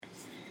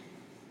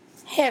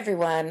Hey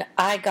everyone,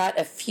 I got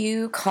a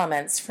few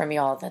comments from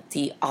y'all that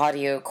the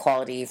audio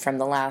quality from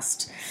the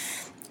last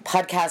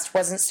podcast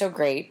wasn't so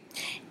great,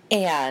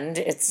 and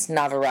it's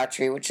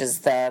Navarathri, which is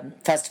the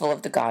festival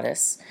of the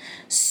goddess.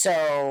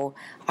 So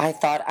I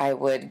thought I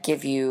would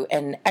give you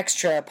an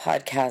extra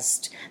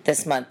podcast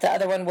this month. The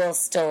other one will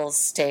still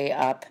stay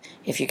up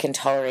if you can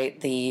tolerate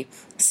the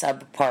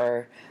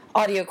subpar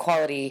audio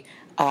quality,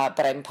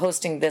 but I'm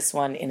posting this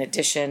one in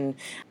addition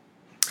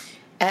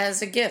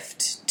as a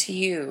gift to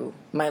you,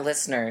 my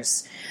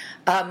listeners.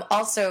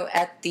 Also,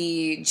 at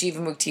the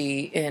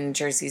Jivamukti in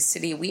Jersey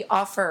City, we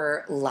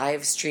offer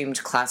live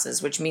streamed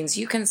classes, which means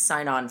you can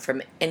sign on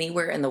from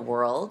anywhere in the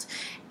world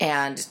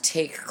and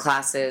take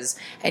classes,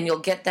 and you'll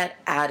get that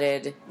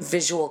added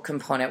visual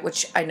component,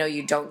 which I know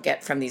you don't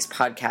get from these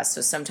podcasts.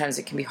 So sometimes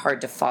it can be hard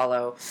to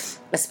follow,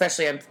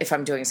 especially if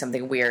I'm doing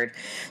something weird.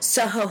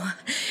 So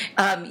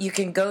you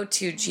can go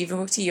to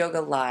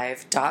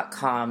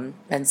JivamuktiYogaLive.com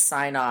and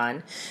sign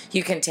on.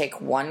 You can take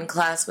one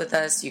class with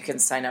us. You can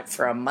sign up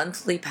for a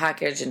monthly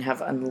package and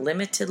have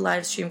unlimited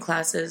live stream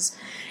classes.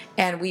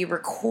 And we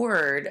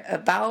record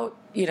about,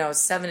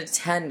 7 to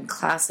 10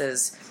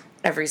 classes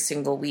every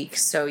single week.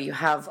 So you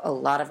have a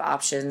lot of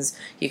options.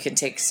 You can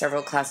take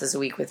several classes a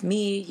week with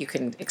me. You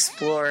can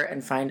explore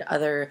and find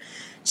other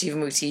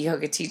Jivamukti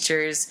yoga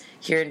teachers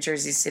here in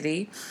Jersey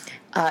City.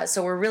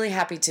 So we're really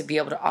happy to be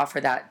able to offer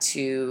that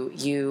to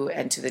you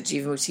and to the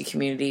Jivamukti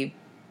community.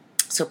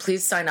 So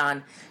please sign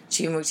on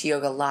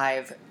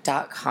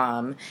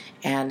JivamuktiYogaLive.com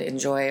and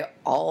enjoy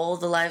all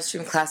the live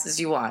stream classes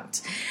you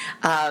want.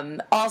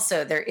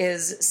 Also, there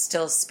is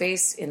still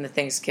space in the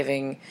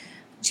Thanksgiving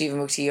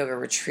Jivamukti Yoga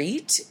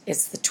Retreat.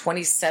 It's the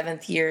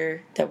 27th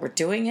year that we're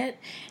doing it.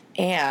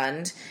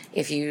 And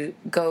if you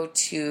go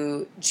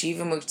to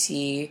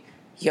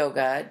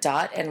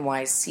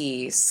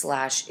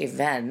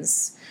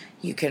jivamuktiyoga.nyc/events,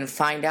 you can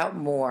find out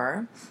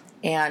more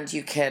and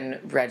you can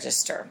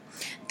register.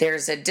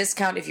 There's a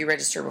discount if you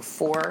register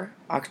before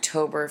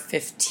October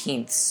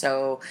 15th.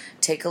 So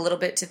take a little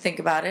bit to think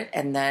about it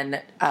and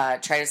then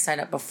try to sign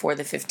up before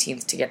the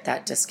 15th to get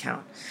that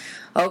discount.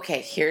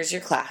 Okay, here's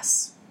your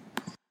class.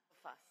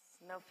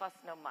 No fuss,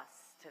 no muss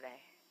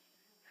today.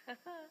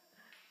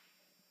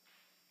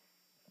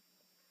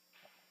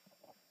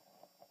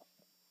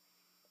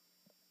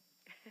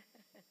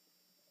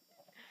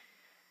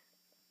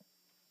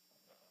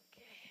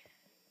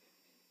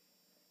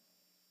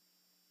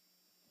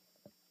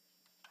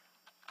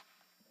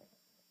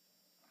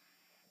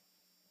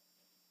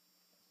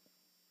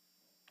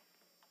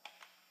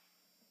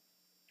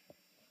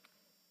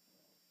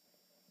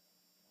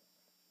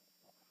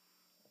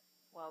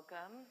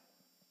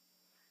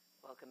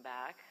 Welcome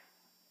back.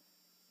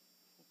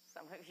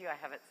 Some of you I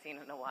haven't seen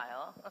in a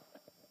while.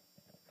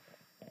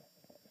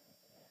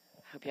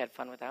 Hope you had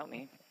fun without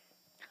me.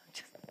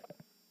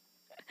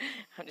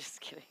 I'm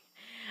just kidding.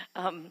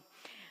 No,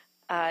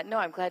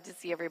 I'm glad to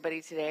see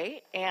everybody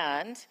today.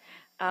 And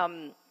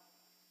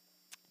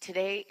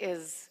today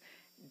is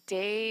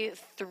day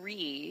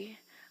 3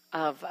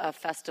 of a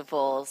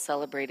festival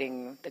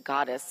celebrating the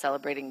goddess,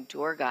 celebrating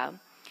Durga.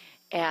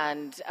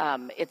 And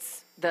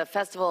the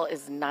festival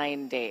is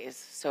 9 days,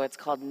 so it's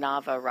called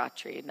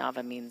Navarathri.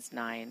 Nava means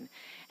 9.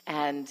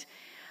 And,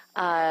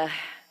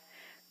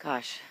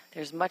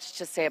 there's much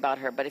to say about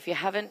her. But if you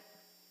haven't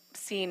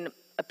seen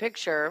a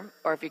picture,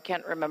 or if you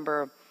can't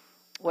remember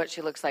what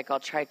she looks like, I'll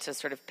try to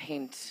sort of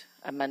paint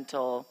a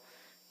mental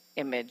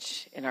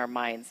image in our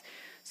minds.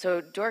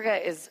 So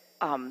Durga is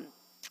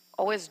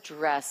always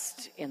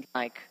dressed in,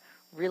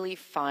 really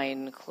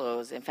fine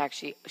clothes. In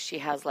fact, she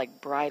has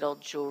bridal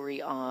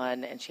jewelry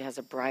on, and she has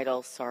a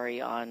bridal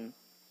sari on.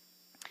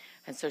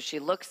 And so she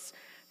looks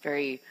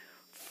very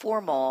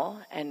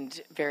formal and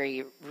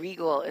very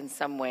regal in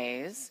some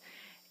ways,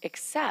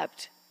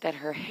 except that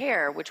her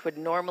hair, which would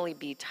normally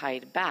be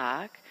tied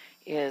back,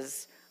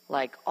 is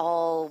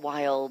all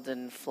wild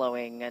and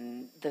flowing.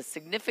 And the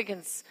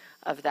significance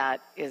of that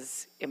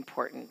is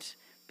important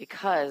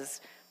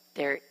because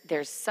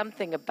there's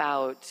something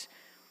about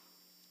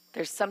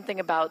this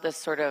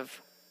sort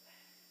of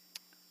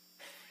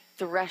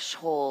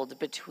threshold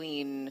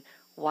between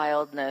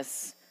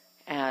wildness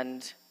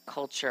and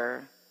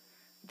culture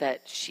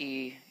that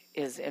she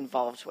is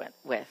involved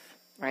with,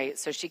 right?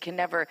 So she can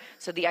never,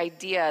 so the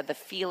idea, the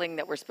feeling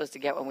that we're supposed to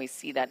get when we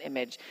see that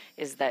image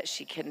is that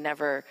she can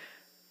never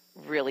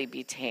really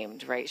be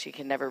tamed, right? She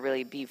can never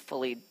really be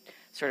fully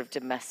sort of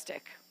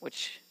domestic,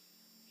 which,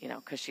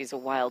 because she's a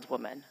wild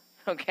woman,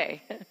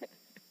 okay?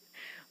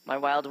 My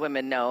wild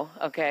women know,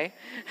 okay?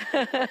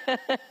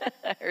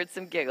 I heard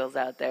some giggles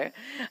out there,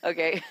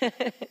 okay?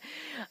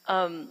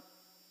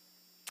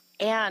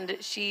 And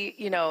she,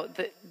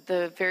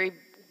 the very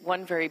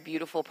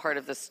beautiful part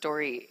of the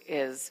story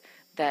is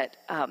that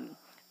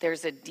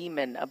there's a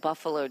demon, a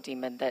buffalo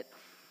demon,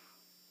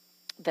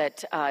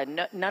 that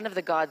none of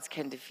the gods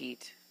can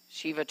defeat.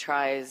 Shiva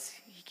tries,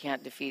 he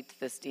can't defeat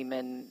this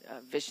demon.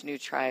 Vishnu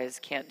tries,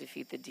 can't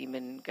defeat the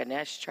demon.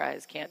 Ganesh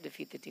tries, can't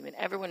defeat the demon.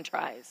 Everyone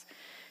tries.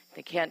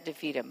 They can't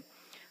defeat him.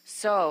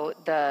 So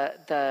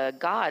the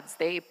gods,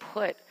 they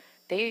put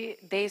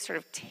they sort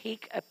of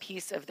take a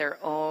piece of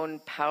their own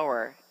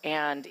power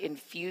and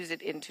infuse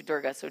it into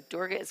Durga. So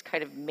Durga is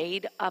kind of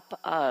made up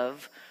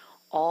of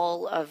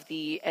all of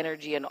the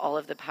energy and all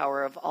of the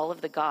power of all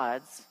of the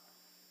gods.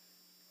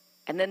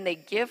 And then they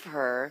give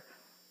her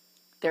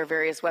their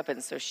various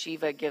weapons. So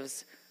Shiva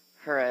gives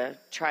her a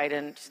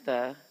trident,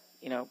 the,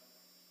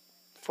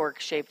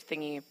 fork-shaped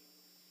thingy.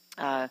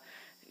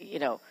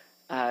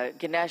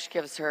 Ganesh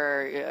gives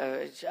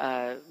her,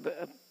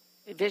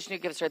 Vishnu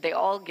gives her, they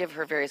all give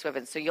her various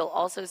weapons. So you'll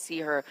also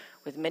see her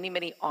with many,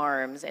 many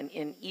arms, and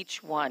in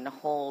each one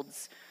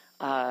holds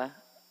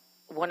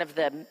one of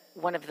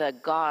the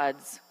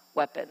gods'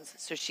 weapons.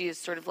 So she is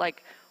sort of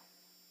like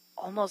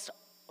almost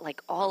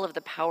like all of the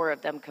power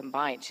of them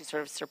combined. She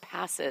sort of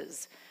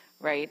surpasses,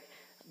 right,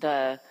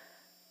 the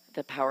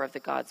power of the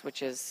gods,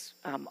 which is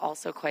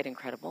also quite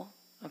incredible.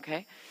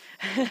 Okay,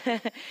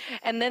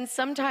 and then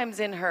sometimes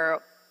in her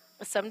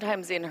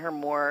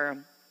more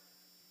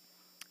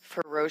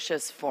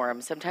ferocious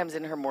form, sometimes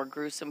in her more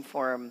gruesome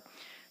form,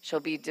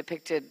 she'll be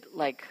depicted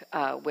like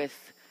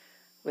with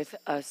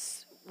a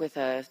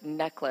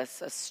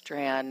necklace, a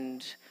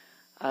strand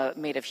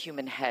made of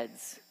human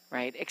heads,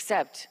 right?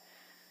 Except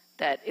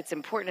that it's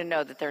important to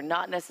know that they're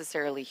not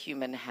necessarily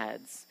human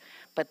heads,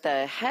 but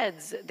the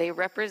heads, they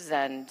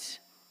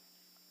represent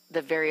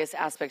the various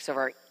aspects of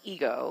our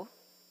ego,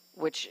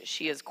 which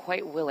she is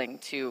quite willing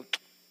to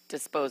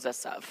dispose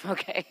us of,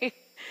 okay?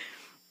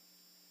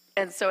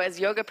 And so as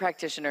yoga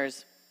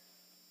practitioners,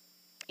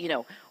 we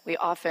are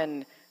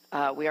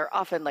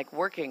often like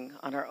working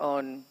on our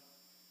own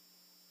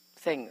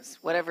things,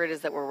 whatever it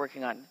is that we're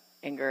working on: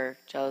 anger,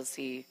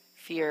 jealousy,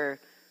 fear,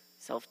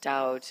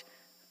 self-doubt,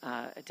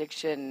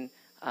 addiction,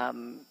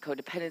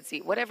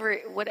 codependency,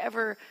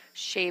 whatever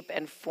shape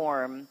and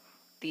form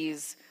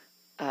these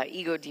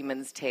ego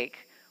demons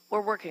take, we're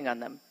working on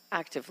them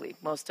actively,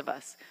 most of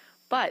us.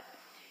 But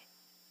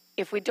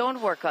if we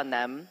don't work on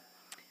them,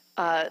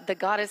 the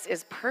goddess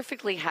is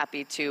perfectly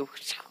happy to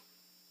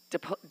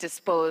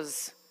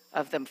dispose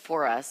of them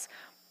for us.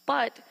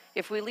 But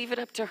if we leave it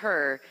up to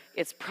her,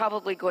 it's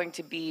probably going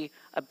to be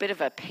a bit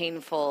of a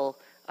painful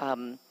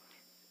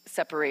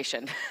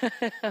separation.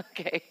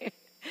 Okay.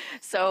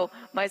 So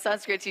my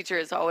Sanskrit teacher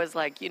is always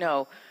like,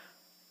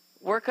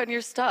 work on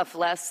your stuff,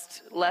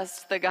 lest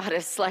the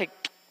goddess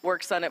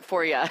works on it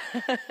for you.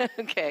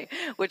 Okay,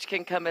 which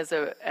can come as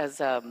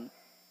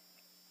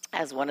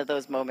one of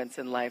those moments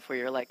in life where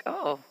you're like,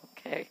 oh,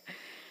 okay,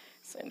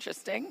 it's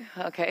interesting.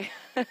 Okay.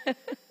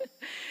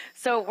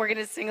 So we're going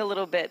to sing a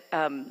little bit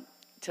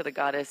to the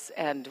goddess,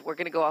 and we're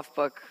going to go off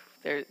book.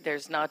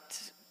 There's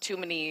not too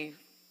many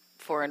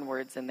foreign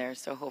words in there,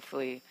 so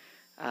hopefully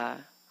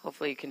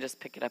you can just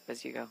pick it up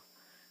as you go.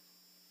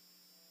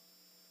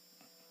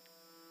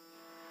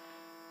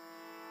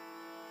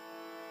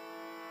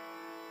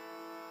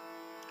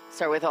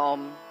 Start with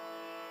Om.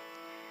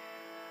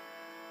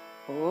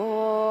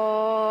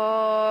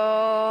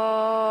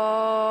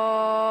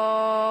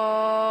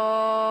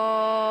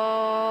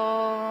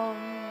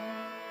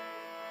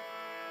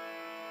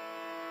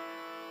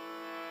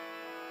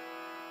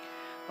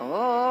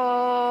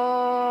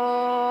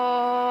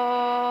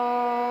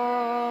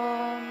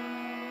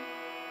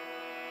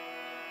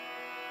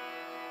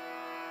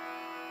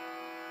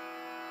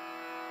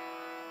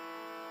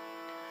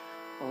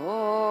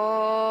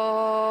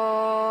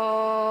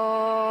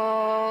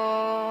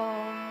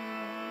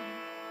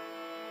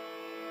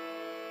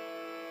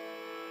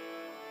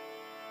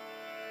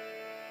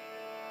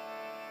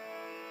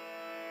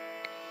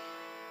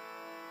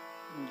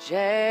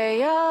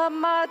 Jaya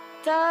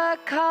Mata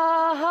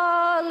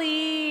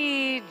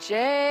Kali,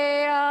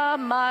 Jaya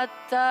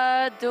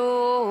Mata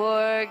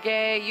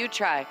Durga. You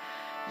try.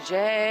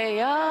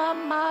 Jaya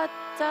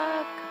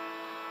Mata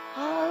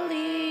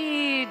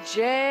Kali,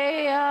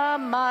 Jaya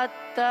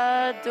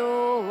Mata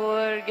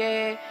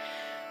Durga.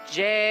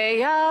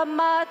 Jaya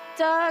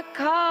Mata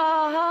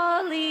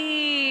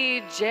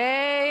Kali,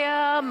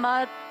 Jaya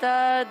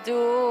Mata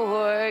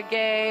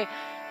Durga.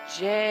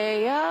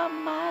 Jaya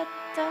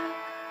Mata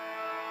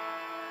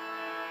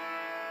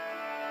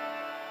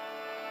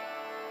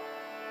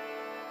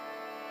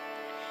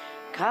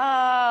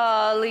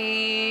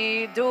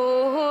Kali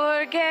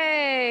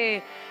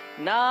Durga,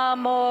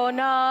 Namo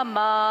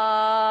Namah.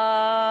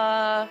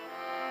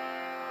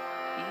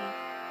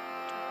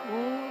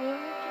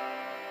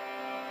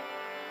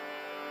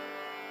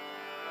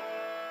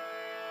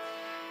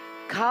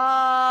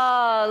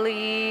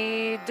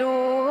 Kali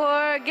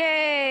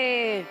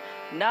Durga,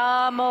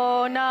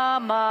 Namo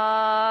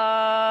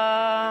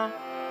Namah.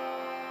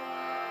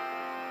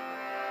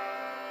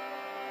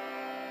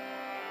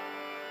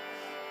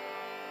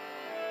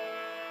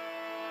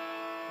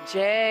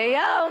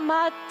 Jaya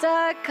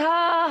Mata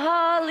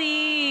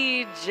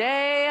Kali,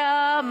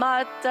 Jaya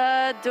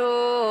Mata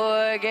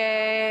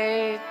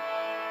Durga.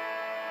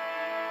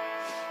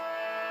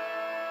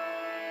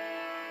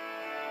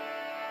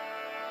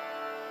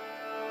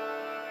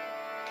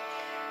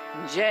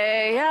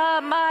 Jaya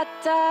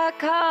Mata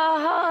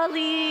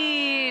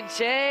Kali,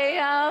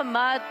 Jaya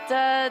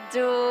Mata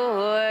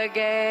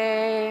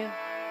Durga.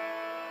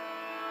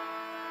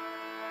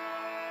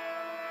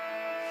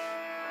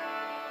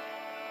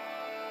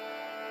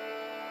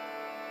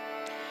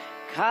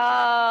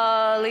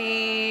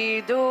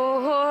 Kali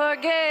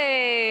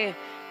Durga,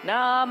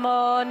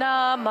 Namo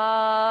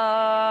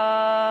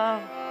Namah.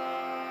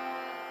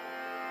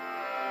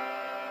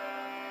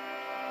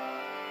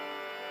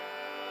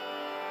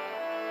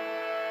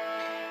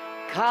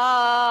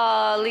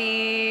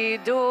 Kali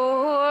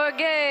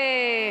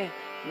Durga,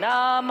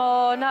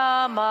 Namo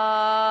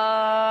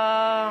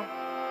Namah.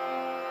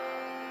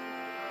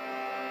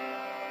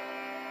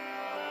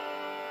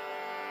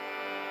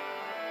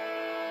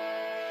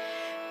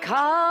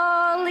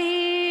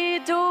 Kali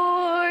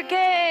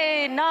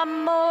Durga,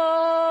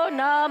 Namo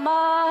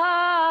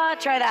Namah.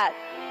 Try that.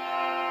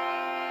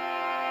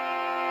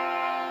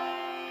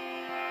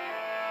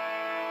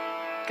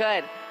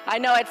 Good. I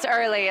know it's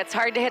early. It's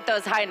hard to hit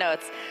those high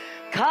notes.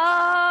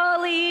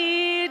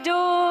 Kali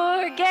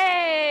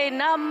Durga,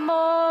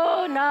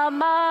 Namo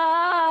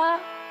Namah.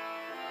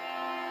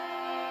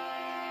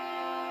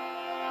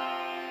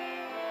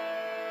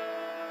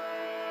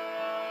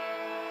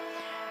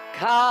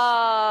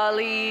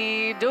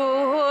 Kali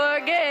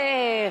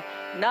Durga,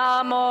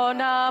 Namo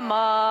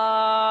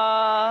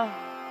Namah.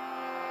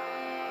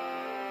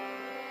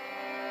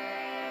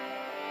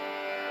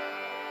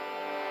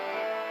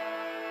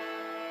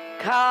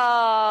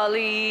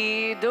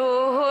 Kali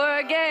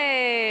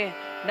Durga,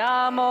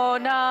 Namo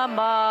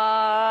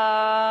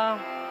Namah.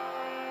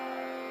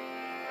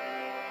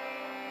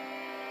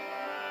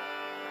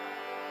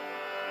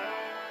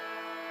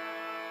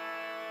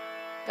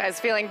 Guys,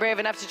 feeling brave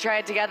enough to try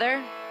it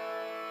together?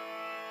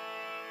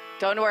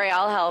 Don't worry,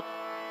 I'll help.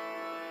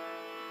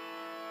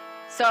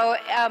 So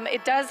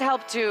it does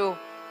help to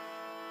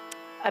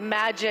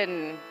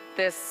imagine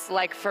this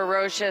like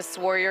ferocious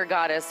warrior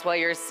goddess while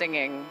you're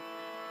singing.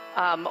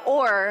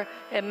 Or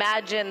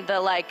imagine the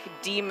like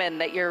demon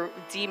that you're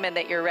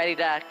ready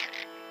to,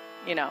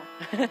 you know.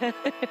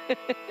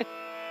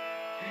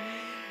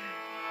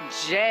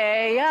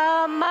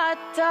 Jaya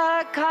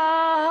Mata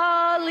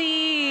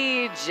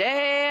Kali,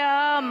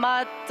 Jaya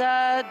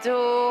Mata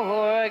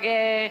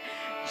Durga,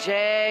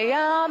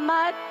 Jaya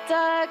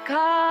Mata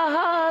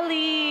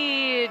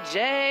Kali,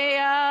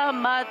 Jaya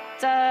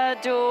Mata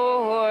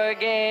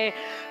Durga,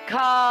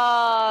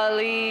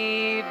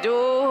 Kali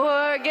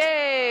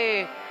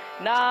Durga,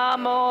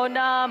 Namo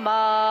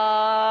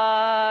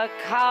Namah.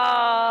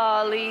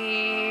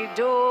 Kali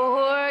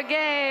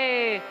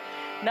Durga,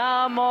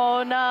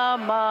 Namo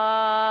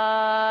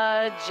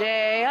Namah.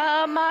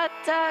 Jaya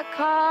Mata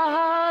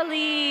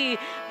Kali,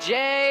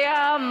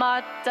 Jaya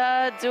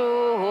Mata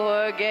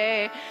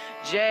Durga,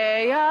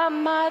 Jaya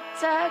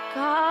Mata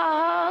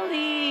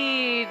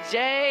Kali,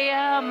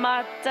 Jaya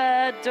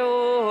Mata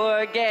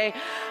Durga,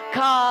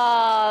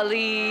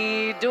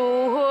 Kali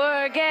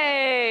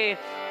Durga,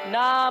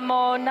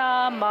 Namo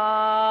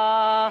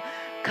Namah.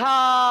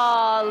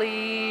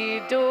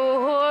 Kali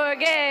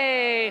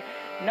Durga,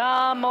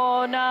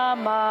 Namo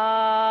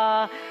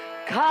Namah.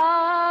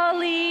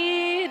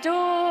 Kali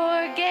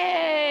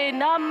Durga,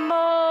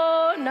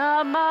 Namo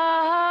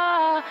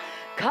Namah.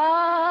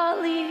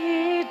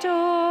 Kali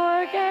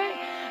Durga,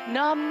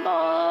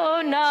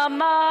 Namo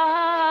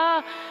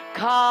Namah.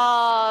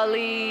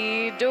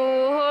 Kali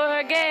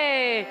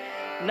Durga,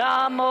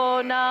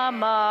 Namo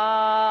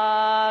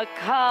Namah.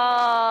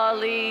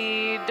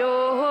 Kali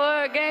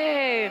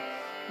Durga,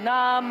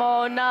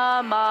 Namo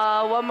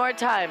Namah. One more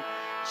time.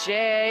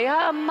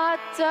 Jaya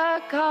Mata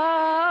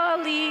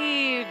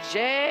Kali,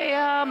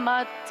 Jaya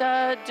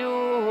Mata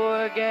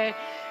Durga,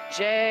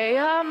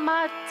 Jaya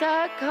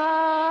Mata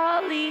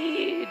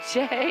Kali,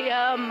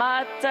 Jaya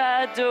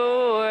Mata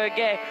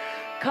Durga,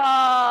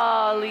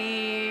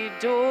 Kali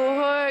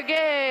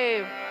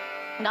Durga,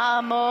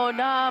 Namo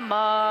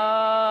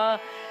Namah.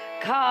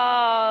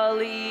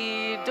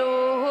 Kali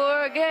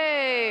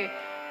Durga,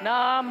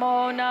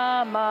 Namo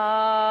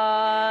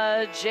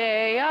Namah.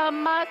 Jaya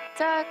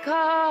Mata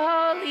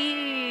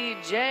Kali,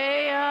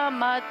 Jaya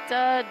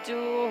Mata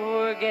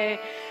Durga,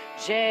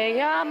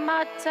 Jaya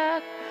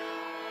Mata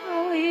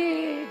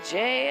Kali,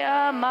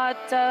 Jaya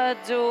Mata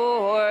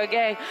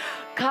Durga,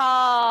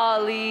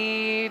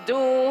 Kali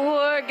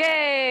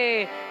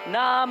Durga,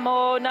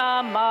 Namo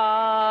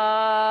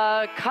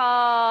Namah.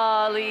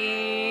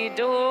 Kali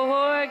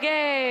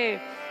Durga,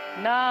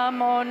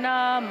 Namo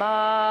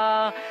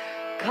Namah.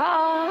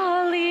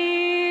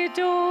 Kali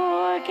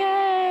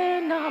Durga,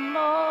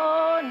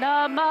 Namo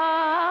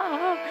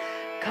Namah.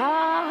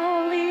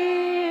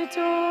 Kali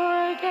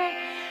Durga,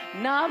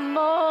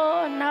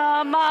 Namo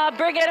Namah.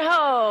 Bring it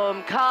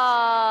home.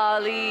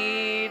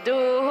 Kali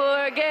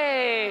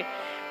Durga,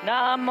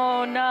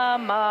 Namo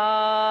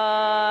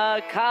Namah.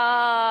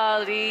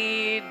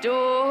 Kali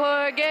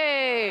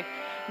Durga,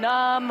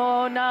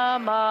 Namo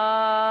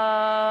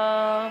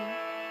Namah.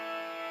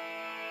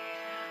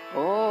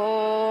 Oh.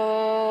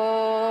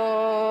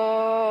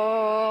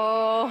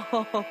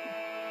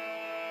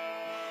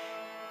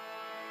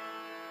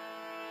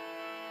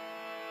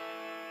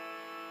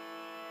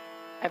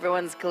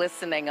 Everyone's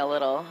glistening a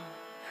little.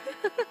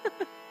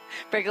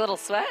 Break a little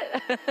sweat.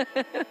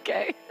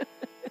 Okay.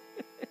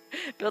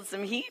 Build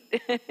some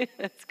heat.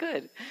 That's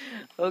good.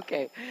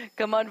 Okay.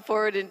 Come on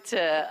forward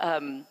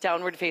into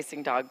downward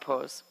facing dog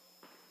pose.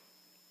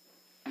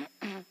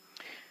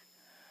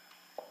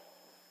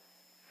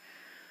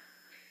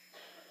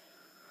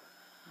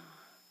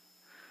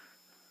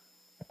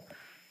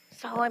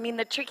 So, I mean,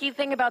 the tricky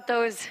thing about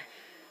those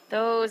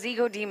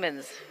ego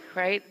demons,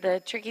 right?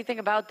 The tricky thing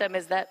about them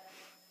is that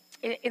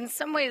in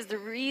some ways, the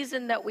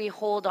reason that we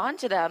hold on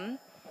to them,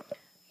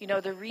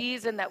 the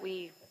reason that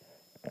we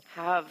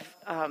have,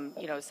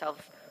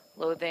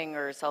 self-loathing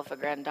or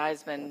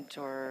self-aggrandizement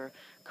or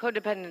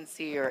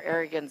codependency or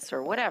arrogance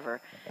or whatever,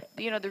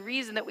 the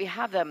reason that we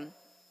have them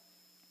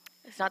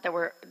is not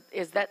that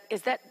is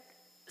that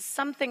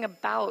something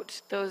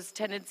about those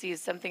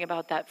tendencies, something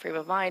about that frame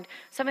of mind,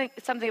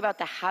 something about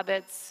the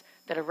habits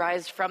that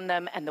arise from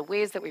them and the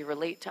ways that we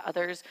relate to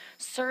others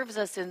serves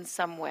us in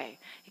some way.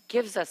 It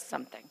gives us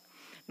something.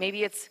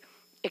 Maybe it's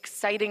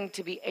exciting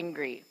to be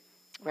angry,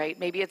 right?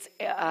 Maybe it's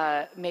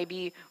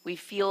maybe we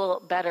feel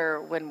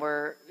better when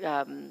we're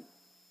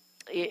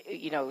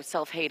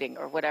self-hating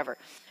or whatever.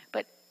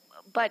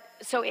 But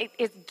so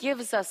it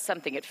gives us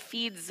something. It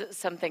feeds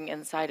something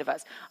inside of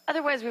us.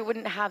 Otherwise, we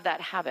wouldn't have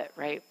that habit,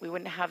 right? We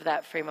wouldn't have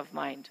that frame of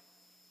mind.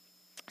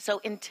 So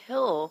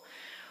until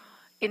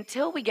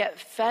we get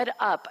fed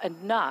up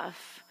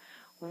enough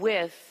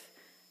with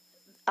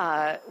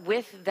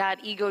that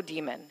ego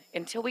demon,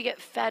 until we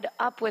get fed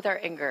up with our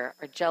anger,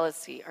 our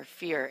jealousy, our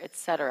fear,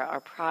 etc.,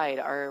 our pride,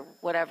 our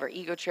whatever,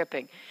 ego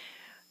tripping,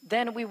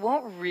 then we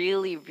won't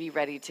really be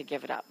ready to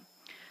give it up.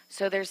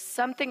 So there's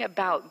something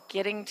about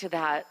getting to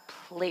that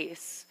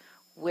place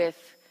with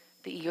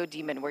the ego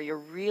demon where you're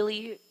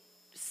really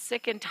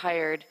sick and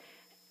tired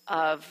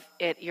of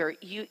it.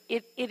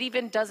 It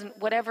even doesn't,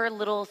 whatever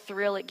little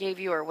thrill it gave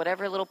you or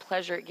whatever little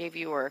pleasure it gave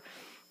you or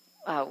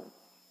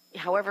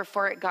however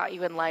far it got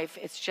you in life,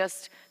 it's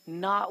just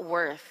not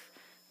worth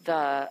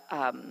the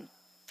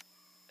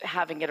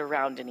having it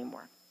around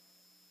anymore.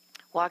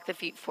 Walk the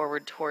feet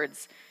forward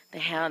towards the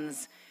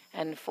hands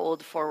and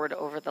fold forward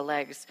over the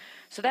legs.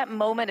 So that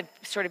moment of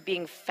sort of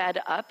being fed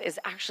up is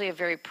actually a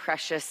very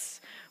precious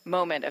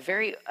moment,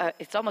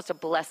 it's almost a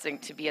blessing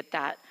to be at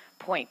that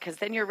point, because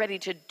then you're ready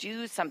to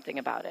do something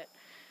about it.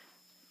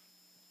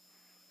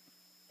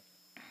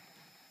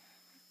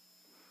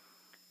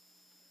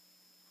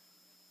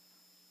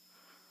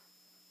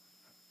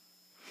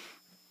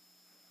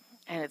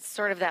 And it's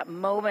sort of that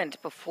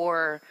moment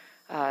before,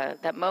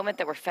 that moment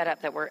that we're fed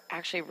up, that we're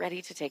actually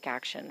ready to take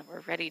action. We're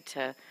ready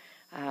to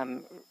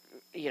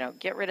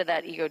get rid of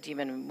that ego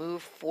demon and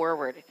move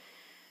forward.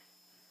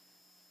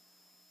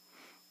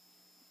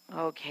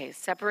 Okay,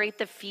 separate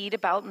the feet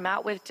about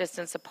mat width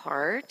distance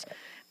apart.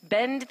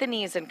 Bend the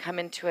knees and come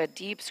into a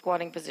deep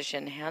squatting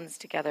position, hands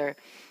together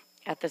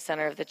at the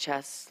center of the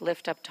chest.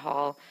 Lift up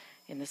tall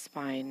in the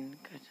spine.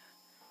 Good.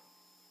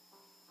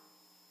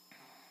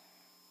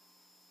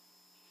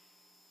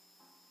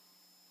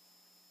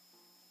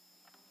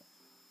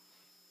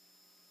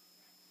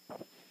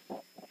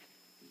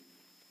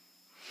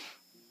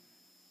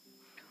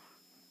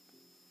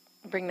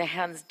 Bring the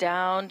hands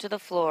down to the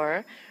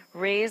floor.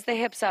 Raise the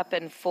hips up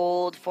and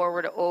fold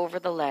forward over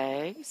the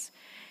legs.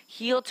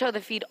 Heel toe the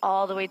feet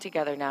all the way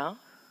together now.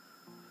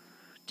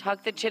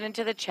 Tuck the chin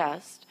into the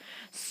chest.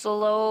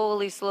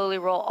 Slowly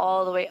roll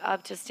all the way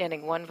up to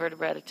standing, one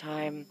vertebra at a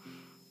time.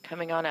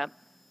 Coming on up.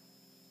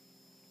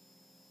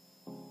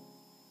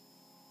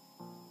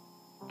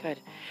 Good.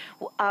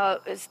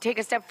 Take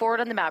a step forward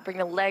on the mat. Bring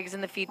the legs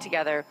and the feet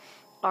together.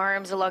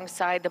 Arms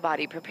alongside the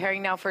body,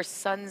 preparing now for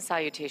sun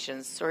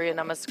salutations, Surya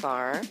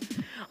Namaskar.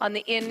 On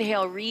the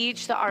inhale,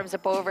 reach the arms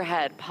up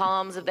overhead,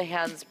 palms of the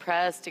hands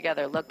pressed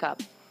together, look up.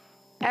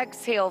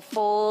 Exhale,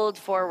 fold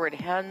forward,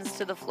 hands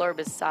to the floor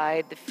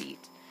beside the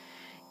feet.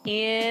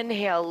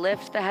 Inhale,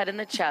 lift the head and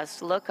the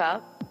chest, look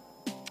up.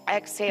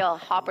 Exhale,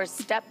 hop or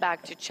step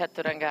back to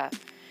Chaturanga.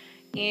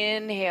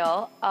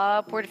 Inhale,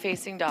 upward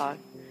facing dog.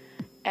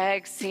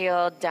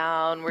 Exhale,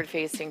 downward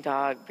facing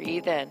dog.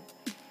 Breathe in.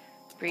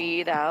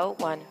 Breathe out,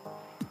 1.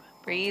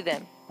 Breathe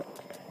in.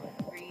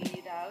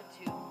 Breathe out,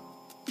 2.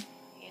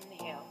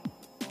 Inhale.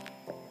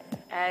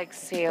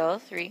 Exhale,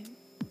 3.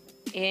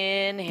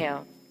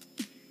 Inhale.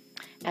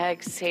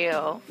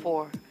 Exhale,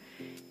 4.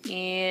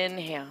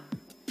 Inhale.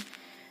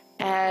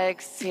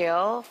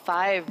 Exhale,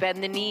 5.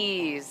 Bend the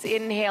knees.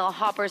 Inhale,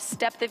 hop or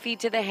step the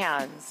feet to the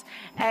hands.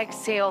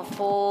 Exhale,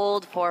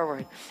 fold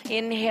forward.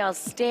 Inhale,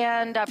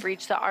 stand up,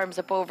 reach the arms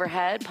up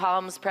overhead,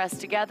 palms pressed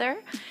together.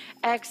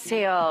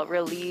 Exhale,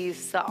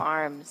 release the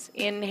arms.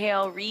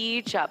 Inhale,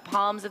 reach up,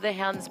 palms of the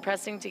hands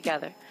pressing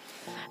together.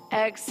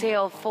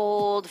 Exhale,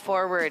 fold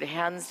forward,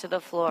 hands to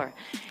the floor.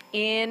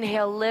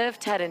 Inhale,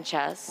 lift head and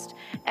chest.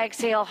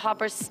 Exhale,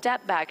 hop or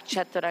step back,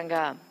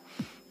 Chaturanga.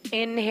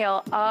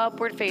 Inhale,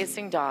 upward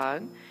facing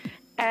dog.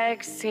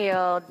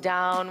 Exhale,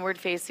 downward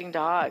facing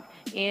dog.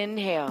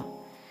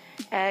 Inhale.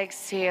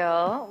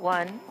 Exhale,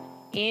 1.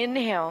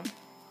 Inhale.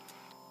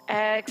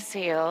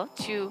 Exhale,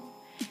 2.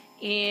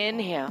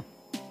 Inhale.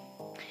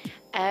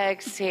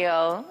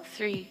 Exhale,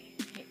 3.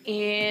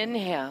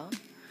 Inhale.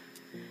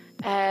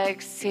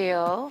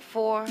 Exhale,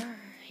 4.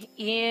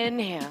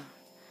 Inhale.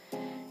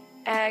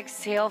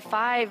 Exhale,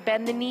 5.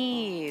 Bend the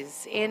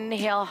knees.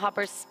 Inhale, hop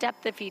or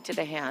step the feet to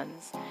the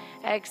hands.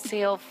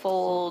 Exhale,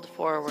 fold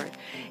forward.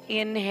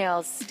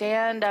 Inhale,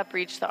 stand up,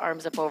 reach the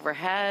arms up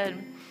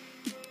overhead.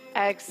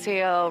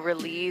 Exhale,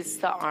 release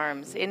the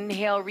arms.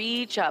 Inhale,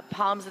 reach up,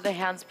 palms of the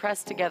hands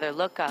pressed together,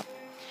 look up.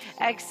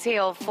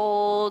 Exhale,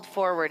 fold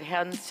forward,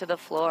 hands to the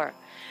floor.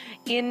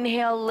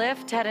 Inhale,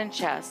 lift head and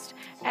chest.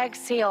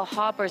 Exhale,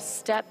 hop or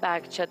step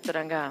back,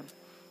 chaturanga.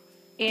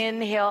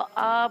 Inhale,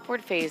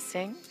 upward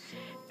facing.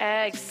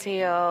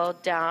 Exhale,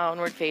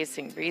 downward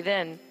facing. Breathe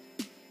in.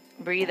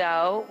 Breathe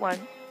out. 1.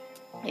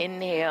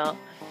 Inhale.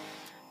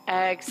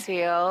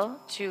 Exhale.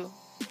 2.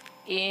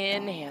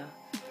 Inhale.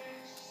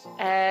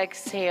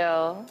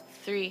 Exhale.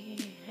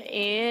 3.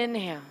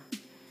 Inhale.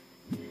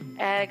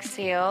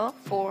 Exhale.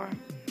 4.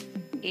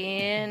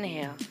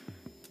 Inhale.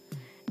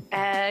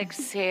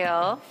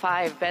 Exhale.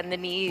 5. Bend the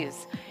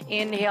knees.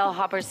 Inhale,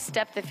 hop or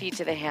step the feet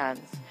to the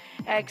hands.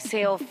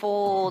 Exhale,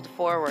 fold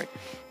forward.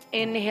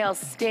 Inhale,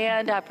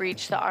 stand up,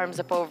 reach the arms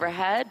up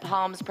overhead,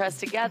 palms pressed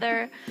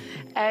together.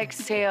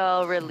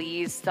 Exhale,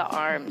 release the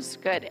arms.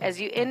 Good.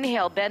 As you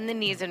inhale, bend the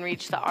knees and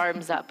reach the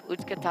arms up,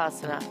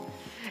 Utkatasana.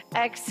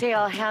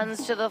 Exhale,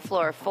 hands to the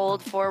floor,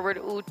 fold forward,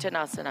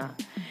 Uttanasana.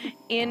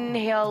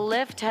 Inhale,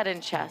 lift head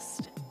and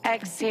chest.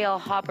 Exhale,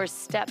 hop or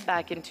step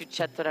back into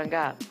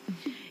Chaturanga.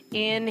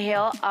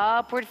 Inhale,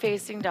 upward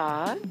facing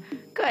dog.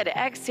 Good.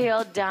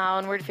 Exhale,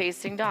 downward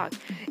facing dog.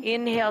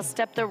 Inhale,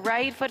 step the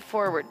right foot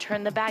forward.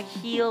 Turn the back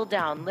heel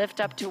down.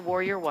 Lift up to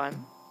warrior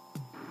 1.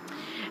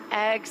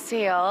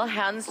 Exhale,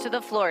 hands to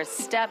the floor.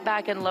 Step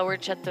back and lower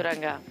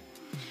chaturanga.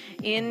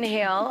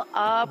 Inhale,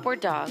 upward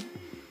dog.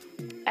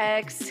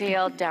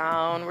 Exhale,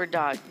 downward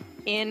dog.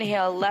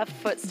 Inhale, left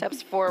foot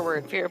steps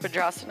forward.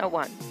 Virabhadrasana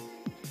 1.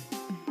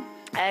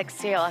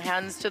 Exhale,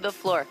 hands to the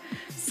floor.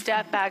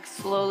 Step back,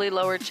 slowly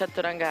lower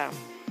chaturanga.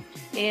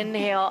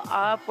 Inhale,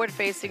 upward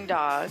facing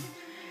dog.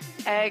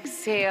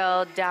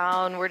 Exhale,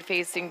 downward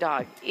facing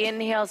dog.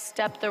 Inhale,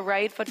 step the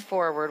right foot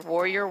forward.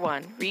 Warrior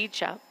 1,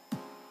 reach up.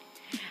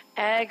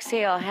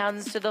 Exhale,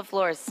 hands to the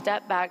floor.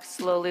 Step back,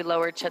 slowly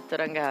lower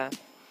chaturanga.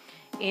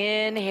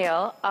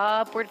 Inhale,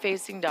 upward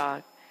facing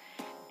dog.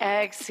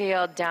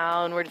 Exhale,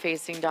 downward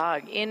facing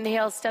dog.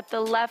 Inhale, step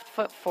the left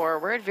foot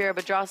forward.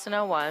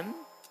 Virabhadrasana 1.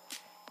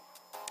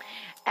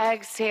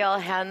 Exhale,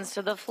 hands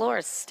to the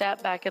floor.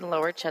 Step back and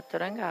lower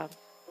chaturanga.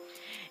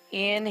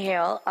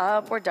 Inhale,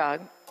 upward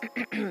dog.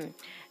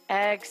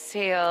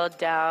 Exhale,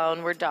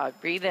 downward dog.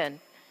 Breathe in.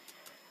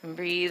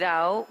 Breathe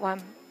out.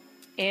 1.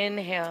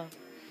 Inhale.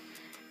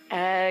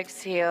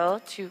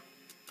 Exhale. 2.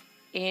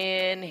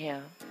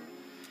 Inhale.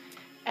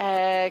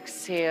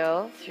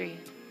 Exhale. 3.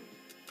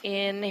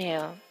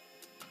 Inhale.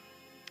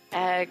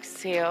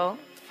 Exhale.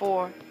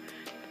 4.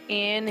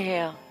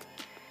 Inhale.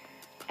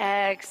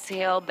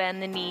 Exhale,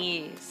 bend the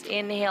knees.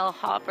 Inhale,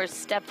 hop or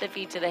step the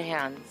feet to the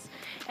hands.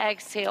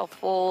 Exhale,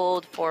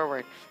 fold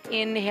forward.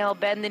 Inhale,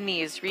 bend the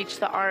knees. Reach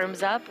the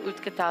arms up,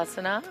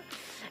 Utkatasana.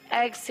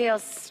 Exhale,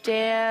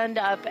 stand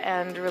up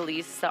and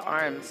release the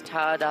arms,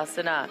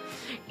 Tadasana.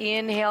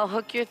 Inhale,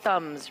 hook your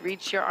thumbs.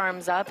 Reach your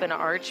arms up and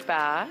arch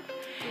back.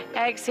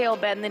 Exhale,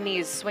 bend the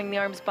knees. Swing the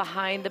arms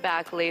behind the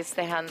back. Lace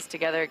the hands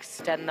together.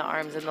 Extend the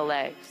arms and the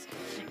legs.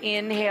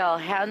 Inhale,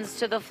 hands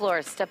to the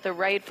floor. Step the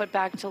right foot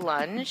back to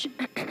lunge.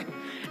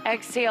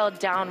 Exhale,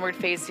 downward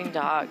facing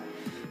dog.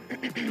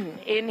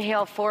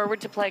 Inhale,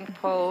 forward to plank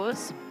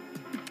pose.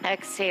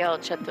 Exhale,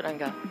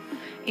 chaturanga.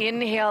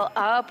 Inhale,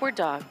 upward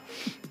dog.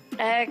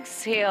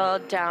 Exhale,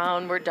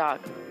 downward dog.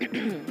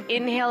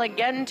 Inhale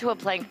again to a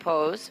plank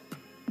pose.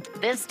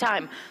 This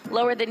time,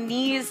 lower the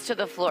knees to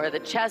the floor, the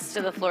chest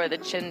to the floor, the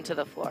chin to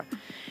the floor.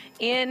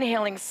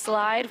 Inhaling,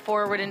 slide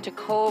forward into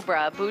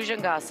Cobra,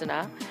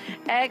 Bhujangasana.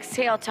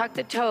 Exhale, tuck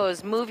the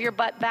toes. Move your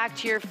butt back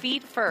to your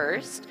feet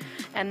first,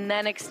 and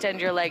then extend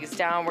your legs,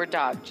 downward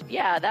dog.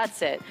 Yeah,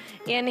 that's it.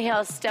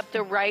 Inhale, step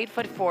the right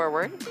foot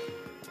forward.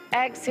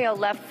 Exhale,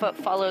 left foot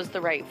follows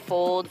the right.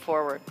 Fold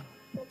forward.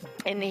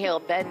 Inhale,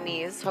 bend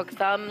knees, hook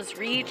thumbs,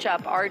 reach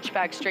up, arch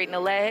back, straighten the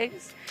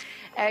legs.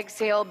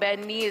 Exhale,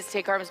 bend knees,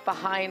 take arms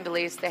behind,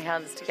 lace the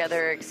hands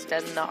together,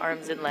 extend the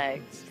arms and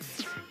legs.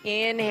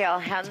 Inhale,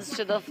 hands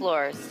to the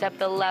floor, step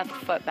the left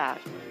foot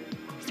back.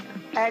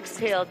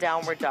 Exhale,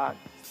 downward dog.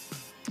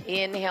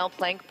 Inhale,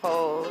 plank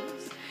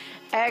pose.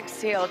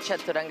 Exhale,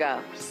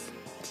 chaturanga.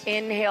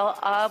 Inhale,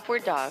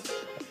 upward dog.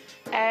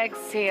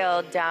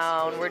 Exhale,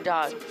 downward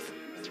dog.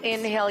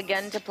 Inhale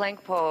again to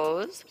plank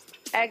pose.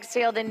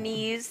 Exhale, the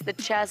knees, the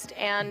chest,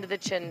 and the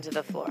chin to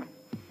the floor.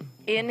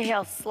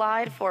 Inhale,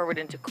 slide forward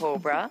into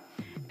Cobra.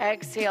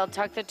 Exhale,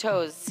 tuck the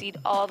toes, seat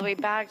all the way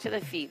back to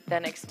the feet,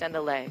 then extend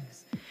the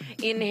legs.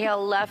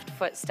 Inhale, left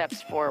foot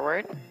steps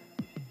forward.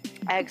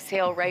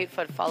 Exhale, right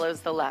foot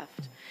follows the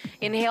left.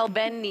 Inhale,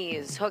 bend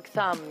knees, hook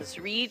thumbs,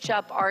 reach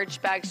up,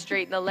 arch back,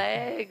 straighten the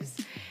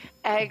legs.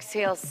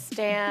 Exhale,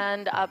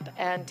 stand up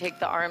and take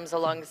the arms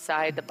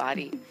alongside the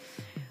body.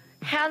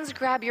 Hands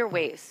grab your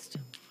waist.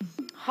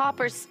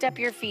 Hop or step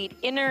your feet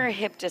inner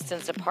hip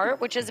distance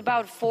apart, which is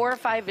about 4 or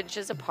 5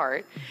 inches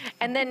apart,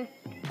 and then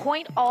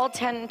point all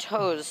 10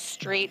 toes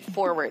straight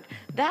forward.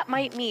 That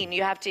might mean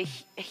you have to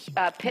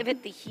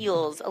pivot the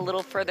heels a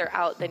little further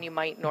out than you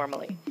might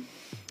normally.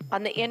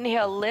 On the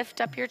inhale,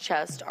 lift up your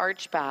chest,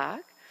 arch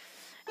back.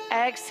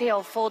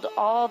 Exhale, fold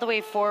all the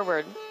way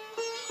forward.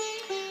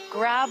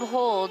 Grab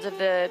hold of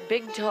the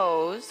big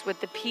toes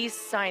with the peace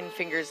sign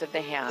fingers of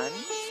the hands.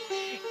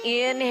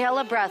 Inhale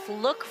a breath,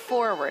 look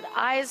forward,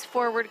 eyes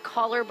forward,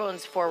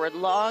 collarbones forward,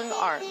 long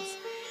arms.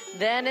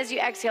 Then as you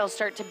exhale,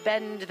 start to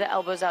bend the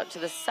elbows out to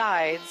the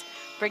sides.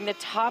 Bring the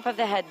top of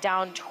the head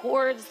down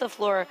towards the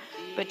floor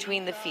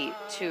between the feet.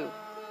 2.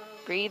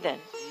 Breathe in.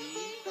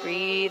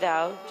 Breathe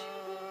out.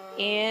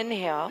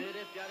 Inhale.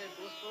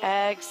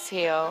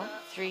 Exhale.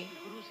 3.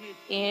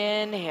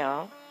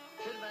 Inhale.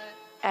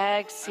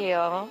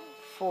 Exhale.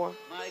 4.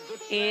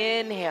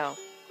 Inhale.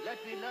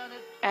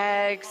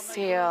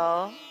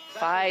 Exhale.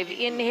 5.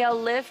 Inhale,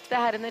 lift the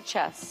head and the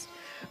chest.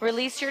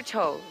 Release your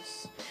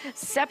toes.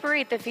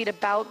 Separate the feet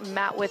about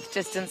mat width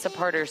distance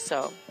apart or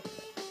so.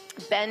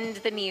 Bend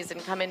the knees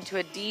and come into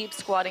a deep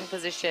squatting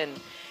position.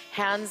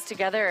 Hands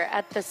together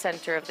at the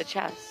center of the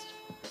chest.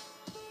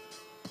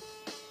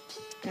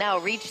 Now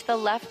reach the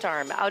left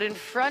arm out in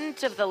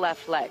front of the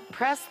left leg.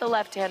 Press the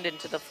left hand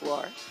into the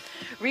floor.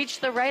 Reach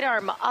the right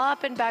arm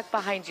up and back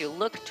behind you.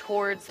 Look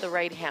towards the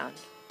right hand.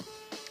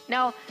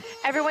 Now,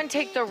 everyone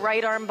take the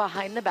right arm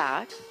behind the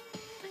back.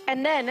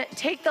 And then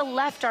take the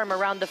left arm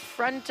around the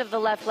front of the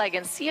left leg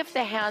and see if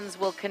the hands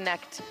will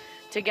connect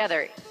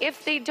together.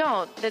 If they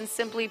don't, then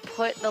simply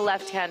put the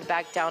left hand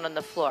back down on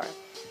the floor.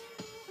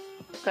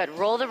 Good.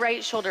 Roll the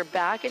right shoulder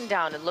back and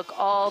down and look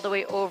all the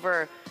way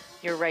over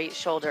your right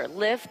shoulder.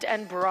 Lift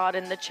and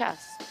broaden the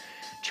chest.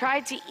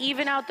 Try to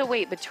even out the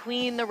weight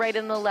between the right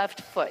and the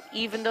left foot,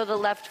 even though the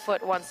left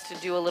foot wants to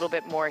do a little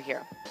bit more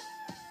here.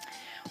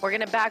 We're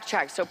going to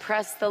backtrack. So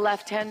press the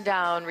left hand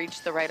down,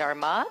 reach the right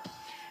arm up.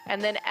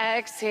 And then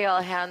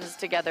exhale, hands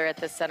together at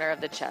the center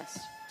of the chest.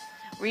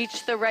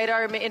 Reach the right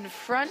arm in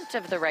front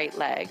of the right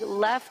leg.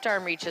 Left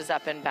arm reaches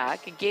up and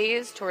back.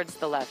 Gaze towards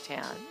the left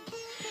hand.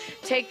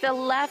 Take the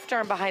left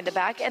arm behind the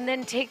back and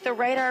then take the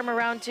right arm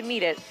around to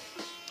meet it.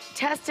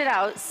 Test it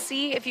out.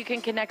 See if you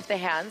can connect the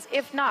hands.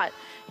 If not,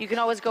 you can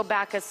always go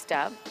back a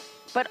step.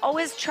 But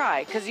always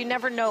try, because you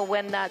never know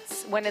when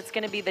it's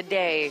going to be the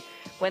day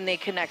when they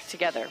connect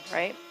together,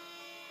 right?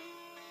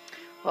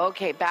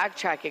 Okay,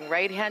 backtracking.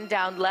 Right hand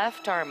down,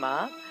 left arm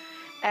up.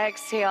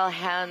 Exhale,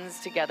 hands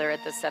together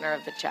at the center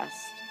of the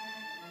chest.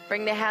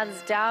 Bring the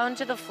hands down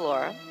to the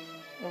floor.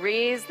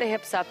 Raise the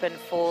hips up and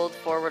fold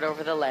forward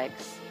over the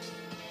legs.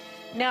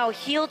 Now,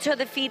 heel toe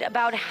the feet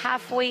about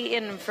halfway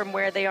in from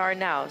where they are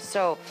now.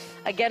 So,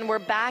 again, we're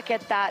back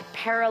at that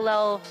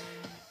parallel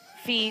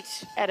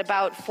feet at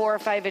about 4 or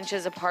 5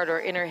 inches apart or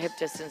inner hip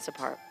distance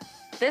apart.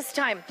 This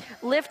time,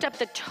 lift up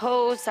the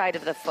toe side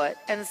of the foot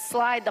and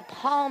slide the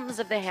palms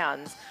of the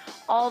hands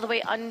all the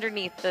way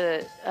underneath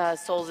the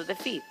soles of the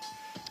feet.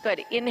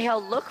 Good.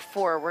 Inhale, look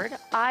forward.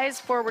 Eyes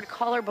forward,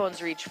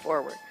 collarbones reach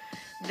forward.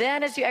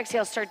 Then as you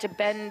exhale, start to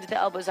bend the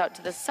elbows out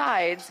to the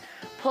sides,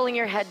 pulling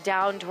your head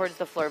down towards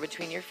the floor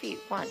between your feet.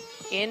 1.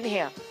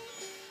 Inhale.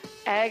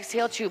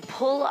 Exhale. 2.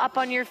 Pull up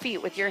on your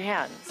feet with your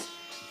hands.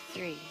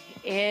 3.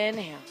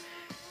 Inhale.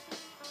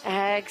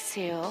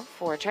 Exhale.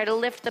 4. Try to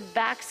lift the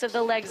backs of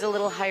the legs a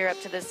little higher up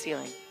to the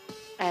ceiling.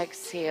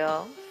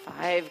 Exhale.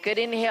 5. Good.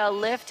 Inhale.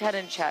 Lift head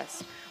and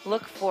chest.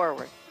 Look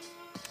forward.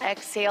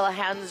 Exhale.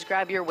 Hands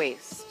grab your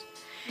waist.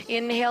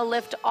 Inhale.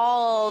 Lift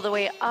all the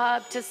way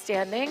up to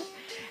standing.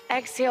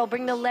 Exhale.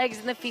 Bring the legs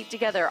and the feet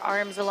together.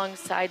 Arms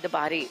alongside the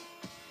body.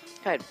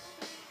 Good.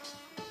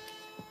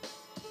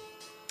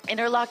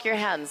 Interlock your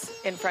hands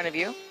in front of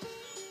you.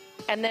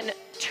 And then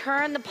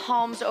turn the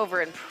palms over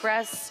and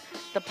press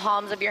the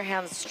palms of your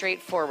hands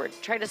straight forward.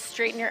 Try to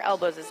straighten your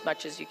elbows as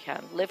much as you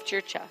can. Lift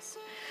your chest.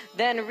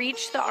 Then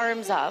reach the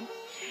arms up.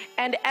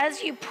 And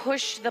as you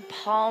push the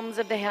palms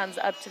of the hands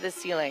up to the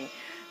ceiling,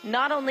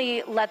 not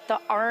only let the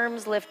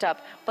arms lift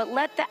up, but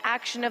let the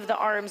action of the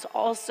arms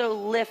also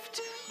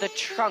lift the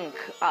trunk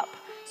up.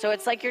 So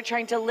it's like you're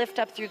trying to lift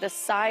up through the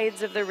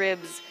sides of the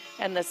ribs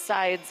and the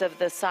sides of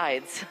the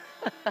sides.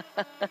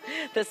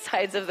 The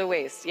sides of the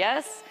waist.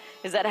 Yes?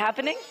 Is that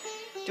happening?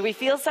 Do we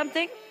feel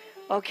something?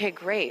 Okay,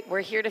 great.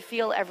 We're here to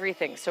feel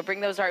everything. So bring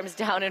those arms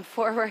down and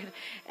forward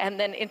and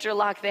then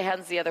interlock the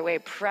hands the other way.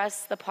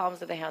 Press the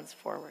palms of the hands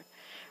forward.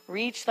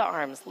 Reach the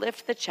arms,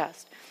 lift the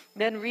chest.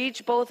 Then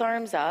reach both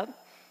arms up.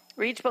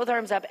 Reach both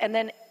arms up and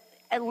then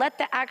let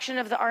the action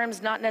of the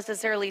arms not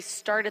necessarily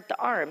start at the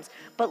arms,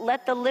 but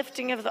let the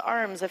lifting of the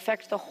arms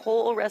affect the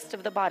whole rest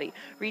of the body.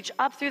 Reach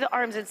up through the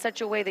arms in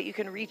such a way that you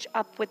can reach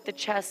up with the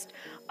chest,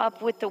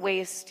 up with the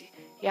waist.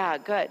 Yeah,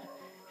 good.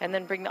 And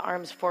then bring the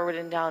arms forward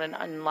and down and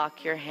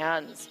unlock your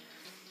hands.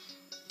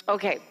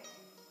 Okay,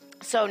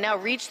 So now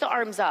reach the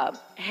arms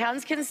up.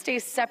 Hands can stay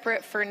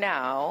separate for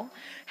now.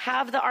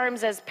 Have the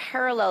arms as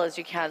parallel as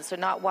you can, so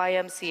not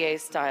YMCA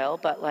style,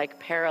 but like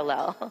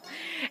parallel.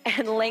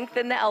 And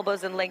lengthen the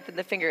elbows and lengthen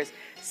the fingers.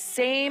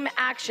 Same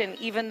action,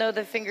 even though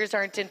the fingers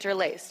aren't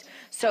interlaced.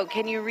 So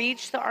can you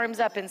reach the arms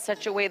up in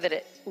such a way that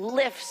it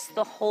lifts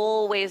the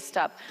whole waist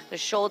up, the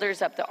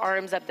shoulders up, the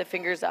arms up, the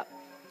fingers up?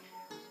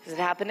 Is it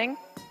happening?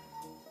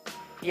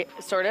 Yeah,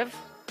 sort of?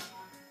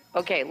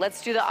 Okay,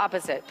 let's do the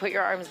opposite. Put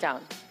your arms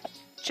down.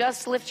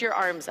 Just lift your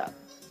arms up.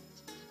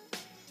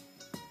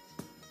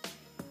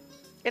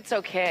 It's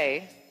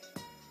okay,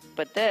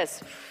 but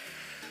this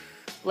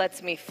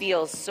lets me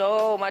feel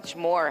so much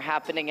more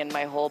happening in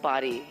my whole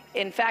body.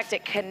 In fact,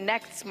 it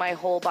connects my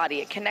whole body.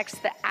 It connects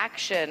the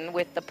action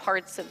with the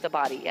parts of the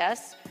body,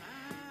 yes?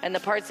 And the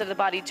parts of the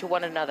body to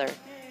one another,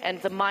 and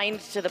the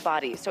mind to the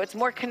body. So it's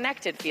more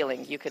connected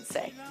feeling, you could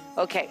say.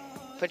 Okay,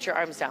 put your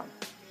arms down.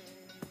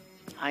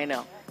 I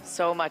know,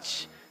 so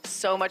much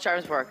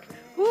arms work.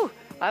 Whew.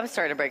 I'm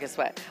starting to break a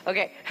sweat.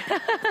 Okay.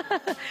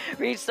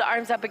 Reach the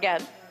arms up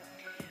again.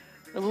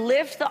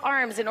 Lift the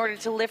arms in order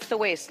to lift the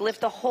waist. Lift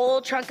the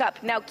whole trunk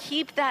up. Now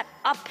keep that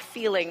up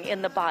feeling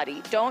in the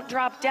body. Don't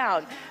drop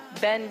down.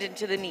 Bend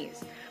into the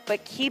knees.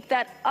 But keep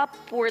that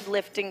upward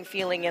lifting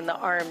feeling in the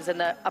arms and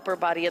the upper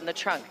body and the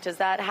trunk. Does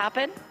that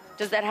happen?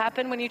 Does that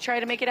happen when you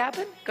try to make it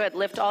happen? Good.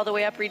 Lift all the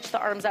way up. Reach the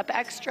arms up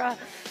extra.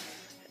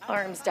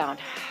 Arms down.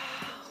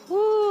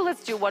 Woo.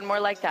 Let's do one more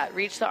like that.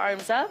 Reach the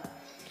arms up.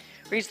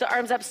 Reach the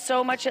arms up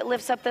so much it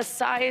lifts up the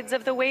sides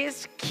of the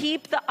waist.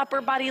 Keep the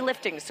upper body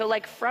lifting. So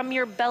like from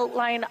your belt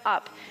line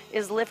up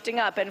is lifting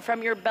up, and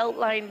from your belt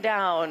line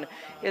down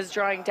is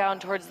drawing down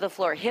towards the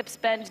floor. Hips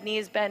bend,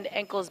 knees bend,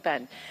 ankles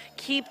bend.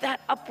 Keep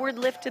that upward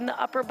lift in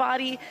the upper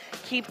body.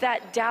 Keep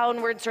that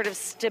downward sort of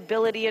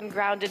stability and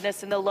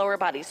groundedness in the lower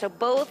body. So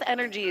both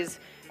energies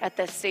at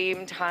the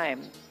same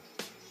time.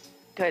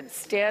 Good.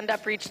 Stand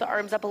up, reach the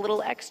arms up a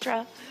little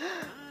extra.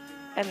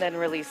 And then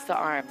release the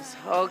arms.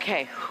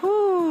 Okay.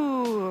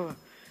 Whoo.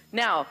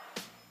 Now,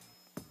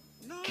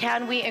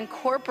 can we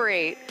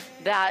incorporate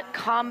that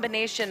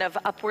combination of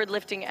upward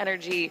lifting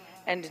energy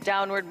and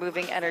downward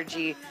moving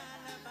energy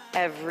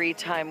every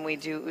time we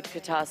do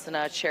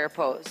Utkatasana chair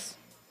pose?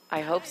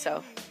 I hope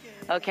so.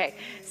 Okay.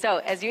 So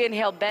as you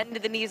inhale, bend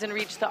the knees and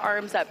reach the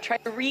arms up. Try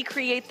to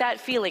recreate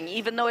that feeling,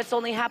 even though it's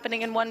only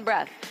happening in one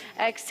breath.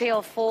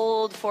 Exhale,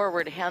 fold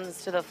forward,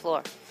 hands to the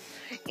floor.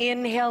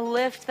 Inhale,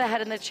 lift the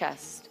head and the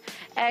chest.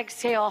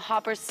 Exhale,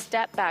 hop or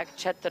step back,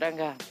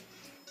 chaturanga.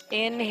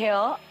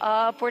 Inhale,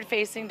 upward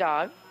facing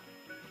dog.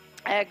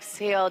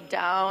 Exhale,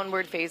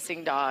 downward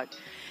facing dog.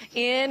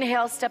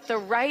 Inhale, step the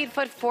right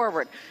foot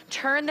forward.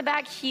 Turn the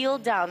back heel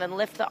down and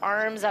lift the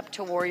arms up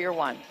to warrior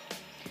one.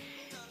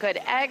 Good.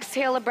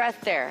 Exhale a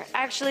breath there.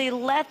 Actually,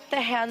 let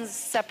the hands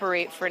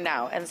separate for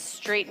now and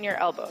straighten your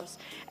elbows.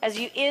 As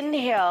you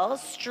inhale,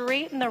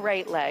 straighten the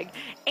right leg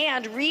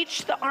and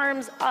reach the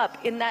arms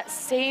up in that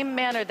same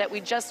manner that we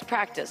just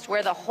practiced,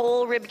 where the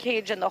whole rib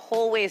cage and the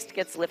whole waist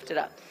gets lifted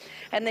up.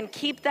 And then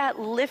keep that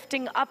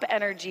lifting up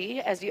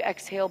energy as you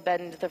exhale,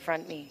 bend the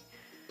front knee.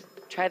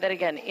 Try that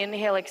again.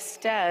 Inhale,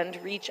 extend,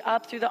 reach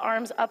up through the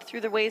arms, up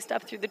through the waist,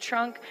 up through the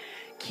trunk.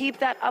 Keep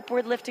that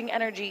upward lifting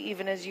energy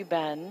even as you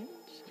bend.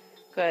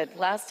 Good.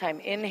 Last time.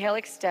 Inhale,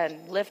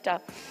 extend, lift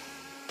up.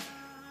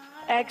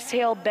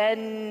 Exhale,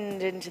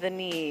 bend into the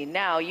knee.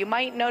 Now, you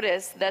might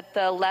notice that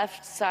the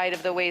left side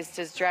of the waist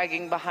is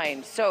dragging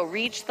behind. So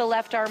reach the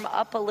left arm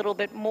up a little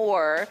bit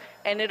more,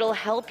 and it'll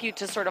help you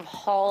to sort of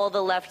haul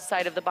the left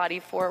side of the body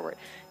forward.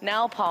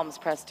 Now, palms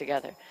pressed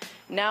together.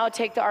 Now,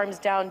 take the arms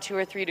down 2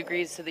 or 3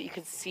 degrees so that you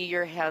can see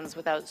your hands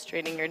without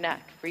straining your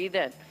neck. Breathe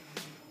in.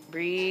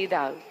 Breathe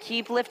out.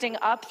 Keep lifting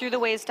up through the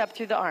waist, up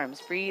through the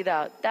arms. Breathe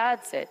out.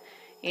 That's it.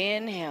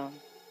 Inhale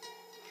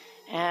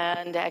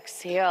and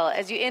exhale.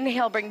 As you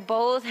inhale, bring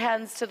both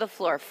hands to the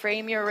floor.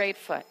 Frame your right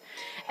foot.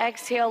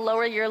 Exhale,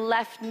 lower your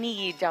left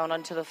knee down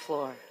onto the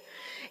floor.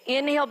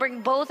 Inhale, bring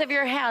both of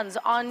your hands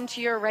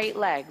onto your right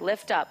leg.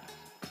 Lift up.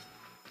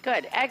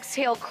 Good.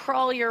 Exhale,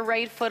 crawl your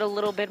right foot a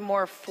little bit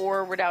more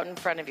forward out in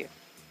front of you.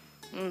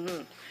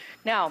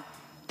 Now,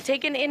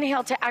 take an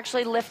inhale to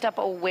actually lift up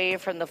away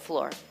from the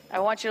floor. I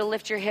want you to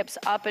lift your hips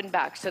up and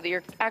back so that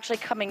you're actually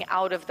coming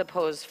out of the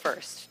pose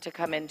first to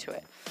come into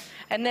it.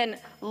 And then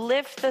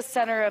lift the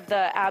center of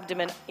the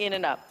abdomen in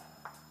and up.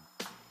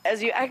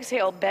 As you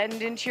exhale,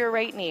 bend into your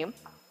right knee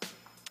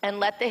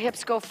and let the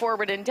hips go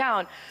forward and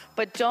down,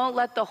 but don't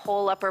let the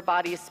whole upper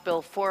body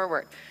spill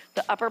forward.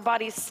 The upper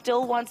body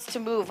still wants to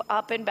move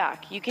up and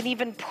back. You can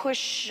even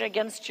push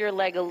against your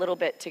leg a little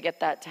bit to get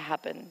that to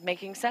happen.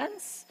 Making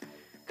sense?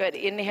 Good.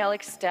 Inhale,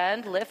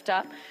 extend, lift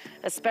up,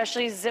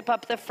 especially zip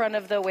up the front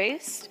of the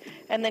waist,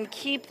 and then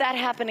keep that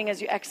happening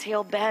as you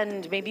exhale,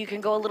 bend. Maybe you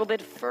can go a little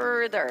bit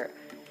further.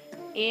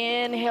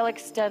 Inhale,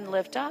 extend,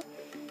 lift up,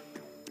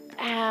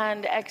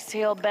 and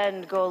exhale,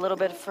 bend, go a little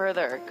bit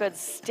further. Good.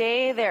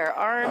 Stay there.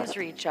 Arms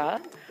reach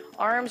up,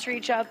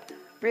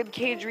 Rib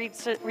cage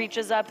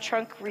reaches up,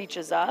 trunk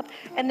reaches up.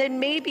 And then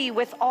maybe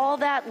with all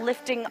that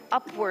lifting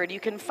upward, you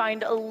can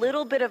find a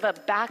little bit of a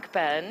back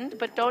bend,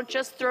 but don't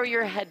just throw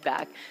your head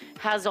back.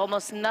 Has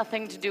almost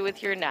nothing to do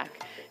with your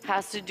neck.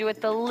 Has to do with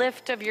the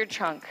lift of your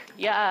trunk.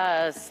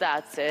 Yes,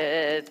 that's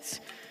it.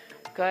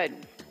 Good.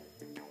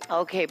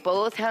 Okay,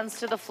 both hands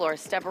to the floor.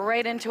 Step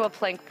right into a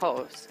plank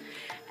pose.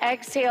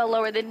 Exhale,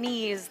 lower the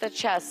knees, the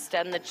chest,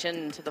 and the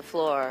chin to the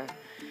floor.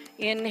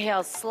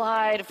 Inhale,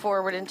 slide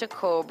forward into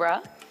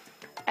cobra.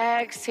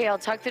 Exhale,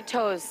 tuck the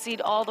toes, seat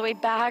all the way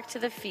back to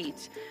the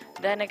feet.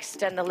 Then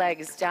extend the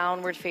legs,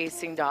 downward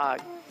facing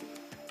dog.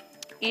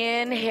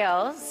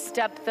 Inhale,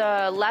 step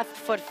the left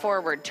foot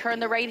forward. Turn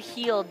the right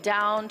heel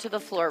down to the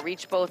floor.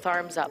 Reach both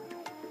arms up.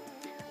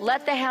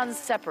 Let the hands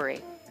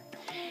separate.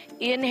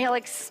 Inhale,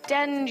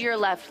 extend your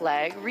left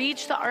leg.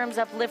 Reach the arms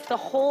up, lift the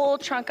whole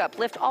trunk up.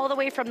 Lift all the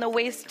way from the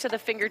waist to the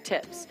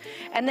fingertips.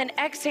 And then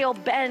exhale,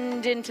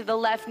 bend into the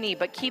left knee,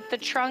 but keep the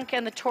trunk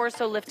and the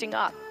torso lifting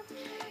up.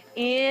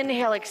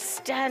 Inhale,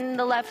 extend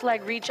the left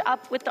leg, reach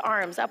up with the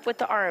arms, up with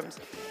the arms.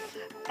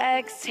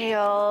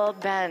 Exhale,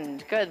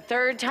 bend. Good.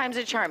 Third time's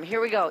a charm. Here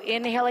we go.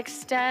 Inhale,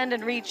 extend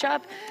and reach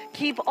up.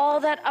 Keep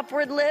all that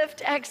upward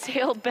lift.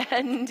 Exhale,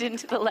 bend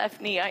into the left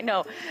knee. I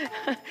know.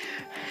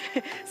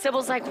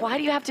 Sybil's like, why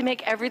do you have to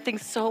make everything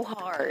so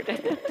hard?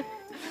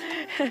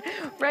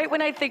 Right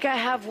when I think I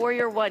have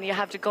warrior one, you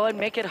have to go and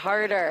make it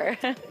harder.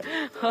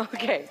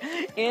 Okay.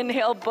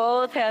 Inhale,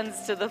 both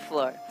hands to the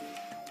floor.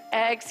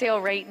 Exhale,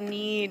 right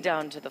knee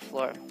down to the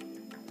floor.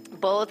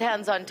 Both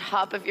hands on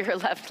top of your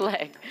left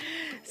leg.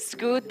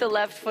 Scoot the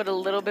left foot a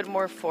little bit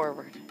more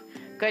forward.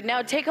 Good.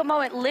 Now take a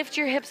moment, lift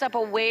your hips up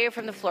away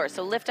from the floor.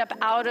 So lift up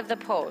out of the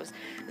pose.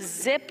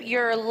 Zip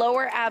your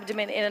lower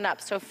abdomen in and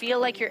up. So feel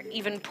like you're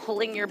even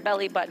pulling your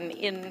belly button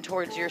in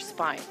towards your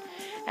spine.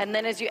 And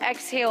then as you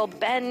exhale,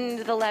 bend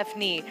the left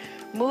knee.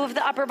 Move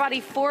the upper body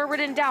forward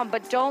and down,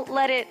 but don't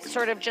let it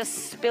sort of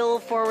just spill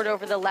forward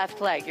over the left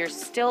leg. You're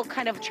still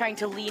kind of trying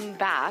to lean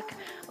back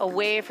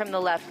away from the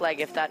left leg,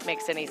 if that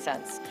makes any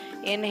sense.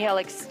 Inhale,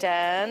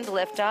 extend,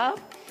 lift up.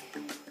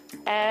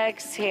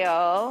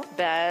 Exhale,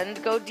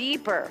 bend, go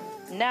deeper.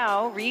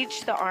 Now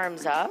reach the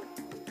arms up.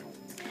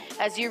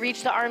 As you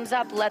reach the arms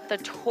up, let the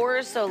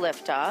torso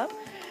lift up.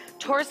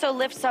 Torso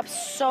lifts up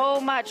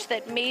so much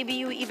that maybe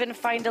you even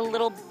find a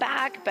little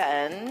back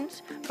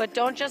bend, but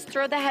don't just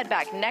throw the head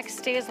back. Neck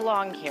stays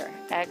long here.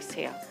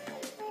 Exhale.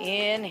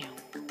 Inhale.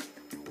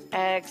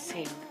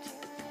 Exhale.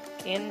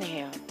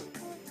 Inhale.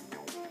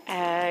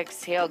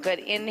 Exhale. Good.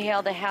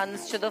 Inhale the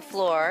hands to the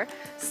floor.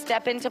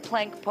 Step into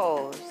plank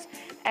pose.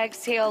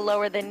 Exhale,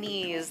 lower the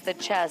knees, the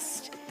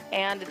chest,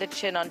 and the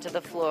chin onto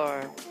the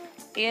floor.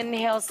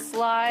 Inhale,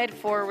 slide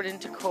forward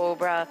into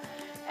cobra.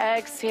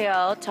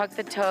 Exhale, tuck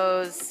the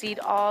toes, seat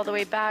all the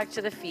way back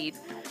to the feet.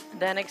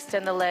 Then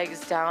extend the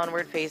legs,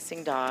 downward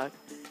facing dog.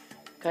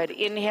 Good.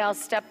 Inhale,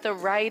 step the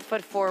right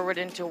foot forward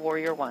into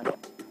warrior one.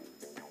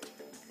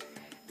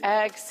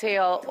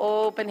 Exhale,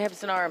 open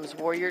hips and arms,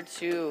 warrior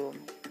two.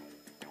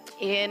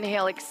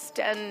 Inhale,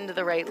 extend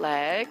the right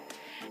leg.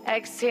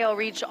 Exhale,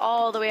 reach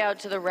all the way out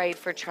to the right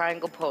for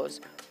triangle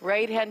pose.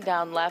 Right hand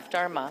down, left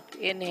arm up.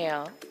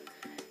 Inhale.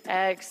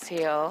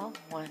 Exhale.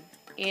 One.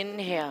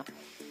 Inhale.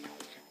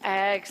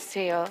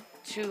 Exhale.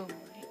 Two.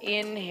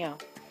 Inhale.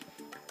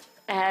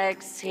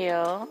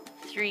 Exhale.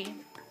 Three.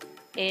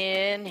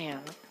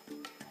 Inhale.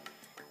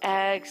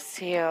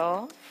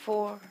 Exhale.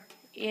 Four.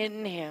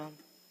 Inhale.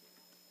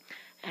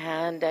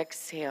 And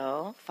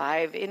exhale.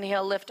 Five.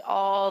 Inhale, lift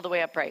all the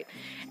way upright.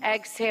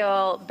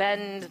 Exhale,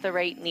 bend the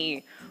right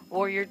knee.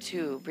 Warrior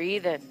two.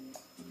 Breathe in.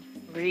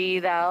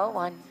 Breathe out.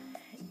 One.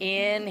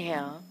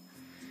 Inhale.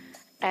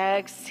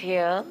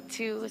 Exhale.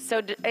 Two.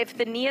 So if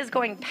the knee is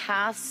going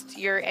past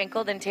your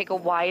ankle, then take a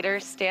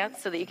wider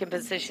stance so that you can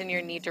position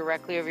your knee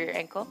directly over your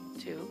ankle.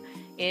 Two.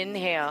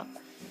 Inhale.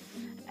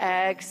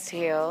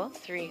 Exhale.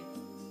 Three.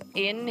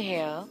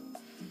 Inhale.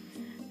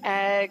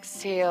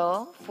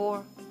 Exhale.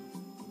 Four.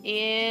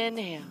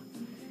 Inhale.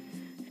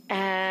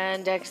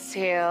 And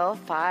exhale.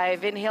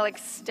 Five. Inhale,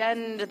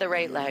 extend the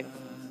right leg.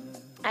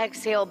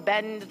 Exhale,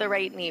 bend the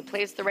right knee.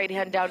 Place the right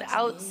hand down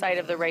outside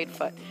of the right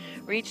foot.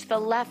 Reach the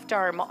left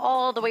arm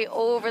all the way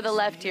over the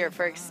left ear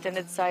for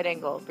extended side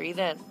angle. Breathe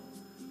in.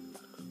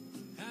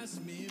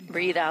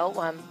 Breathe out.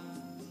 One.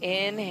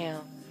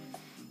 Inhale.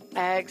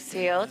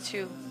 Exhale.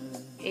 Two.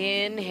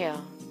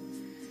 Inhale.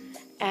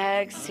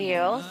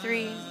 Exhale.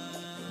 Three.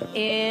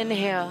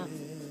 Inhale.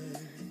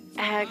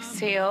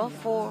 Exhale.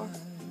 Four.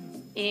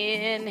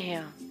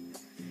 Inhale.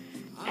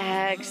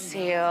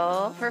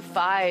 Exhale for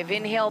five.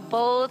 Inhale,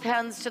 both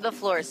hands to the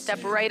floor.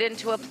 Step right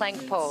into a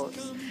plank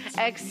pose.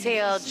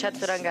 Exhale,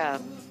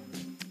 chaturanga.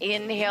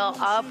 Inhale,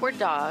 upward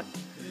dog.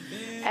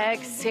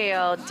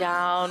 Exhale,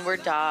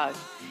 downward dog.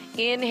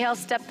 Inhale,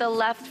 step the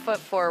left foot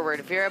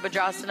forward.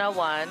 Virabhadrasana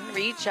 1.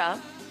 Reach up.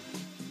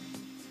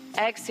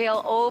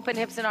 Exhale, open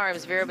hips and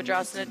arms.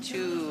 Virabhadrasana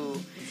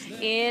 2.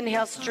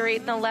 Inhale,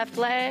 straighten the left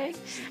leg.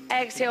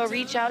 Exhale,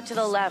 reach out to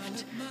the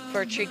left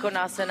for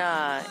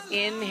Trikonasana.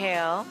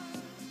 Inhale.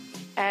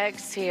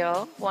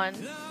 Exhale. 1.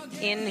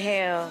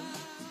 Inhale.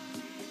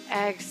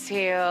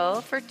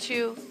 Exhale for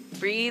 2.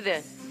 Breathe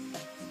in.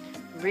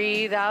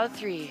 Breathe out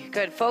 3.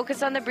 Good.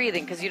 Focus on the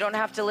breathing because you don't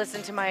have to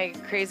listen to my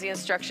crazy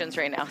instructions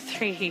right now.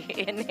 3.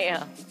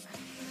 Inhale.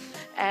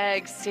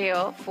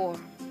 Exhale. 4.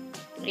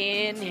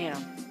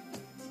 Inhale.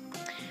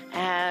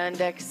 And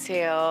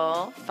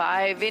exhale.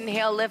 5.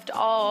 Inhale, lift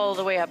all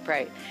the way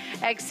upright.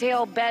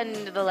 Exhale,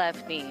 bend the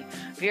left knee.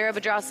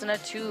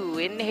 Virabhadrasana 2.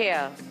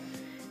 Inhale.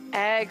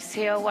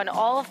 Exhale 1.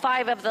 All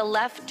 5 of the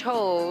left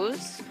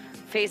toes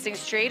facing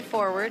straight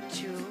forward.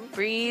 2.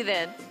 Breathe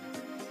in.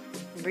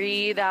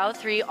 Breathe out.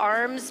 3.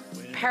 Arms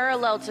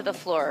parallel to the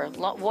floor.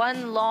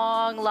 1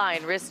 long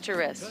line, wrist to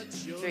wrist.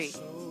 3.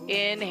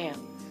 Inhale.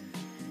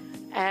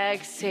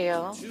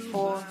 Exhale.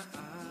 4.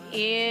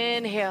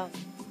 Inhale.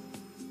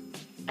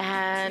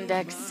 And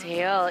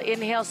exhale.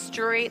 Inhale,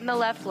 straighten the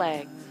left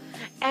leg.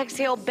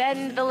 Exhale,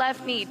 bend the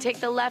left knee. Take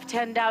the left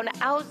hand down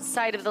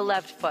outside of the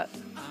left foot.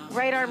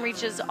 Right arm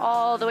reaches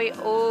all the way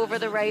over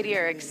the right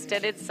ear.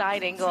 Extended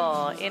side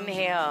angle.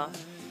 Inhale.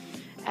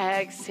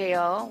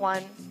 Exhale.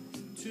 1.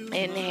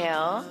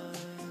 Inhale.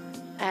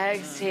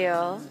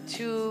 Exhale.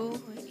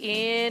 2.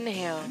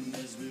 Inhale.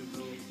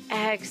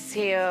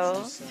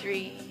 Exhale.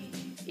 3.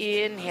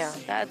 Inhale.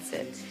 That's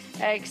it.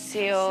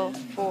 Exhale.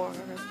 4.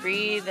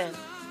 Breathe in.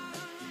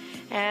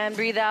 And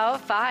breathe out.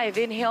 5.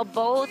 Inhale,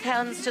 both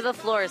hands to the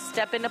floor.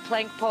 Step into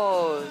plank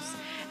pose.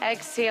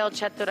 Exhale,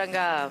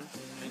 chaturanga.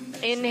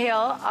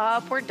 Inhale,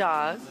 upward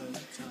dog.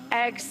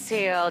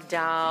 Exhale,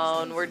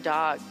 downward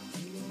dog.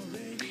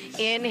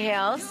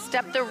 Inhale,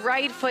 step the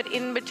right foot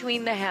in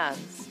between the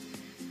hands.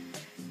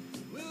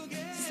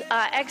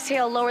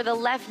 Exhale, lower the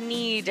left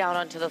knee down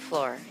onto the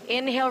floor.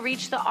 Inhale,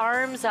 reach the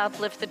arms up,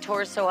 lift the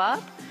torso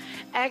up.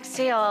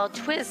 Exhale,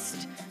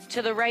 twist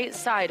to the right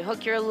side.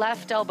 Hook your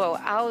left elbow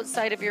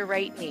outside of your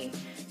right knee.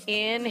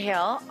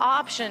 Inhale,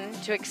 option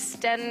to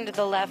extend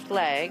the left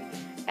leg.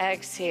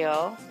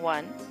 Exhale,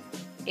 1.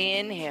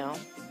 Inhale.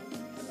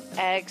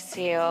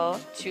 Exhale,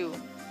 2.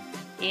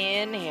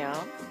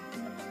 Inhale.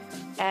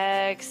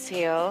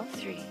 Exhale,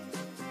 3.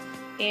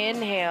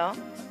 Inhale.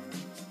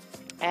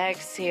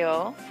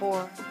 Exhale,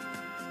 4.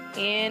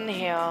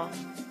 Inhale.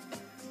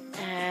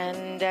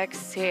 And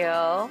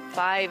exhale,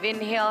 5.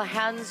 Inhale,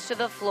 hands to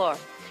the floor.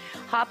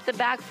 Hop the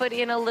back foot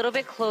in a little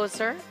bit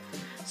closer.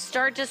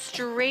 Start to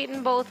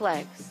straighten both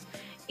legs.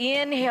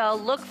 Inhale,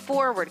 look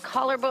forward,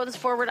 collarbones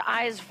forward,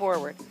 eyes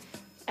forward.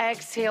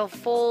 Exhale,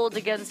 fold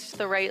against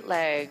the right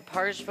leg,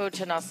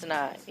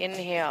 Parshvottanasana.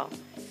 Inhale.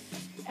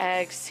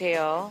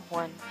 Exhale,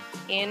 1.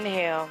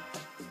 Inhale.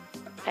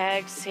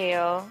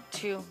 Exhale,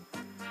 2.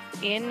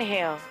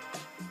 Inhale.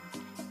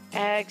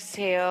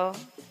 Exhale,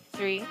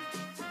 3.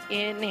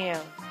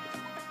 Inhale.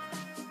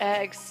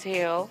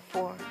 Exhale,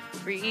 4.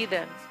 Breathe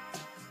in.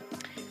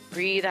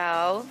 Breathe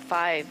out.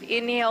 5.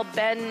 Inhale,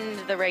 bend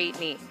the right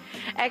knee.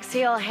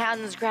 Exhale,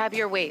 hands grab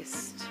your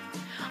waist.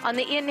 On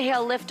the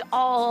inhale, lift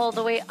all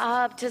the way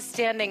up to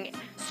standing.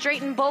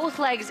 Straighten both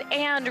legs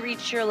and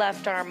reach your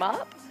left arm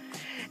up.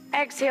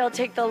 Exhale,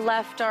 take the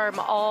left arm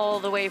all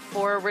the way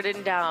forward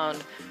and down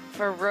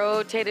for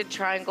rotated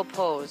triangle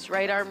pose.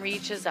 Right arm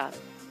reaches up.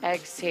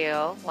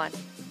 Exhale, 1.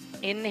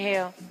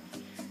 Inhale.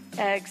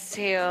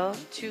 Exhale,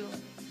 2.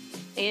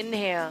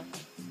 Inhale.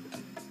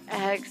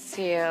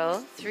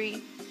 Exhale,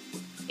 3.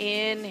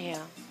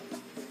 Inhale.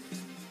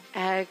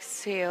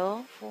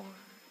 Exhale, 4.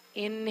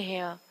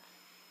 Inhale.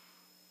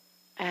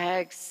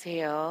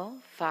 Exhale,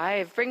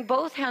 5. Bring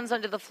both hands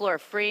onto the floor.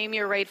 Frame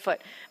your right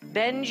foot.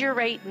 Bend your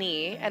right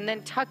knee and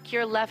then tuck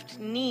your left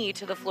knee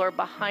to the floor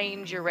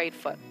behind your right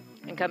foot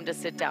and come to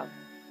sit down.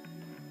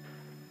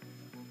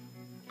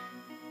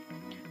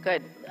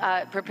 Good.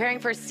 Preparing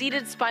for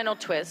seated spinal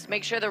twist.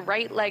 Make sure the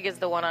right leg is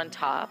the one on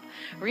top.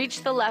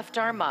 Reach the left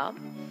arm up.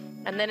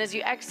 And then as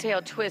you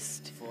exhale,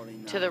 twist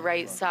to the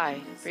right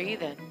side.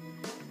 Breathe in.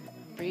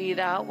 Breathe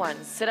out.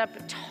 1. Sit up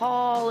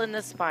tall in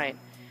the spine.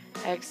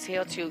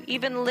 Exhale, 2.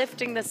 Even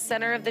lifting the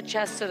center of the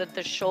chest so that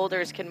the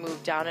shoulders can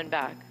move down and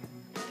back.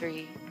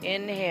 3.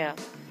 Inhale.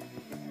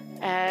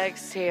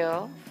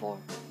 Exhale. 4.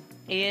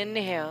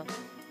 Inhale.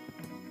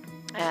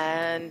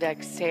 And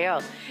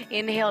exhale.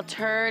 Inhale,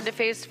 turn to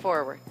face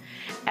forward.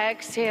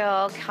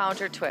 Exhale,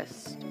 counter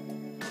twist.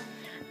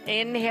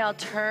 Inhale,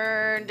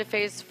 turn to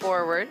face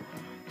forward.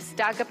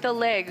 Stack up the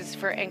legs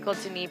for ankle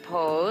to knee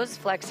pose.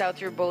 Flex out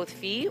through both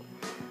feet.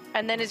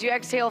 And then as you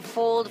exhale,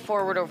 fold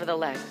forward over the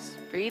legs.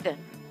 Breathe in.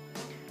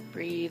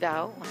 Breathe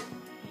out. 1.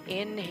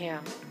 Inhale.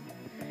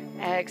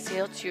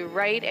 Exhale, 2.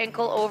 Right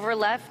ankle over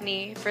left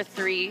knee for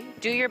 3.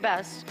 Do your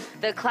best.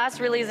 The class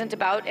really isn't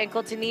about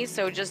ankle to knee,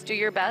 so just do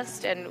your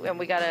best. And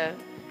we gotta,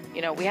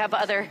 we have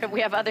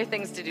other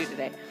things to do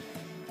today.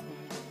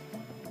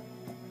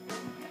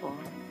 4.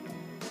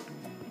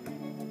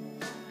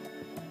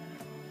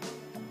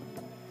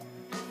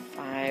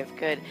 5.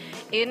 Good.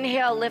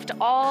 Inhale, lift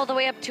all the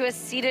way up to a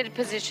seated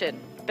position.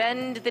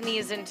 Bend the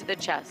knees into the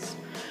chest.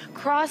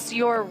 Cross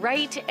your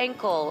right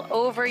ankle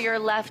over your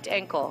left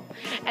ankle,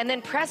 and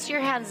then press your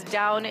hands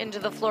down into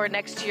the floor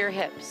next to your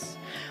hips.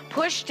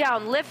 Push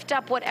down, lift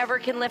up whatever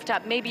can lift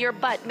up. Maybe your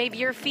butt, maybe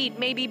your feet,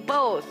 maybe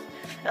both.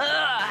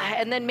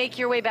 And then make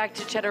your way back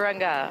to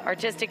Chaturanga,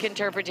 artistic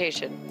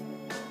interpretation.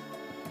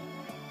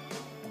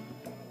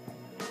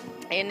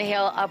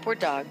 Inhale, upward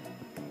dog.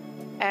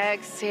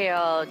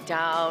 Exhale,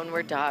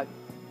 downward dog.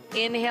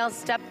 Inhale,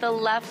 step the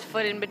left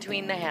foot in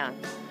between the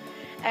hands.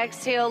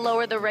 Exhale,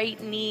 lower the right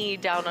knee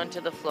down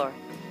onto the floor.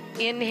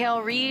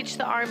 Inhale, reach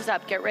the arms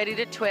up. Get ready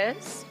to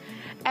twist.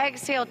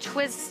 Exhale,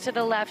 twist to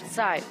the left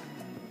side.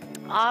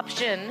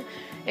 Option,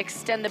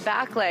 extend the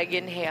back leg.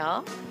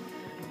 Inhale.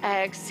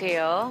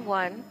 Exhale,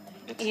 1.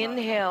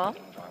 Inhale.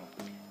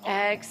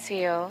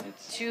 Exhale,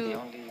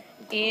 2.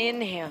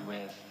 Inhale.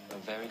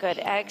 Good.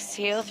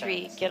 Exhale,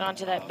 3. Get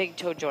onto that big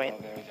toe joint.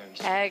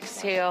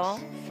 Exhale,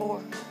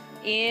 4.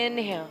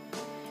 Inhale.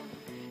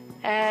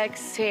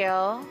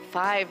 Exhale,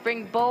 5.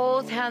 Bring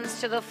both hands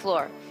to the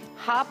floor.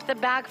 Hop the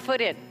back foot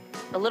in.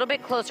 A little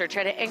bit closer.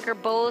 Try to anchor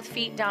both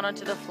feet down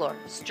onto the floor.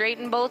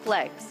 Straighten both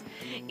legs.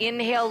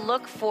 Inhale,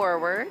 look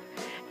forward.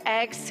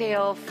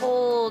 Exhale,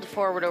 fold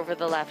forward over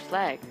the left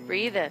leg.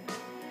 Breathe in.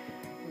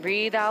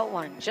 Breathe out,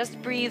 1.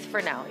 Just breathe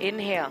for now.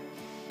 Inhale.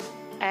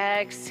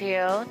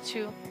 Exhale,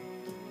 2.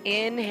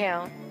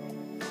 Inhale.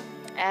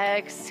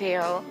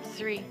 Exhale,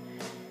 3.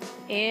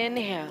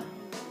 Inhale.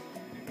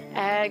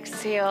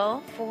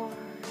 Exhale, 4.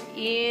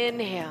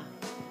 Inhale.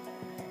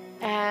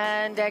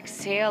 And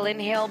exhale.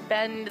 Inhale,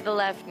 bend the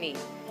left knee.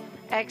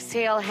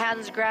 Exhale,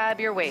 hands grab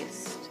your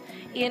waist.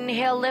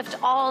 Inhale, lift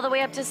all the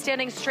way up to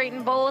standing.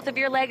 Straighten both of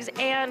your legs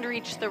and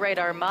reach the right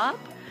arm up.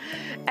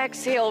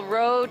 Exhale,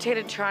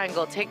 rotated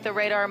triangle. Take the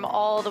right arm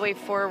all the way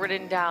forward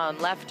and down.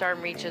 Left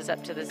arm reaches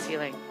up to the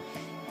ceiling.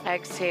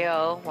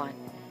 Exhale, 1.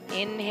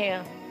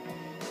 Inhale.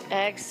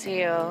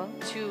 Exhale,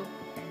 2.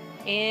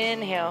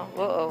 Inhale.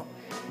 Whoa.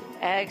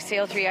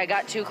 Exhale, 3. I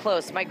got too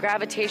close. My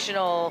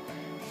gravitational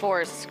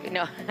force.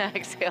 No,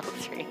 exhale,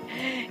 3.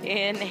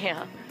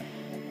 Inhale.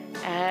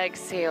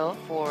 Exhale,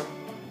 4.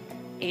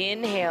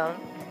 Inhale.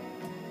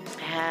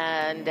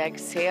 And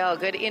exhale.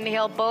 Good.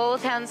 Inhale,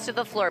 both hands to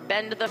the floor.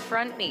 Bend the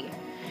front knee.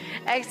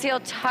 Exhale,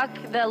 tuck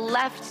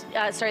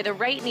the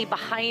right knee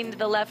behind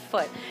the left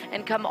foot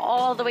and come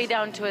all the way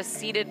down to a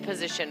seated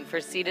position for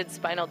seated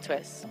spinal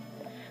twist.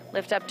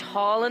 Lift up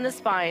tall in the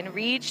spine.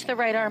 Reach the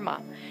right arm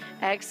up.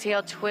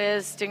 Exhale,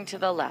 twisting to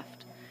the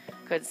left.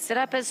 Good. Sit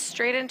up as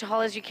straight and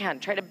tall as you can.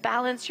 Try to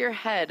balance your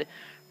head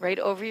right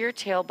over your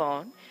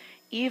tailbone.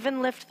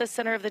 Even lift the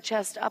center of the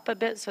chest up a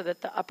bit so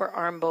that the upper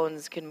arm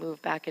bones can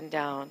move back and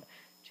down.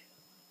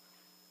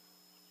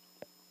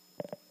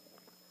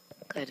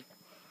 Good.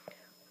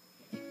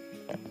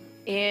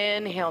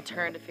 Inhale,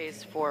 turn to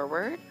face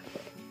forward.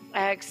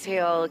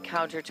 Exhale,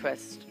 counter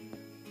twist.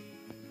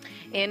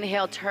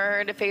 Inhale,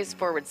 turn to face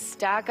forward.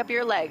 Stack up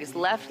your legs.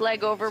 Left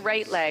leg over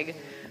right leg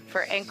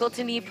for ankle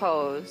to knee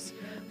pose.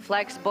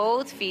 Flex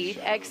both feet.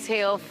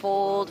 Exhale,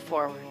 fold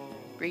forward.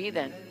 Breathe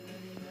in.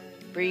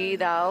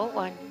 Breathe out.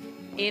 1.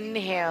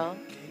 Inhale.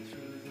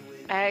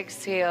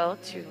 Exhale,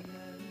 2.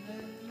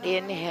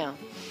 Inhale.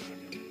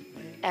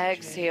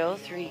 Exhale,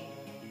 3.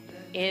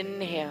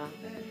 Inhale.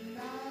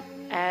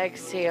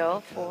 Exhale,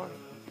 4.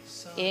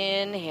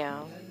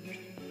 Inhale.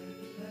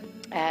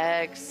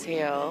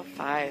 Exhale,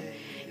 5.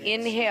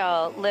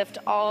 Inhale, lift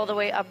all the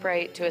way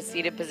upright to a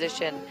seated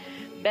position.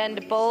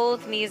 Bend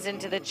both knees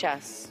into the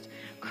chest.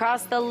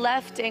 Cross the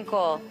left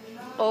ankle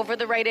over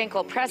the right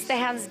ankle. Press the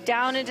hands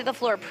down into the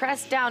floor.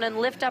 Press down and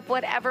lift up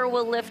whatever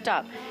will lift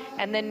up.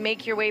 And then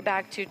make your way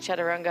back to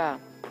Chaturanga.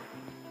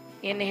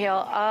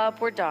 Inhale,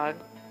 upward dog.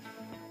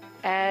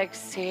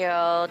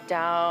 Exhale,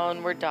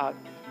 downward dog.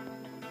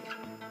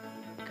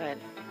 Good.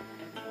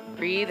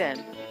 Breathe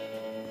in.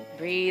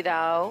 Breathe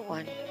out.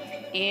 1.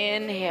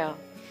 Inhale.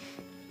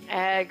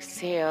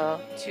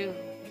 Exhale. 2.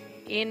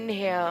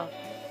 Inhale.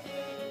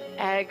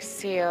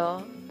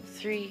 Exhale.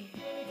 3.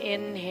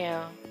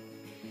 Inhale.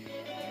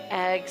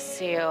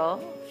 Exhale.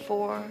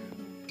 4.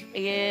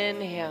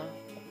 Inhale.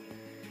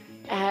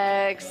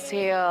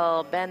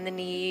 Exhale. Bend the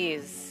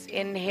knees.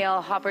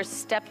 Inhale. Hopper.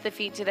 Step the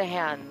feet to the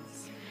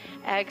hands.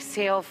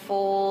 Exhale.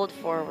 Fold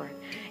forward.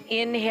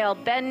 Inhale,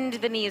 bend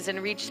the knees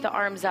and reach the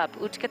arms up.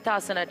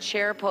 Utkatasana,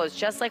 chair pose,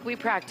 just like we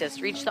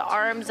practiced. Reach the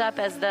arms up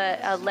as the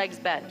legs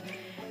bend.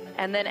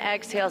 And then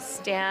exhale,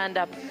 stand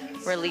up,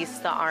 release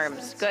the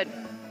arms. Good.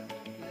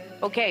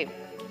 Okay.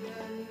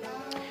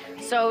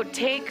 So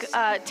take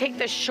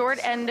the short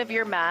end of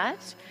your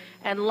mat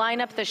and line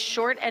up the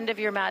short end of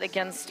your mat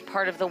against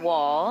part of the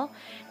wall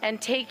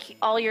and take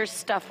all your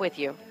stuff with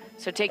you.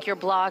 So take your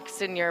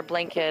blocks and your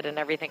blanket and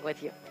everything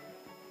with you.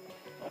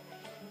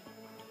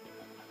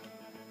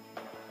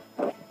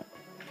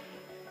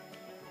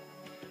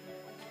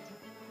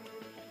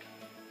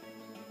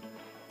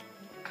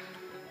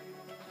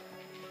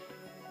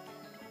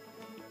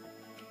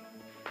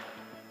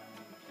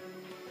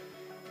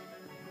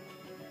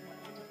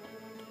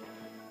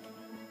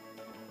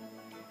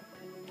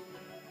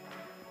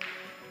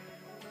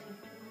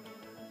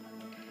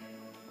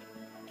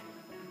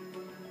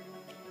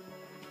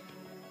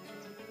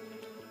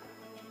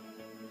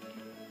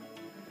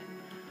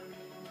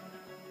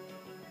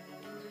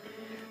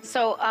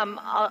 So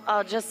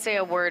I'll just say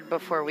a word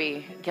before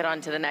we get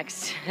on to the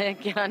next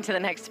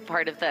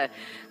part of the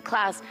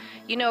class.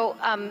 You know,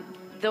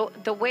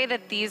 the way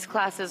that these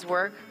classes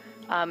work,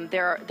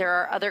 there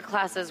are other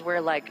classes where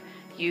like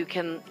you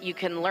can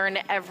learn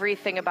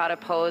everything about a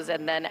pose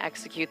and then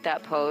execute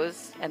that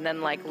pose, and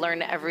then like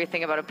learn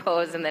everything about a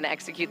pose and then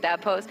execute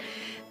that pose.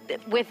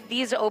 With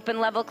these open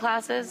level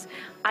classes,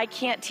 I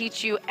can't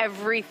teach you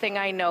everything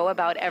I know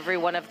about every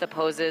one of the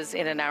poses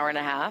in an hour and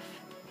a half.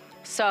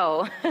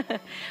 So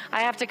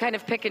I have to kind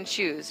of pick and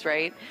choose,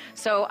 right?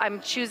 So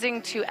I'm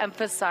choosing to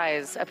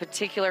emphasize a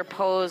particular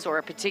pose or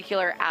a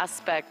particular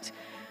aspect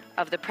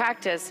of the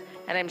practice,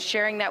 and I'm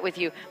sharing that with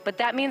you. But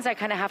that means I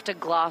kind of have to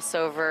gloss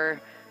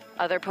over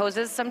other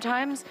poses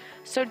sometimes.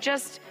 So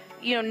just,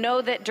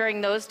 know that during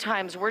those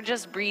times we're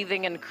just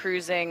breathing and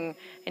cruising,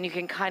 and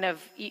you'll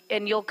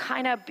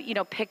kind of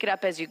pick it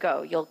up as you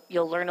go.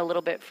 You'll learn a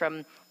little bit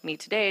from me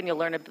today, and you'll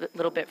learn a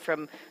little bit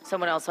from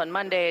someone else on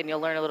Monday, and you'll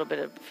learn a little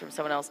bit from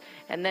someone else,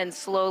 and then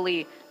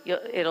slowly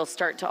it'll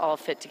start to all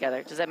fit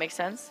together. Does that make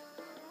sense?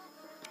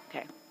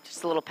 Okay,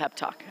 just a little pep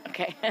talk,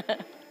 okay?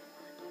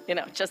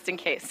 Just in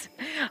case.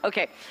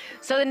 Okay,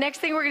 so the next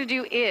thing we're going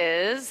to do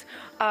is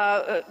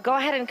go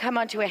ahead and come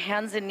onto a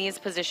hands and knees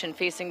position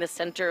facing the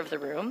center of the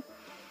room,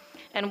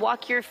 and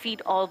walk your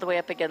feet all the way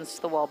up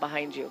against the wall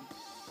behind you.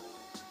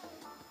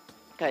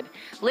 Good.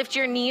 Lift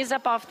your knees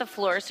up off the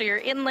floor so you're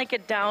in like a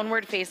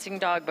downward facing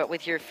dog, but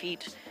with your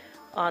feet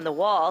on the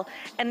wall.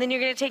 And then you're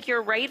going to take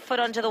your right foot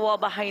onto the wall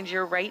behind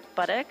your right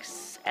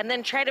buttocks, and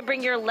then try to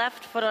bring your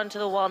left foot onto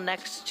the wall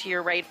next to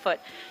your right foot.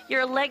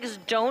 Your legs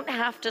don't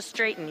have to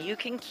straighten. You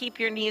can keep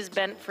your knees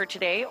bent for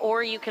today,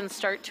 or you can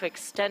start to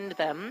extend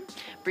them.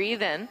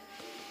 Breathe in.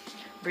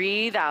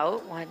 Breathe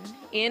out. 1.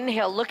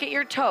 Inhale. Look at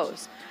your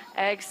toes.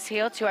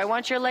 Exhale. 2. I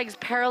want your legs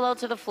parallel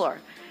to the floor.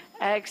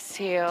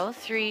 Exhale.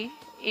 3.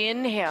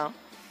 Inhale.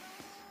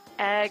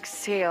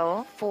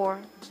 Exhale. 4.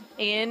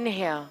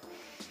 Inhale.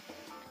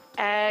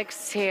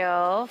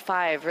 Exhale.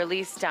 5.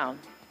 Release down.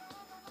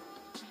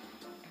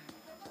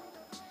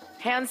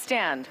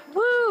 Handstand.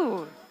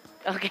 Woo!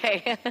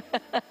 Okay.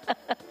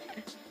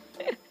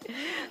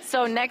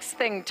 So next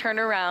thing, turn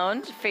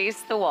around,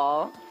 face the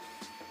wall.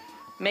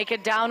 Make a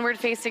downward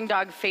facing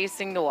dog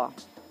facing the wall.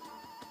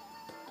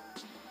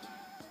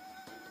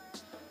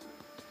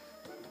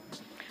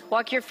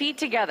 Walk your feet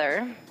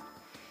together.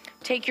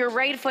 Take your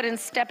right foot and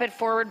step it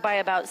forward by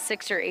about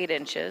 6 or 8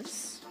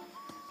 inches.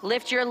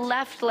 Lift your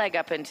left leg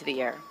up into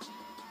the air.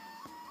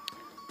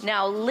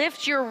 Now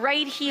lift your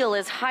right heel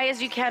as high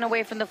as you can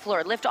away from the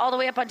floor. Lift all the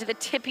way up onto the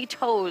tippy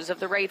toes of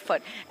the right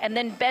foot, and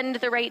then bend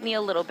the right knee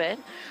a little bit.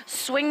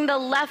 Swing the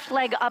left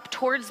leg up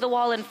towards the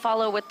wall and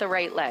follow with the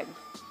right leg.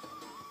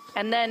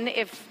 And then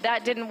if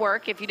that didn't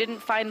work, if you didn't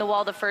find the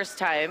wall the first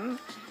time,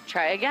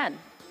 try again.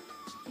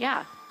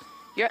 Yeah.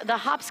 The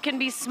hops can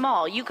be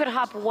small. You could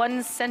hop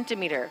 1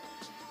 centimeter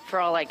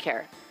for all I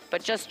care.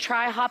 But just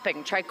try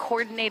hopping. Try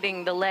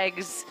coordinating the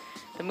legs,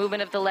 the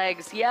movement of the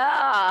legs.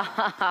 Yeah.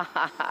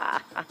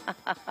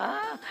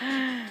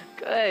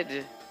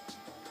 Good.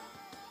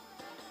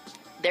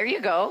 There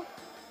you go.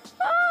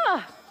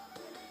 Ah.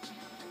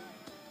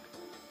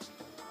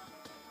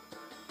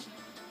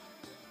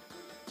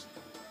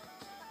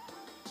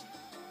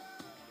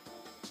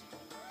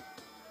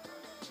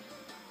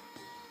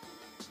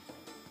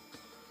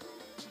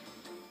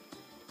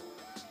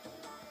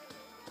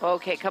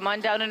 Okay, come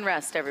on down and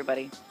rest,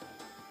 everybody.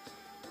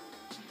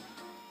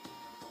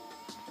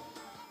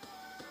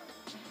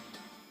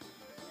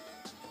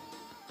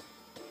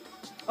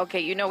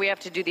 Okay, we have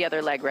to do the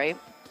other leg, right?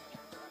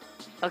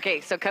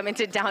 Okay, so come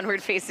into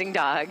downward facing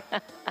dog.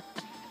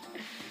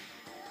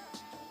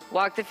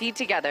 Walk the feet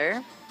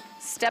together.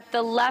 Step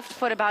the left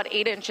foot about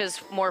 8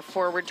 inches more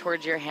forward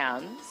towards your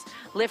hands.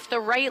 Lift the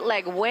right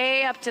leg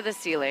way up to the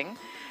ceiling.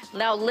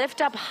 Now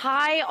lift up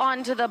high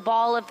onto the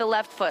ball of the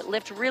left foot.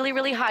 Lift really,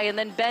 really high, and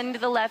then bend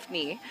the left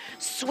knee.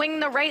 Swing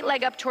the right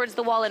leg up towards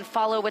the wall and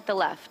follow with the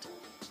left.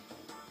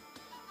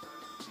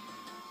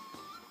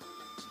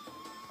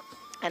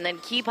 And then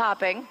keep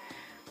hopping.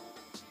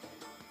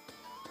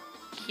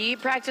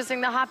 Keep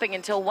practicing the hopping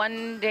until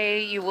one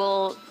day you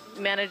will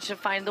manage to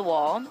find the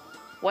wall.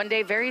 One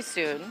day very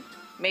soon,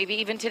 maybe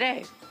even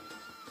today.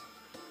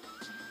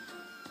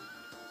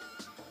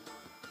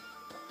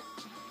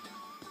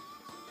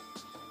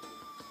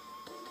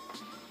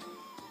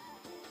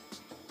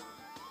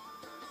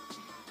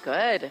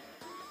 Good.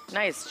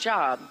 Nice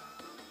job.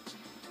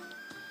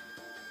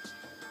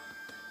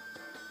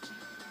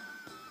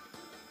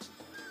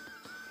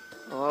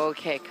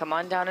 Okay, come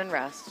on down and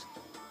rest.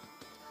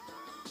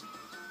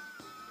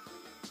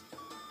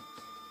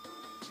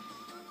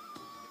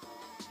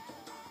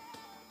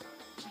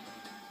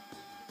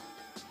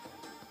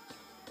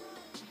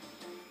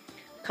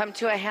 Come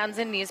to a hands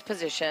and knees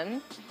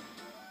position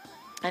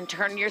and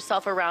turn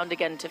yourself around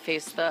again to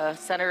face the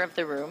center of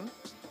the room.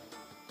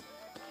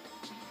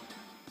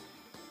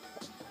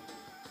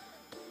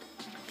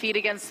 Feet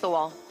against the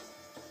wall.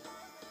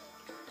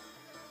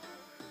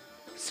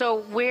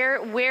 So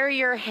where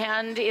your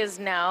hand is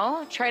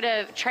now, try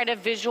to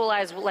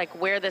visualize like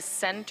where the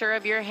center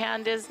of your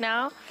hand is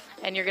now,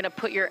 and you're going to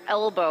put your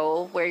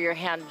elbow where your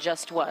hand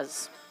just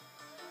was.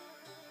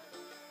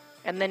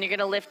 And then you're going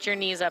to lift your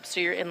knees up so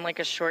you're in like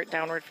a short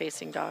downward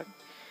facing dog.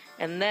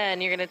 And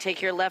then you're going to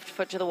take your left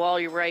foot to the wall,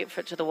 your right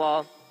foot to the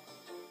wall.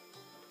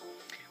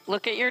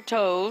 Look at your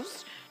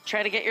toes.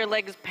 Try to get your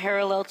legs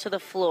parallel to the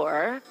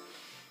floor.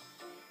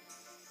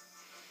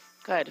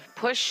 Good.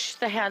 Push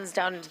the hands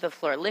down into the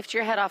floor. Lift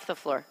your head off the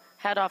floor.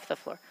 Head off the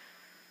floor.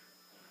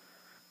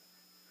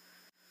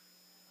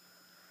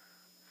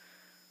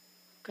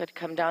 Good.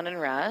 Come down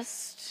and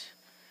rest.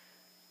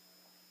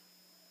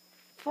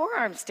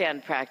 Forearm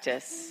stand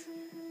practice.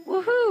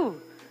 Woohoo!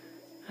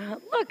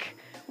 Look,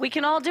 we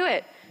can all do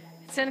it.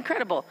 It's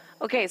incredible.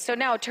 Okay, so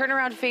now turn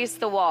around, face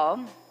the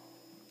wall.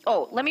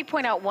 Oh, let me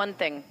point out one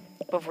thing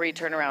before you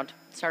turn around.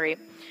 Sorry.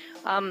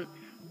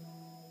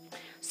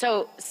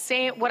 So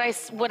say I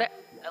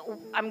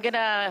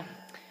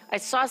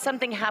saw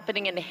something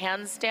happening in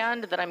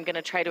handstand that I'm going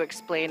to try to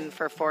explain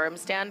for forearm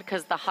stand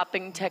because the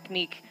hopping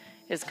technique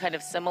is kind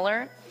of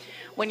similar.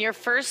 When you're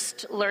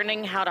first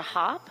learning how to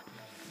hop,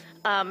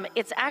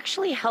 it's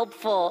actually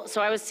helpful.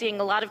 So I was seeing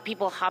a lot of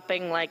people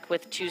hopping like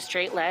with two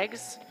straight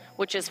legs,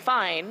 which is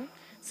fine.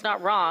 It's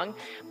not wrong.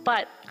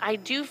 But I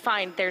do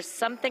find there's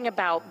something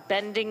about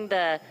bending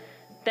the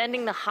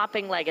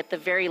hopping leg at the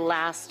very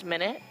last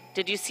minute.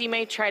 Did you see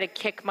me try to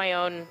kick my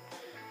own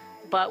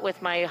butt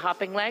with my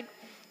hopping leg?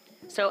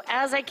 So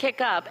as I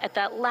kick up, at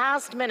that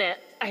last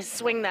minute, I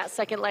swing that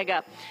second leg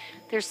up.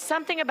 There's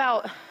something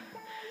about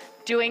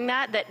doing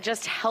that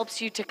just helps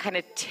you to kind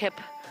of tip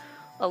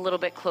a little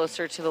bit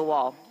closer to the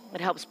wall. It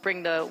helps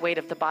bring the weight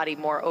of the body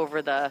more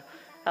over the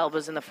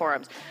elbows and the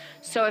forearms.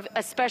 So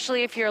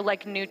especially if you're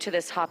like new to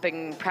this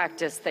hopping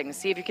practice thing,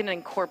 see if you can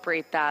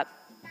incorporate that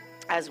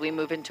as we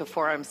move into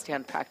forearm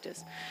stand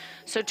practice.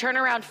 So turn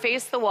around,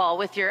 face the wall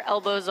with your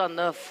elbows on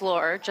the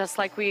floor, just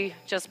like we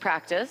just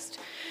practiced.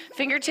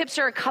 Fingertips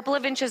are a couple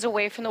of inches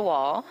away from the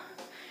wall.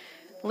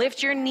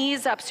 Lift your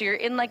knees up so you're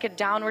in like a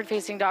downward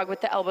facing dog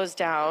with the elbows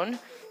down.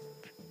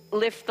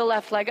 Lift the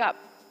left leg up.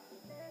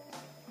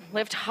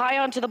 Lift high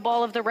onto the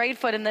ball of the right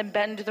foot and then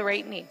bend the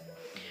right knee.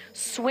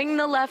 Swing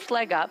the left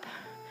leg up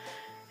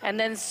and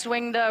then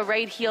swing the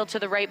right heel to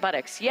the right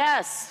buttocks.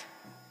 Yes,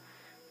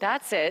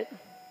 that's it.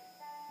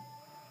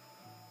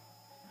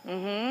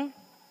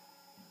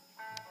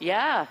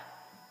 Yeah.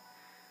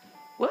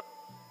 Whoop.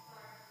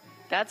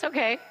 That's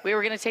okay. We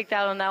were going to take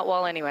that on that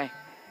wall anyway.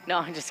 No,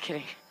 I'm just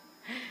kidding.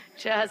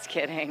 Just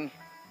kidding.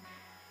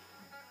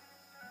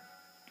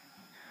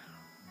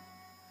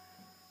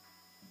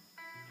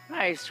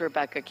 Nice,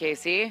 Rebecca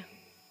Casey.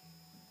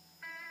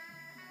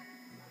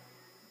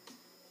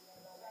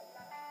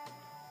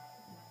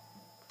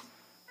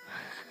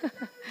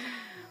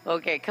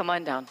 Okay, come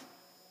on down.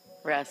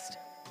 Rest.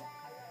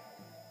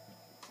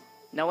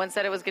 No one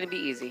said it was going to be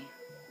easy,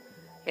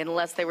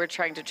 unless they were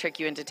trying to trick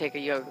you into take a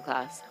yoga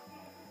class.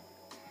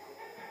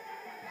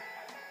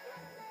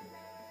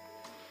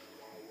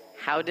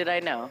 How did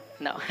I know?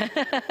 No.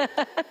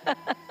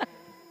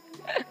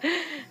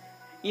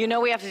 You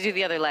know we have to do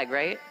the other leg,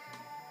 right?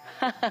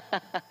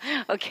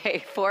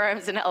 Okay,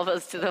 forearms and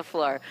elbows to the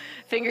floor.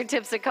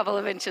 Fingertips a couple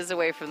of inches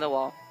away from the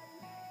wall.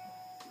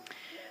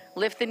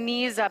 Lift the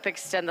knees up,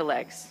 extend the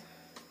legs.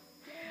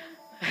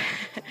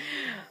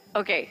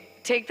 Okay,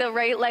 take the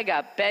right leg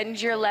up,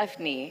 bend your left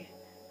knee.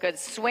 Good,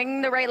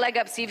 swing the right leg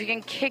up, see if you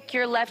can kick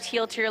your left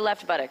heel to your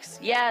left buttocks.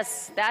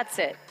 Yes, that's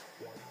it.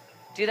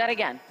 Do that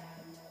again.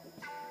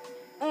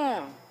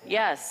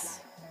 Yes.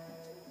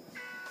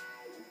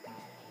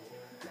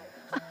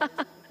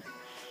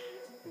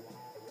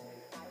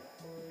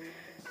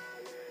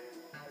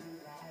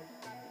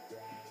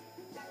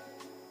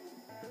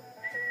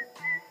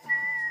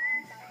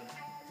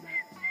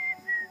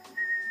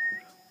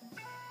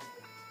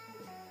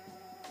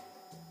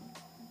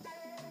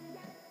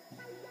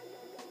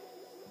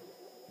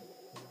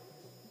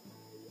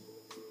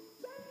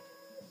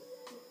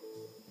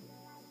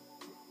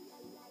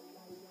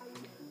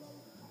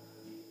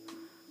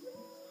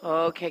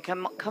 Okay,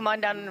 come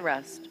on down and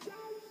rest.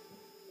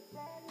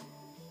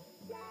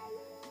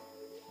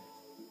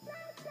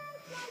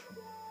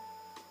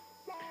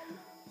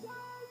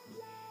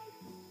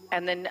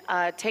 And then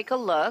take a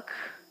look.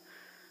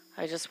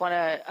 I just want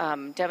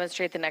to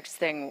demonstrate the next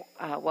thing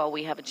while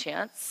we have a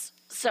chance.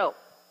 So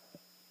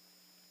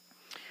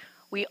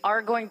we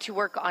are going to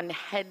work on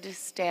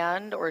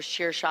headstand or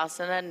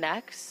Shirshasana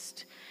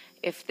next.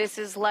 If this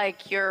is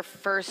like your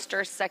first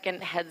or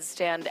second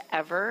headstand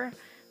ever,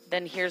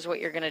 then here's what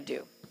you're going to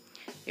do.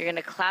 You're going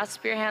to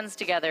clasp your hands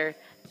together,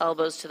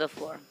 elbows to the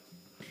floor.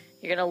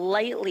 You're going to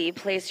lightly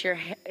place your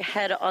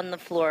head on the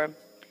floor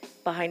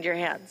behind your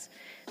hands.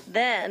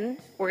 Then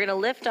we're going to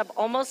lift up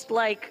almost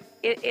like,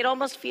 it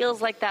almost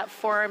feels like that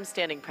forearm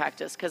standing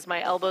practice because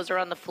my elbows are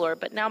on the floor,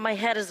 but now my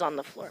head is on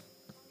the floor.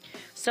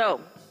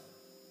 So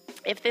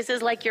if this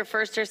is like your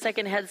first or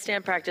second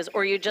headstand practice,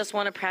 or you just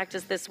want to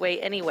practice this way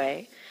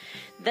anyway,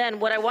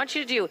 Then what I want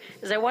you to do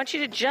is I want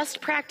you to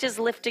just practice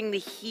lifting the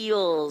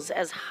heels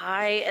as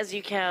high as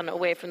you can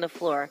away from the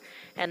floor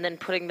and then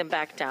putting them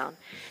back down.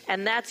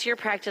 And that's your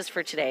practice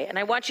for today. And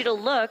I want you to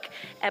look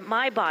at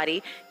my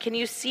body. Can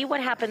you see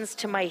what happens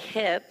to my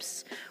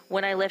hips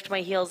when I lift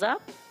my heels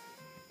up?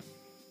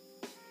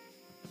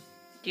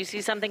 Do you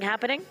see something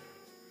happening?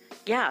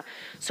 Yeah.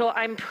 So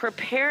I'm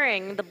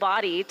preparing the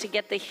body to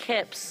get the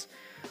hips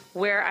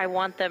where I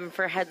want them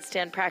for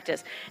headstand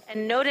practice.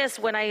 And notice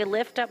when I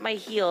lift up my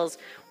heels,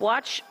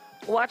 watch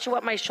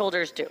what my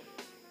shoulders do.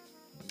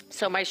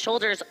 So my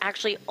shoulders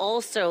actually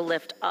also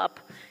lift up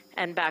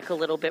and back a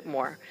little bit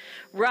more.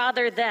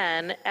 Rather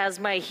than, as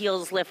my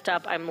heels lift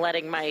up, I'm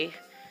letting my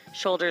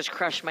shoulders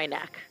crush my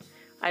neck.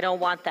 I don't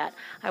want that.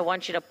 I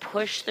want you to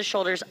push the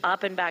shoulders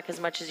up and back as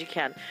much as you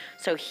can.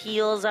 So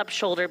heels up,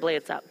 shoulder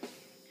blades up.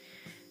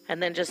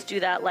 And then just do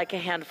that like a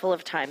handful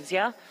of times,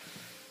 yeah?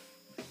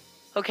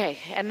 Okay,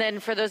 and then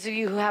for those of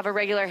you who have a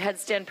regular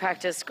headstand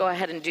practice, go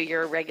ahead and do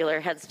your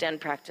regular headstand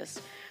practice.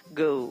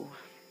 Go.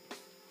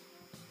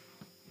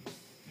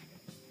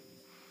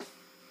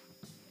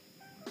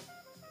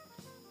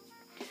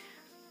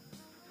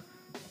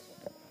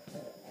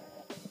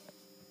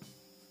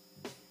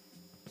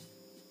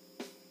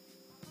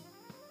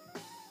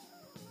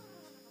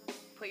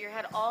 Put your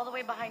head all the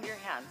way behind your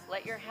hands.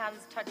 Let your hands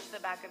touch the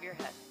back of your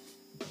head.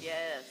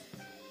 Yes.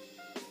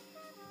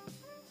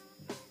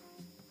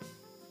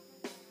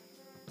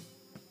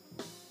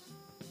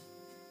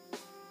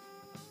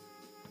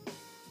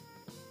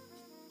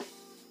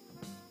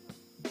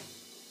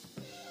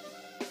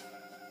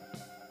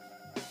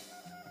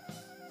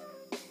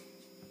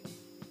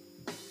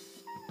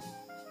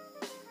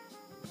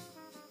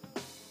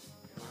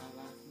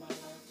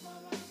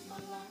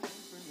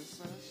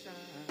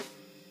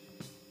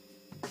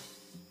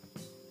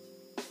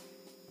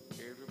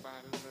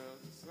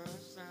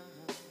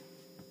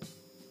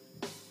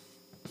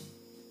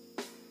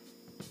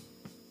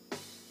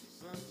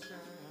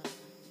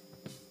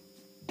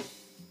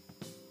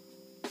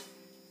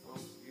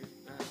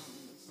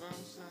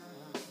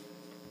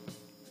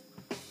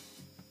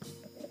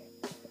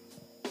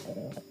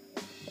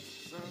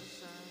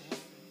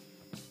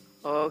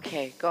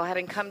 Okay, go ahead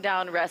and come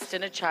down, rest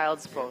in a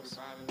child's pose.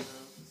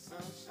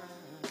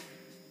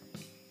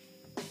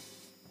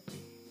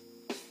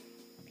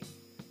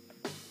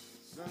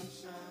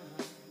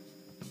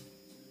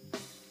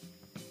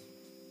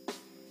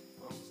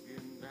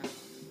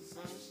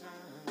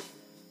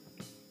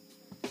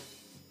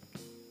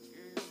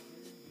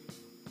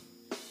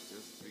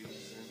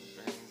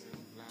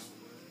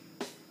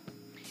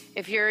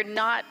 If you're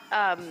not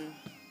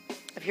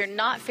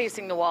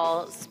facing the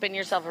wall, spin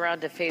yourself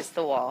around to face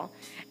the wall.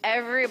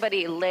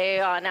 Everybody lay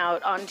on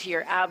out onto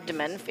your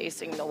abdomen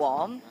facing the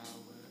wall.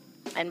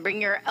 And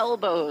bring your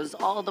elbows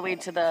all the way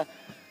to the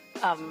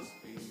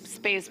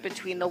space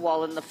between the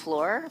wall and the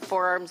floor.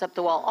 Forearms up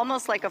the wall,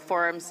 almost like a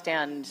forearm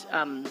stand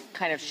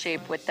kind of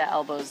shape with the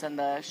elbows and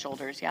the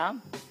shoulders, yeah?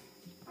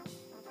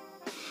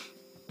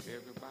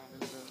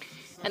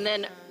 And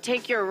then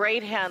take your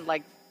right hand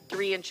like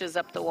 3 inches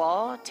up the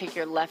wall. Take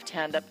your left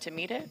hand up to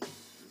meet it.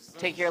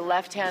 Take your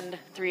left hand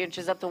 3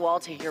 inches up the wall.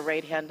 Take your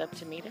right hand up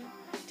to meet it.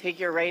 Take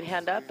your right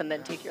hand up and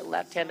then take your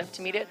left hand up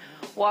to meet it.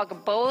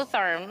 Walk both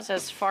arms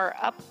as far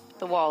up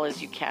the wall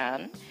as you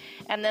can.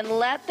 And then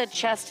let the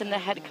chest and the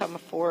head come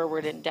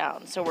forward and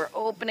down. So we're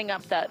opening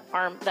up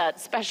that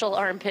special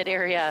armpit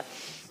area,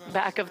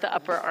 back of the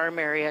upper arm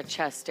area,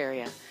 chest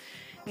area.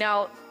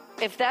 Now,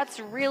 if that's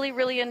really,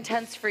 really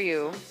intense for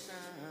you,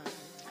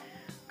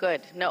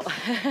 good. No.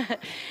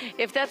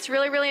 If that's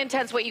really, really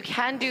intense, what you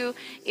can do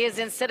is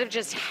instead of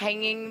just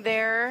hanging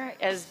there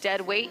as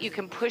dead weight, you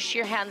can push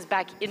your hands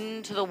back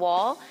into the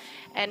wall.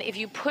 And if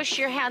you push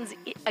your hands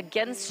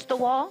against the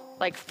wall,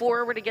 like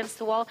forward against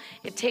the wall,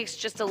 it takes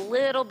just a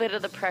little bit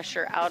of the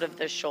pressure out of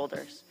the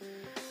shoulders.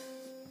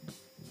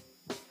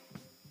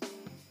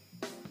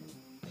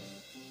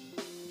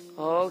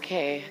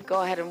 Okay,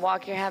 go ahead and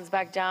walk your hands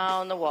back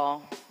down the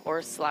wall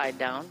or slide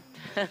down.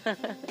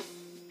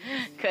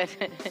 Good.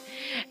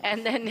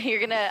 And then you're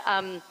going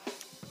to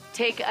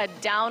take a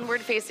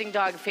downward facing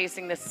dog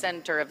facing the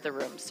center of the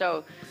room.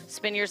 So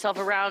spin yourself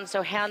around.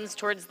 So hands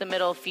towards the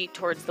middle, feet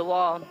towards the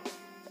wall.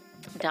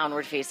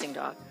 Downward facing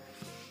dog.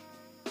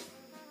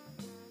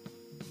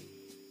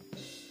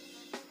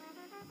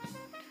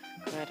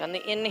 Good. On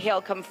the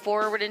inhale, come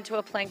forward into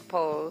a plank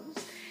pose.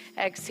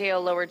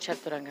 Exhale, lower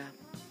chaturanga.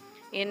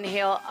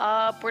 Inhale,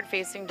 upward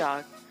facing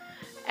dog.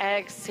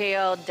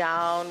 Exhale,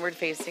 downward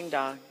facing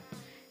dog.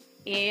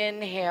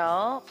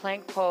 Inhale,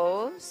 plank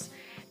pose.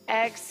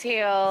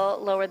 Exhale,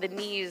 lower the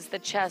knees, the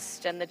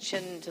chest, and the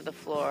chin to the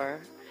floor.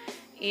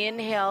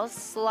 Inhale,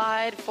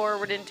 slide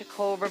forward into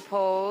cobra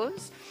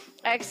pose.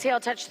 Exhale,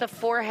 touch the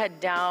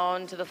forehead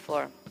down to the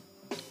floor.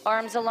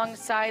 Arms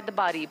alongside the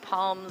body,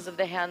 palms of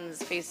the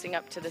hands facing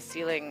up to the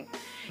ceiling.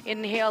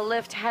 Inhale,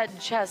 lift head,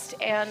 chest,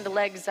 and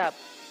legs up.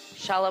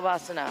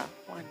 Shalabhasana.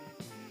 1,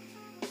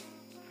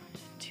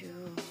 2,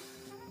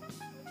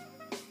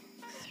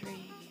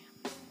 3,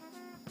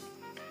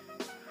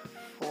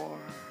 4,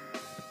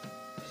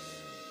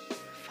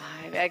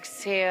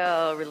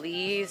 Exhale,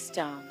 release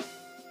down.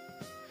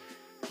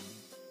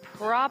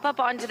 Prop up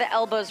onto the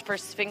elbows for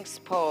Sphinx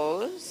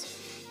pose.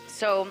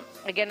 So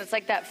again, it's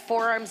like that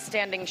forearm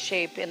standing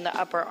shape in the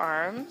upper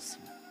arms.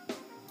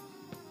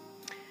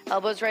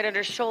 Elbows right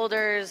under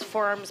shoulders,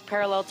 forearms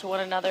parallel to one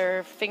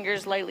another,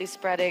 fingers lightly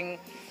spreading.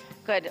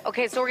 Good.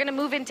 Okay, so we're going to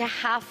move into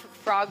half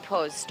frog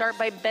pose. Start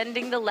by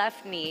bending the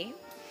left knee.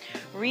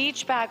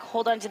 Reach back,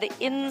 hold on to the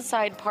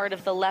inside part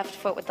of the left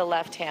foot with the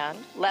left hand.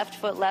 Left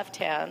foot, left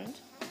hand.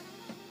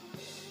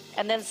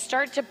 And then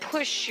start to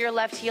push your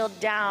left heel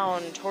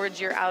down towards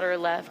your outer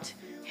left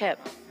hip.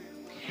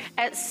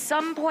 At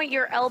some point,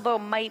 your elbow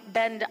might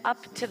bend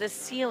up to the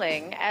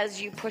ceiling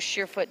as you push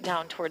your foot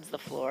down towards the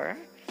floor.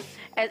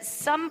 At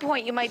some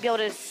point, you might be able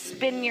to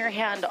spin your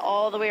hand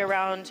all the way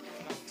around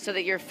so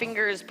that your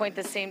fingers point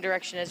the same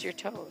direction as your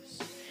toes.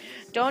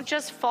 Don't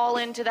just fall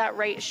into that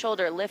right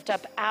shoulder. Lift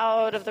up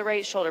out of the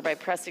right shoulder by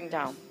pressing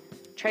down.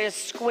 Try to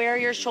square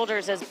your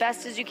shoulders as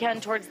best as you can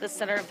towards the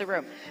center of the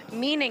room,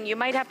 meaning you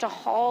might have to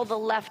haul the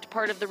left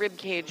part of the rib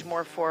cage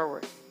more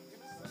forward.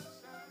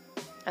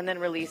 And then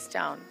release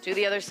down. Do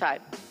the other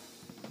side.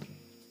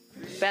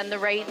 Bend the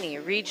right knee.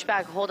 Reach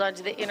back. Hold on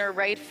to the inner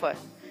right foot.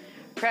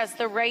 Press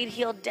the right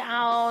heel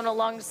down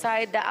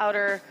alongside the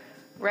outer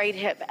right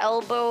hip.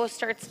 Elbow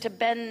starts to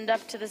bend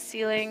up to the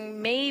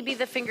ceiling. Maybe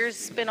the fingers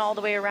spin all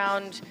the way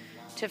around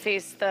to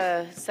face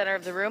the center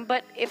of the room.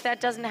 But if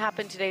that doesn't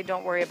happen today,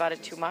 don't worry about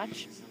it too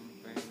much.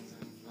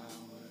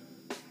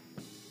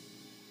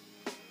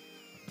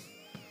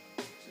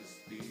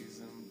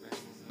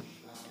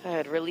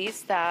 Good.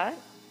 Release that.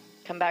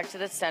 Come back to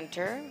the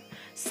center.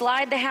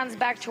 Slide the hands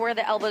back to where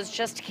the elbows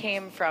just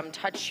came from.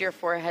 Touch your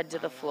forehead to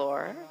the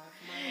floor.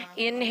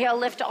 Inhale,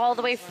 lift all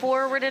the way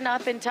forward and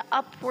up into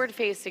upward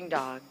facing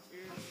dog.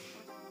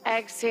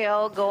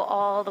 Exhale, go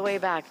all the way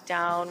back,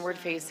 downward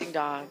facing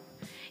dog.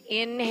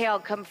 Inhale,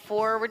 come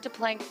forward to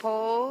plank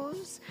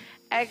pose.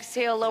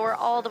 Exhale, lower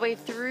all the way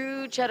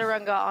through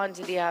chaturanga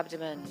onto the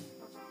abdomen.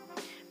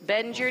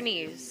 Bend your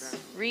knees.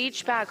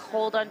 Reach back,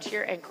 hold onto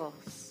your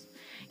ankles.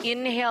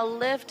 Inhale,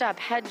 lift up,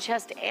 head,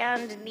 chest,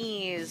 and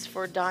knees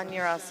for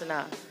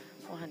Dhanurasana.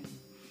 1,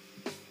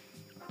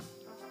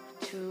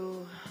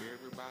 2,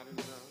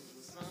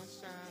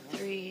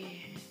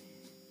 3,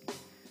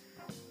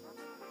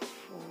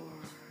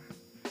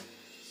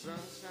 4,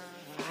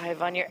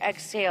 5. On your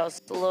exhale,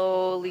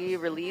 slowly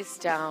release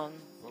down.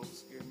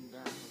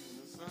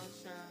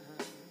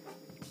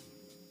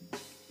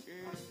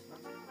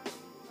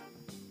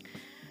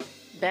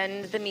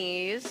 Bend the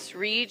knees,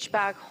 reach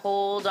back,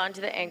 hold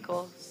onto the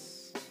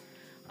ankles.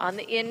 On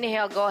the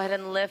inhale, go ahead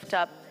and lift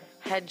up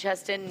head,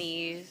 chest, and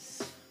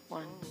knees.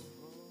 1,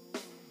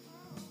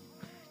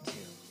 2,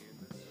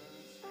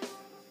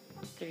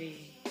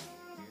 3,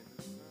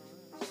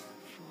 4,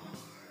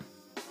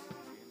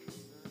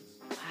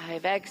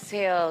 5.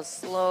 Exhale,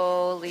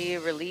 slowly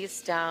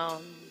release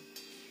down.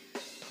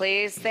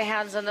 Place the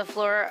hands on the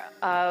floor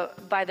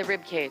by the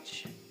rib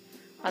cage.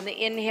 On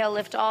the inhale,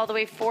 lift all the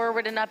way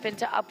forward and up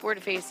into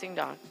upward facing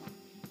dog.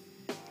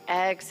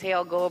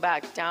 Exhale, go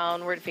back,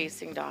 downward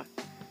facing dog.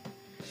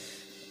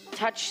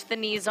 Touch the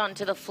knees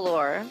onto the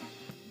floor.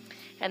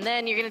 And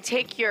then you're going to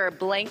take your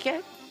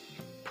blanket,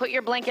 put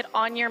your blanket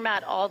on your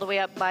mat all the way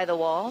up by the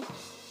wall.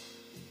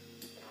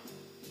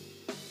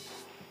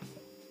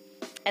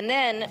 And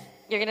then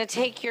you're going to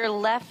take your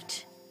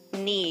left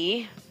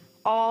knee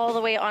all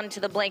the way onto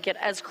the blanket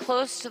as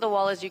close to the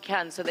wall as you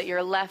can so that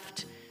your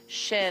left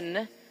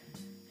shin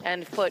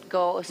and foot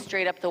go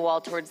straight up the wall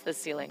towards the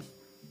ceiling.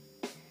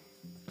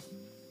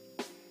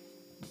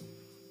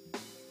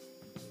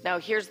 Now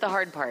here's the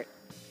hard part.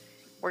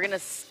 We're going to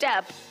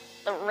step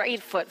the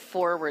right foot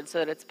forward so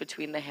that it's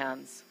between the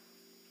hands.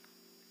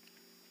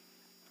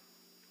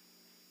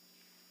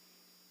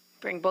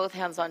 Bring both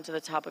hands onto the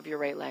top of your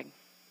right leg.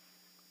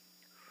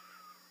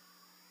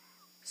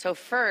 So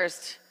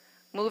first,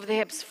 move the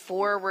hips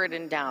forward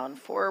and down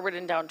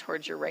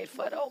towards your right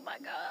foot. Oh my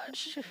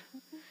gosh.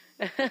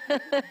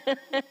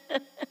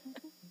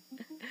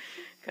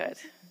 Good.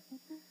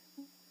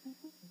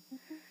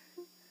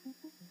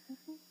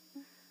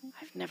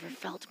 I've never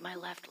felt my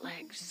left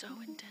leg so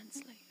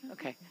intensely.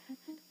 Okay.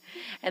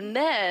 And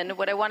then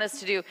what I want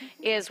us to do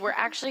is we're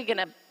actually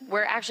gonna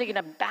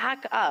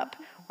back up.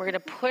 We're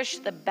gonna push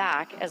the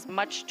back as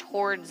much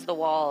towards the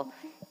wall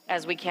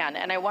as we can.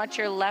 And I want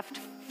your left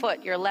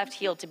foot, your left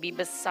heel to be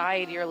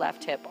beside your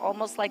left hip,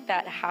 almost like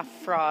that half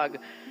frog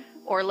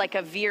or like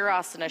a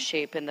virasana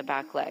shape in the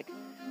back leg.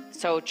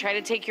 So try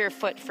to take your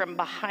foot from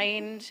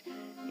behind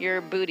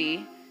your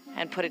booty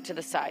and put it to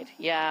the side.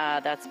 Yeah,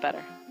 that's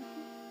better.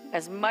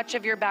 As much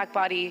of your back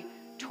body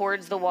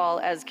towards the wall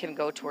as can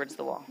go towards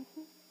the wall.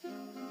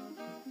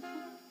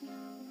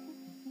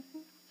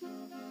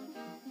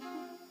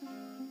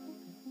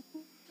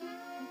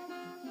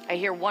 I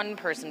hear one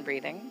person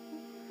breathing.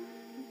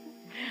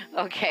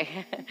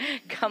 Okay,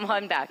 come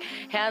on back.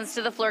 Hands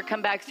to the floor,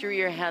 come back through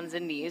your hands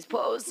and knees.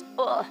 Pose.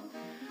 Ugh.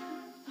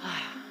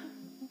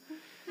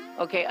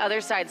 Okay,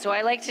 other side. So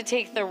I like to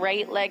take the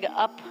right leg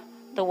up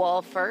the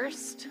wall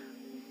first.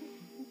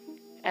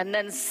 And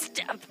then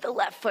step the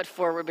left foot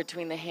forward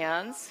between the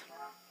hands.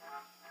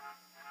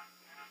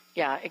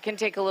 Yeah, it can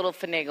take a little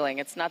finagling.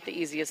 It's not the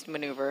easiest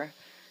maneuver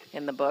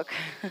in the book.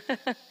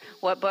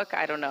 What book?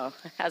 I don't know.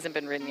 It hasn't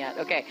been written yet.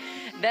 Okay.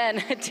 Then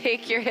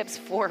take your hips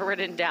forward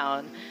and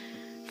down.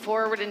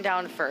 Forward and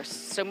down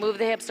first. So move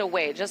the hips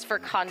away, just for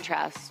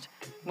contrast.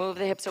 Move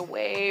the hips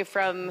away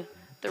from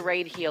the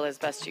right heel as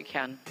best you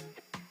can.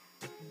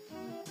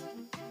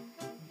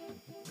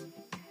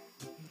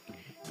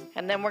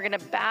 And then we're going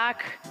to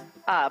back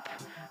up.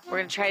 We're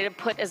going to try to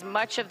put as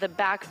much of the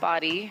back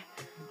body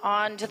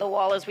onto the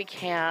wall as we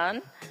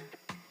can.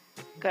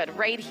 Good.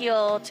 Right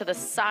heel to the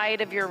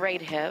side of your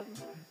right hip,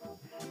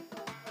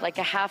 like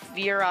a half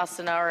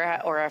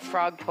virasana or a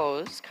frog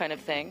pose kind of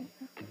thing.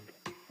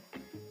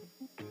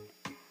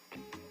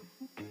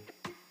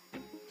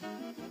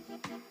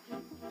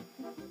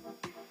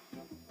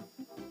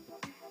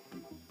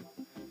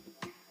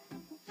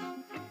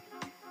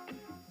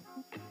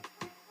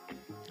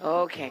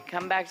 Okay,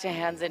 come back to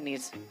hands and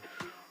knees.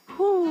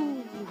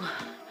 Whew.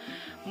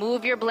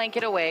 Move your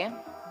blanket away.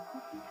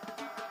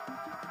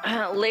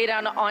 Lay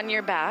down on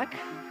your back.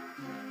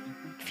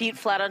 Feet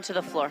flat onto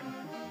the floor.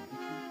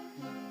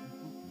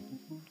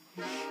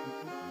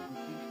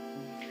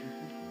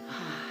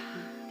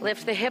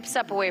 Lift the hips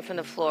up away from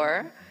the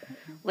floor.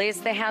 Lace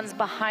the hands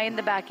behind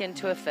the back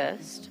into a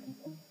fist.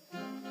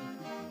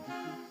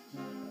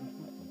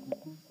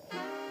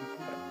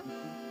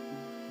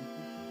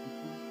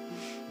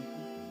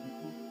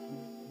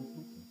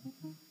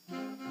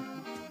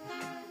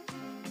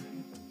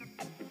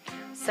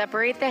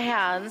 Separate the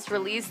hands,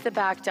 release the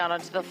back down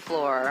onto the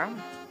floor.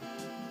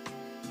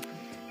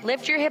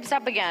 Lift your hips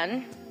up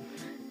again.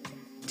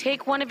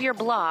 Take one of your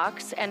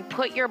blocks and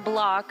put your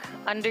block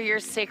under your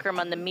sacrum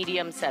on the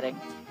medium setting.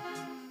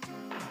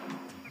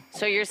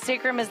 So your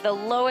sacrum is the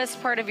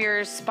lowest part of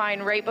your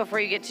spine right before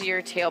you get to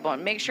your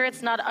tailbone. Make sure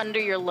it's not under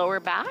your lower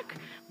back,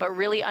 but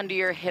really under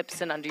your hips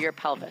and under your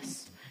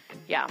pelvis.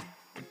 Yeah.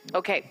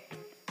 Okay.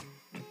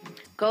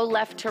 Go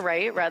left to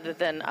right rather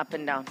than up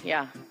and down.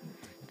 Yeah.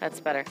 That's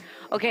better.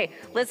 Okay,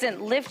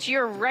 listen, lift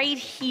your right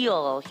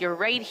heel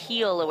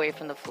away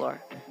from the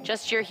floor.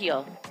 Just your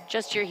heel.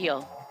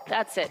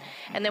 That's it.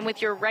 And then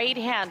with your right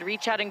hand,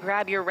 reach out and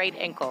grab your right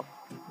ankle.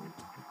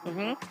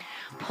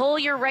 Pull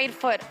your right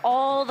foot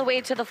all the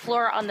way to the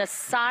floor on the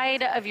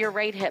side of your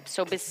right hip.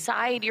 So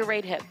beside your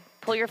right hip.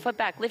 Pull your foot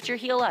back. Lift your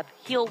heel up.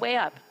 Heel way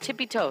up.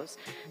 Tippy toes.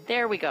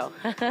 There we go.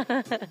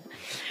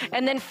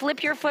 And then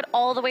flip your foot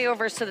all the way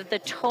over so that the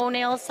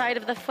toenail side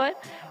of the foot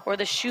or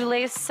the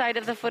shoelace side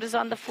of the foot is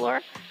on the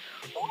floor.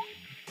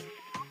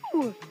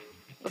 Ooh.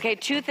 Okay,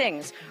 two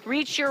things.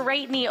 Reach your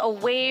right knee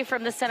away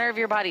from the center of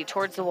your body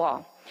towards the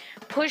wall.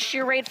 Push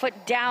your right foot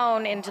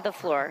down into the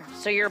floor.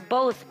 So you're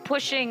both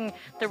pushing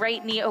the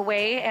right knee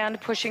away and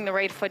pushing the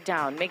right foot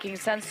down. Making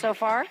sense so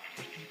far?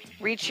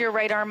 Reach your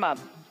right arm up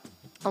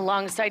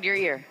alongside your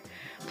ear.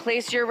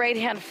 Place your right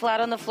hand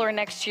flat on the floor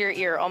next to your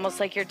ear,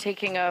 almost like you're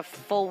taking a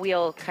full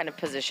wheel kind of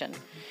position.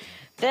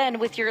 Then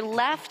with your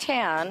left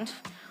hand,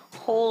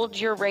 hold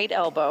your right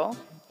elbow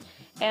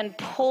and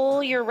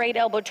pull your right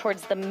elbow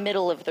towards the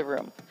middle of the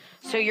room.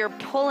 So you're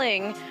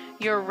pulling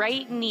your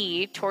right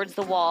knee towards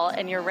the wall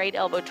and your right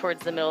elbow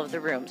towards the middle of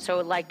the room.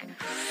 So like,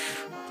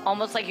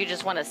 almost like you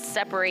just want to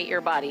separate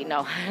your body.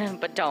 No,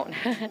 but don't.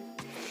 Is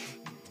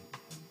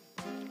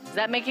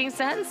that making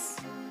sense?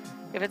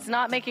 If it's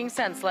not making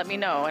sense, let me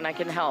know and I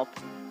can help.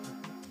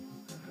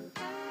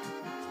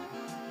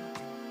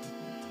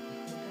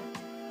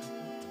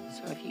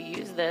 So if you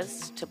use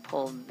this to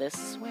pull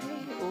this way,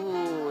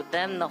 ooh,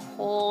 then the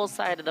whole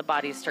side of the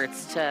body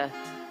starts to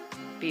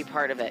be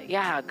part of it.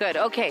 Yeah, good.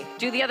 Okay,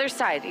 do the other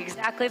side.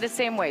 Exactly the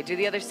same way. Do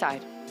the other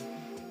side.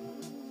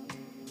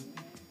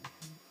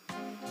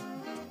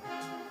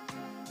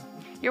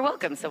 You're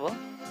welcome, Sybil.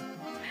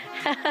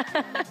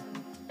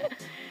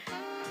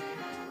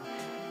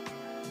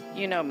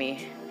 You know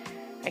me.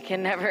 I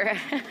can never,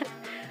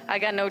 I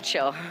got no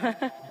chill.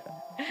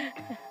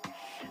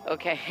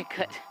 Okay,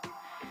 good.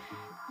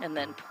 And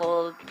then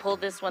pull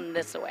this one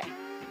this way,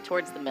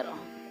 towards the middle.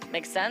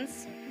 Make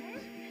sense?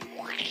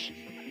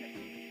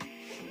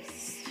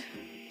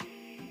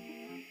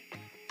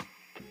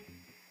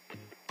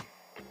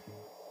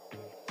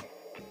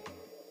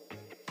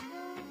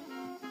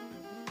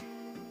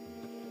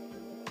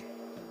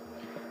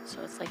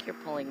 So it's like you're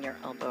pulling your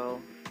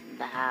elbow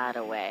that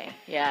away.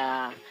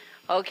 Yeah.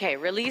 Okay,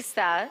 release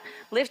that.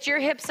 Lift your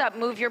hips up,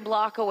 move your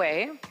block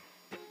away,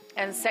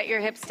 and set your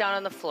hips down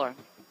on the floor.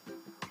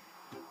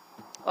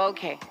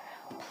 Okay.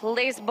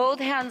 Place both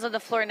hands on the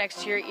floor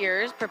next to your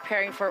ears,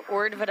 preparing for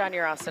Urdhva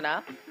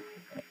Dhanurasana.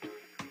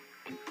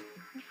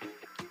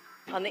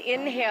 On the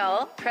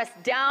inhale, press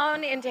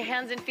down into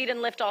hands and feet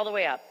and lift all the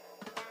way up.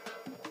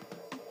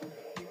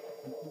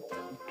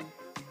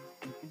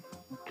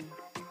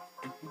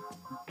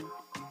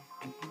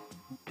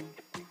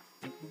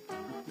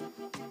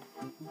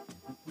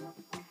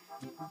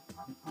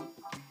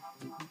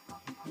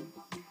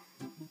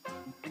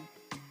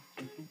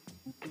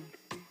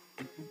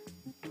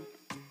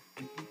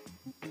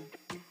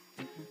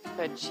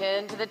 Good.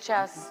 Chin to the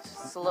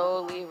chest.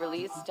 Slowly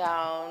release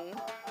down.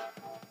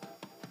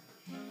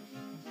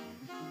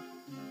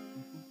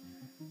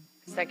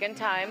 Second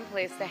time,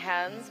 place the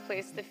hands,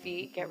 place the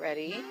feet, get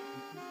ready.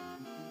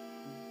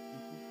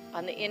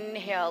 On the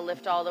inhale,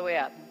 lift all the way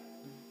up.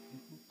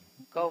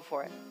 Go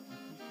for it.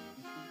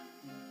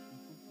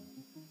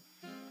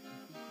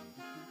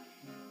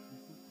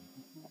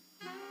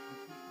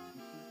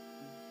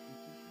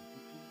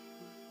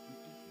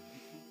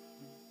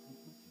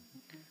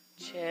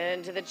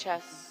 Chin to the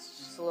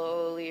chest,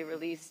 slowly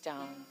release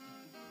down.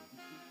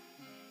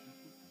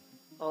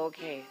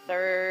 Okay,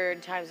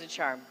 third time's a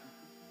charm.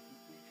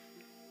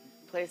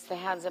 Place the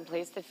hands and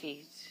place the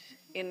feet.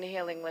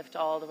 Inhaling, lift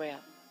all the way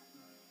up.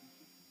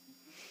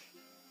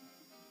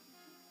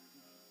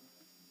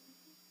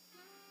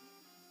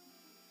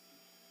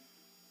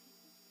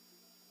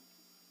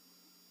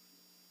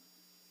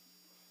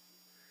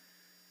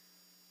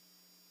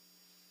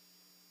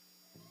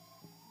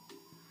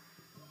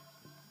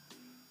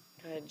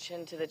 Good.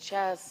 Chin to the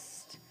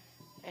chest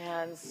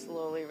and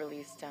slowly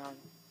release down.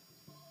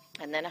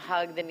 And then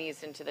hug the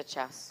knees into the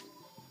chest.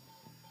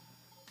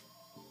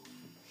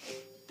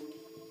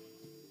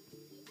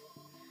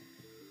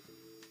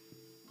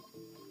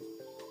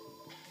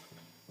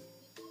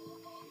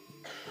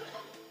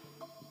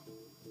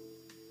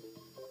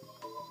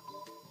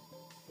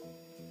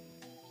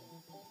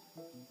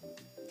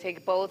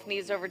 Take both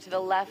knees over to the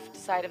left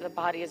side of the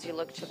body as you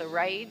look to the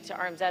right.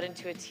 Arms out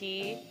into a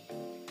T.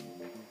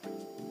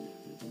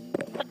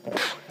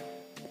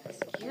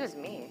 Excuse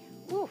me.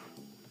 Whew.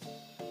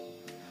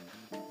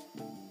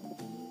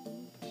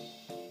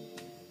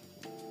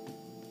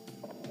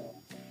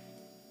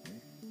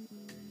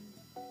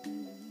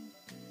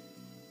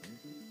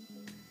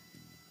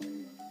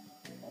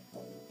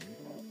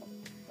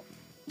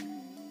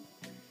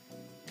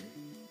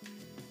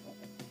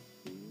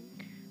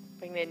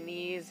 Bring the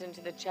knees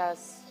into the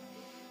chest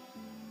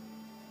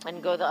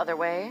and go the other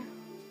way.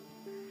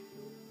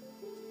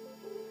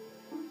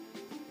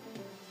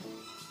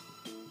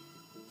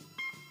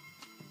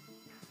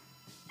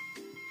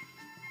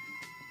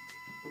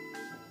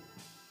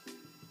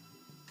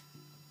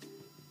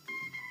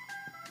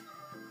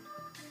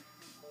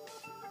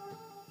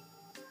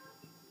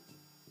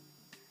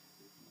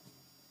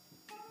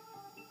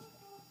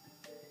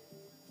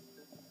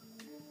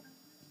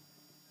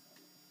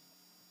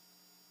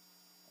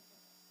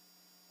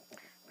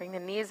 Bring the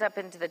knees up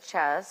into the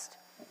chest.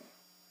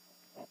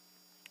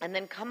 And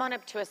then come on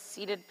up to a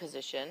seated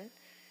position.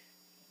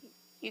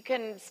 You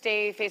can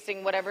stay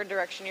facing whatever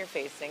direction you're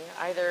facing.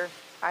 Either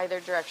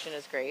direction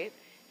is great.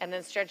 And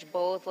then stretch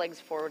both legs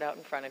forward out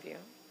in front of you.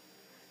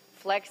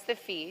 Flex the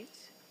feet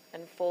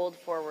and fold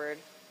forward,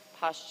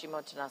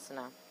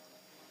 Paschimottanasana.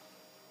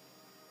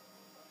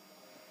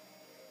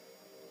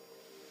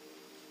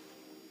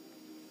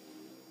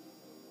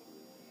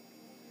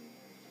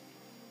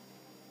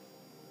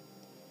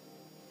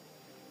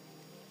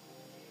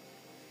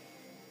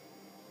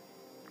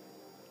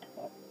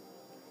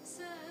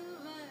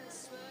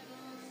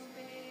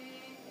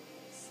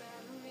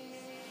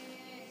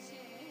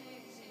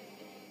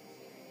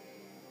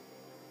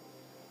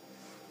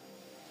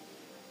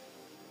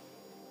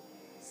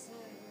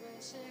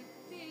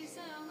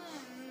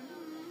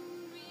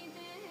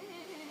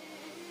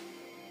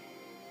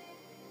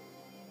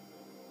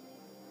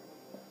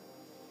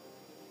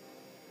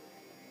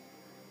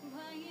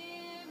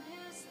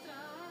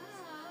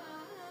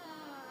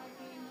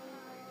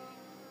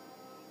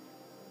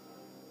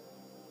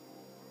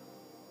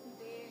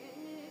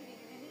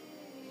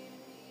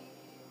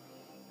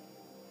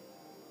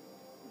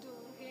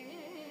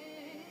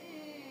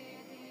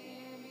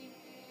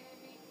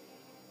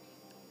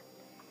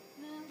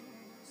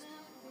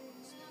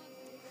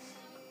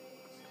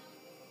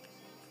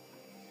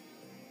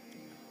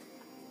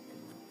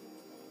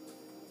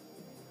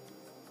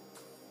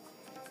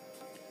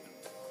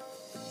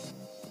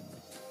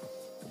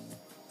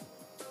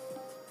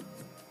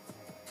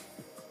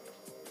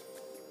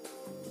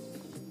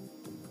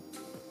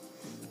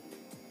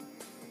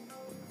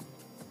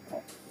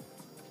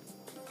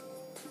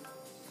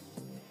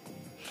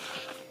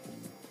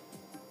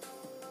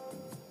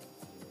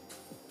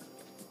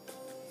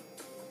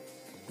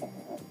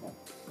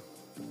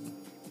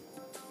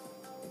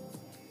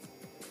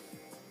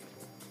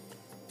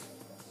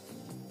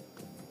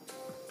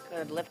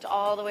 Good. Lift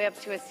all the way up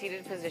to a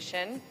seated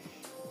position.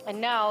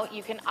 And now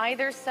you can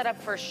either set up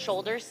for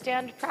shoulder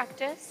stand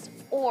practice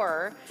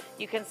or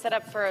you can set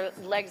up for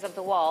legs up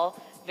the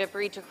wall,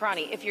 Viparita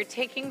Karani. If you're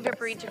taking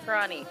Viparita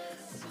Karani,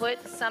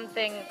 put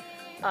something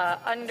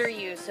under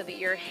you so that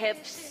your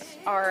hips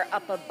are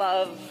up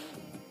above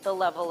the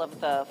level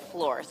of the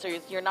floor. So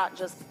you're not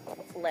just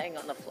laying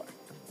on the floor.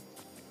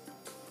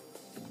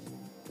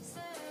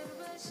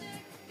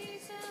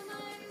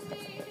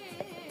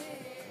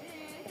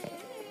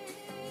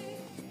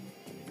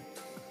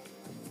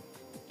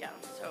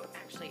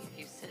 If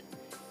you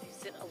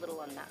sit a little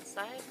on that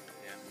side,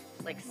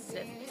 like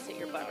sit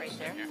your butt right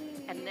there,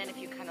 and then if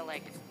you kind of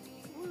like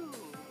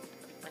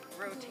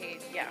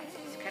rotate, yeah,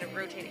 just kind of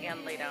rotate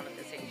and lay down at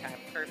the same time.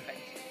 Perfect.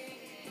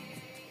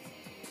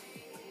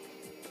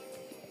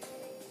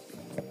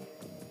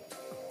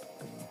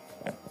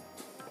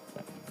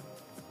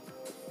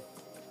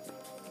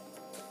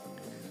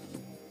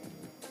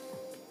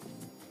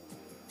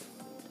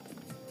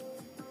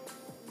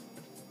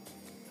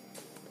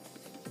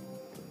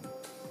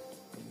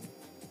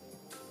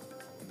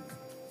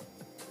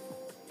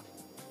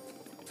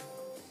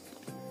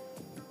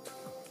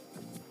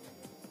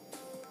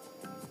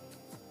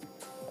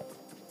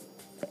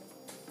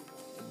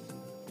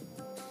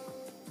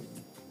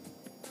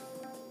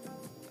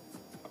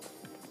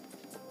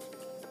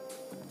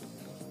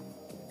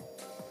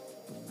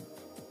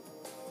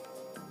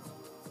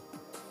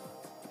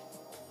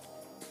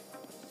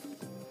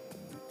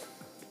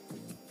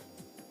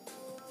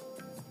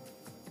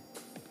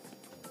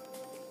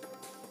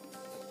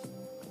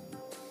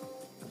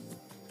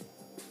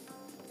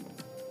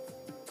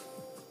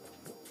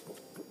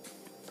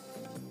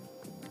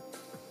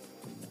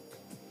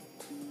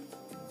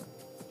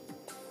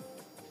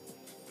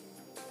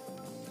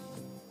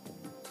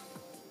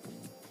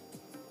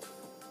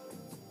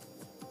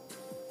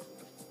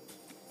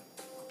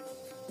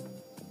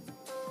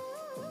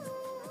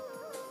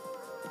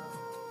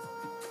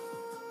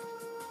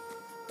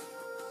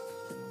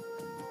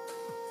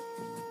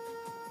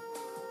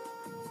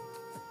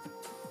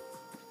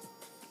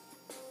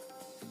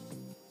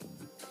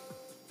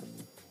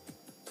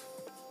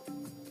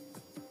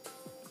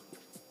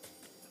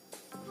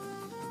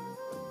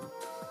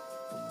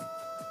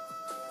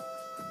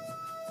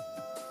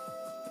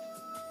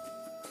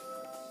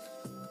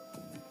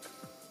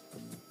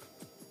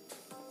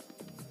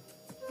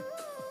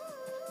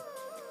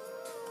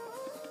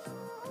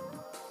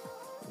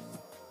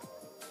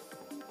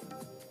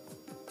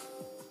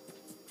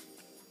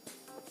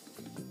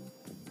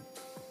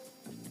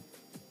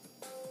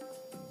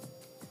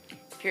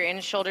 If you're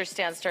in shoulder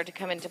stand, start to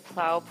come into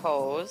plow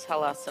pose,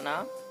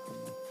 halasana.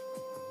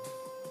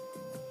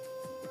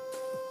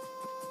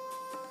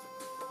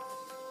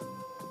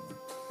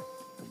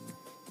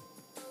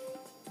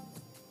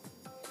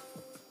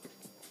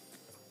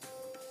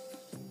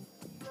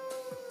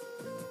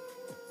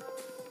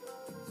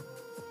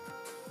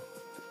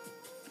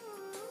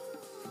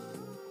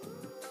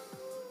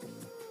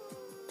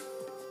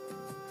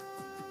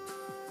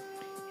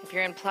 If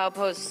you're in plow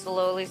pose,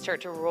 slowly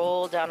start to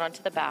roll down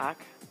onto the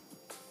back.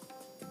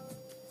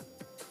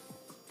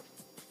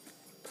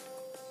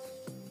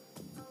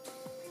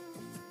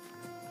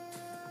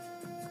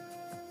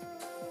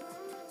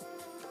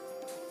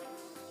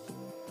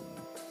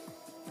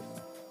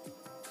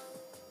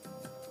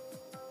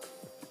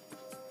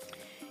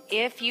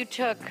 If you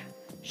took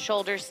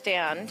shoulder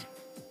stand,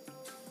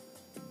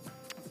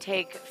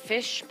 take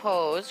fish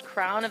pose,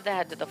 crown of the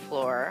head to the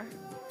floor.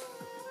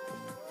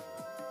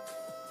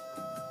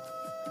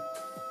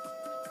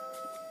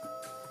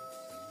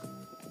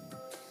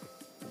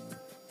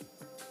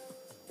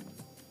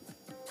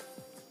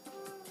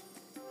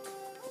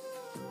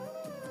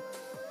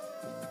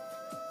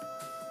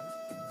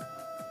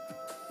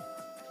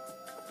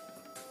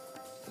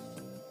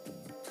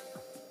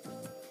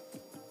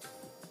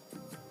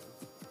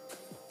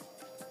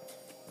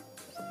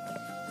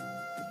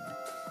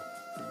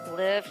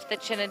 Lift the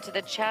chin into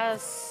the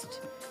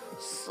chest,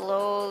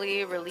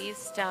 slowly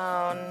release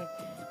down,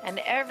 and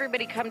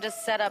everybody come to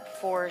set up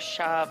for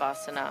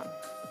Shavasana.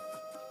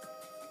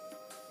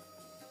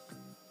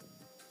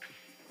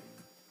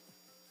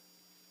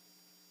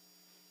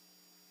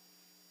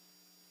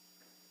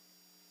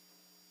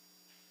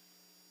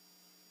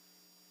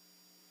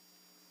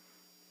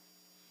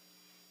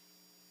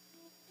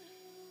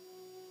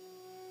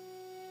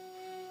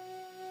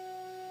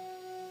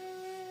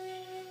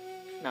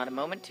 Not a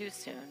moment too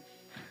soon.